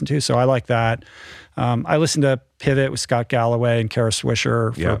engaging to listen to. So I like that. I listen to Pivot with Scott Galloway and Kara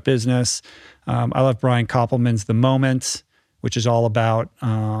Swisher for business. I love Brian Koppelman's The Moment, which is all about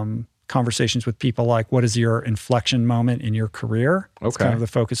conversations with people like, what is your inflection moment in your career? It's kind of the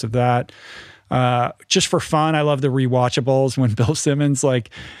focus of that. Just for fun, I love the rewatchables when Bill Simmons,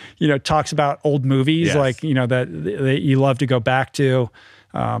 talks about old movies, that you love to go back to.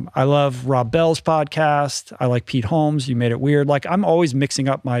 I love Rob Bell's podcast. I like Pete Holmes. You Made It Weird. Like I'm always mixing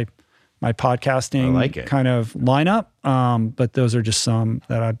up my podcasting kind of lineup. But those are just some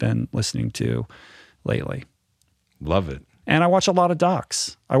that I've been listening to lately. Love it. And I watch a lot of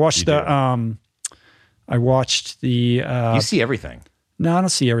docs. I watched I watched the. You see everything. No, I don't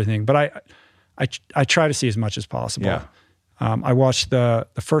see everything, but I try to see as much as possible. Yeah. I watched the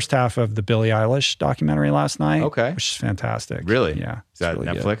first half of the Billie Eilish documentary last night. Okay. Which is fantastic. Really? Yeah. Is that really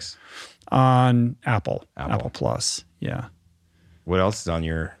Netflix? good. On Apple Plus. Yeah. What else is on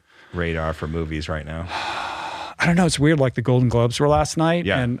your radar for movies right now? I don't know. It's weird. Like the Golden Globes were last night,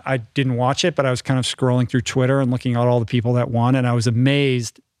 Yeah. and I didn't watch it, but I was kind of scrolling through Twitter and looking at all the people that won, and I was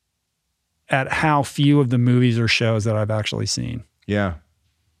amazed at how few of the movies or shows that I've actually seen. Yeah.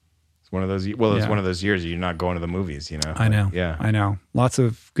 It's one of those. Well, it's Yeah. one of those years you're not going to the movies. You know. I know. Yeah. I know. Lots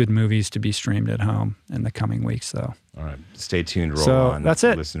of good movies to be streamed at home in the coming weeks, though. All right. Stay tuned. Roll So, on. that's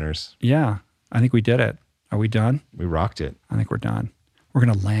it. listeners. Yeah. I think we did it. Are we done? We rocked it. I think we're done. We're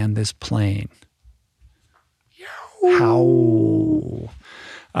going to land this plane. How?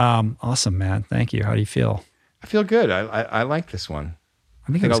 Awesome, man. Thank you. How do you feel? I feel good. I like this one.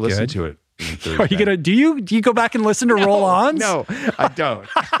 I think I think it I'll was listen good. to it. on Are you Thursday. gonna? Do you go back and listen to roll ons? No, I don't.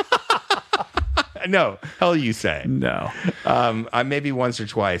 No, hell you say. No. I maybe once or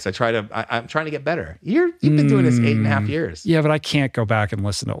twice. I'm trying to get better. You've been doing this 8.5 years. Yeah, but I can't go back and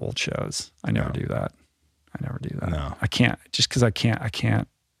listen to old shows. I never do that. No. I can't. Just because I can't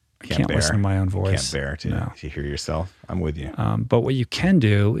Can't bear. listen to my own voice. Can't bear to hear yourself. I'm with you. But what you can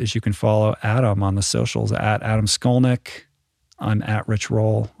do is you can follow Adam on the socials at Adam Skolnick. I'm at Rich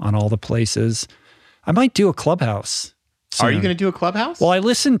Roll on all the places. I might do a Clubhouse soon. Are you going to do a Clubhouse? Well, I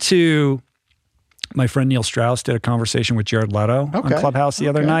listened to my friend Neil Strauss did a conversation with Jared Leto on Clubhouse the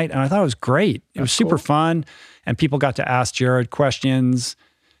other night, and I thought it was great. It was super fun, and people got to ask Jared questions,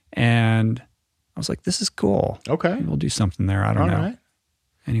 and I was like, this is cool. Okay. Maybe we'll do something there. I don't know. Right.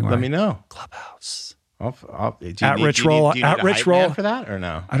 Anyway. Let me know. Clubhouse. At Rich Roll. At Rich Roll for that or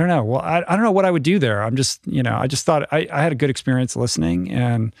no? I don't know. Well, I don't know what I would do there. I'm just, I just thought I had a good experience listening,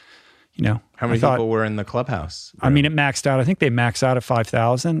 and, How many people were in the Clubhouse? I mean, it maxed out. I think they max out at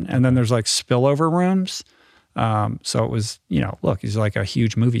 5,000, and then there's like spillover rooms. So it was, look, he's like a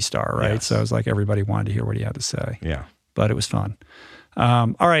huge movie star, right? Yes. So it was like everybody wanted to hear what he had to say. Yeah. But it was fun.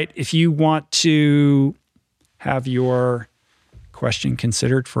 All right. If you want to have your question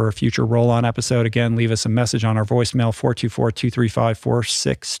considered for a future roll-on episode, again, leave us a message on our voicemail,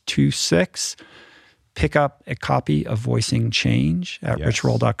 424-235-4626. Pick up a copy of Voicing Change at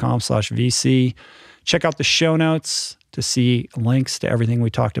richroll.com/VC. Check out the show notes to see links to everything we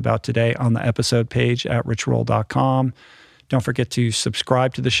talked about today on the episode page at richroll.com. Don't forget to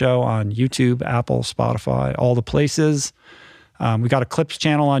subscribe to the show on YouTube, Apple, Spotify, all the places. We got a clips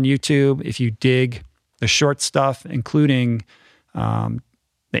channel on YouTube. If you dig the short stuff, including the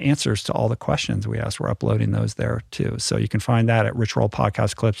answers to all the questions we asked, we're uploading those there too. So you can find that at Rich Roll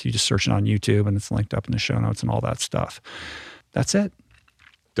Podcast Clips. You just search it on YouTube and it's linked up in the show notes and all that stuff. That's it.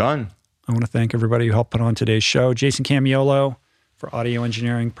 Done. I want to thank everybody who helped put on today's show. Jason Camiolo for audio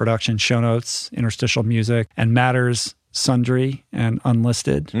engineering, production, show notes, interstitial music, and Matters Sundry and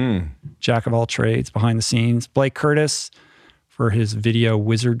Unlisted. Jack of all trades, behind the scenes. Blake Curtis for his video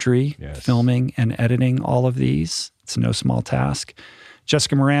wizardry, filming and editing all of these. It's no small task.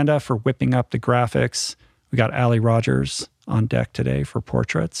 Jessica Miranda for whipping up the graphics. We got Allie Rogers on deck today for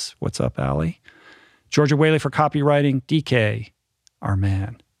portraits. What's up, Allie? Georgia Whaley for copywriting. DK, our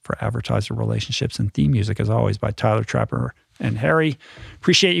man, for advertiser relationships and theme music, as always, by Tyler Trapper and Harry.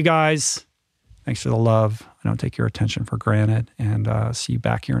 Appreciate you guys. Thanks for the love. I don't take your attention for granted. And see you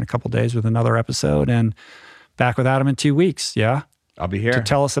back here in a couple days with another episode. And back with Adam in 2 weeks, yeah? I'll be here. To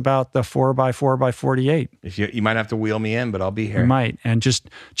tell us about the 4x4x48. If you might have to wheel me in, but I'll be here. You might. And just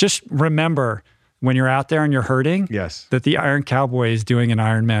remember, when you're out there and you're hurting, that the Iron Cowboy is doing an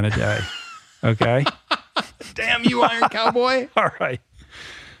Ironman a day. Okay? Damn you, Iron Cowboy. All right.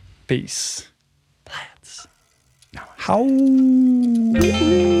 Peace. Plants. How?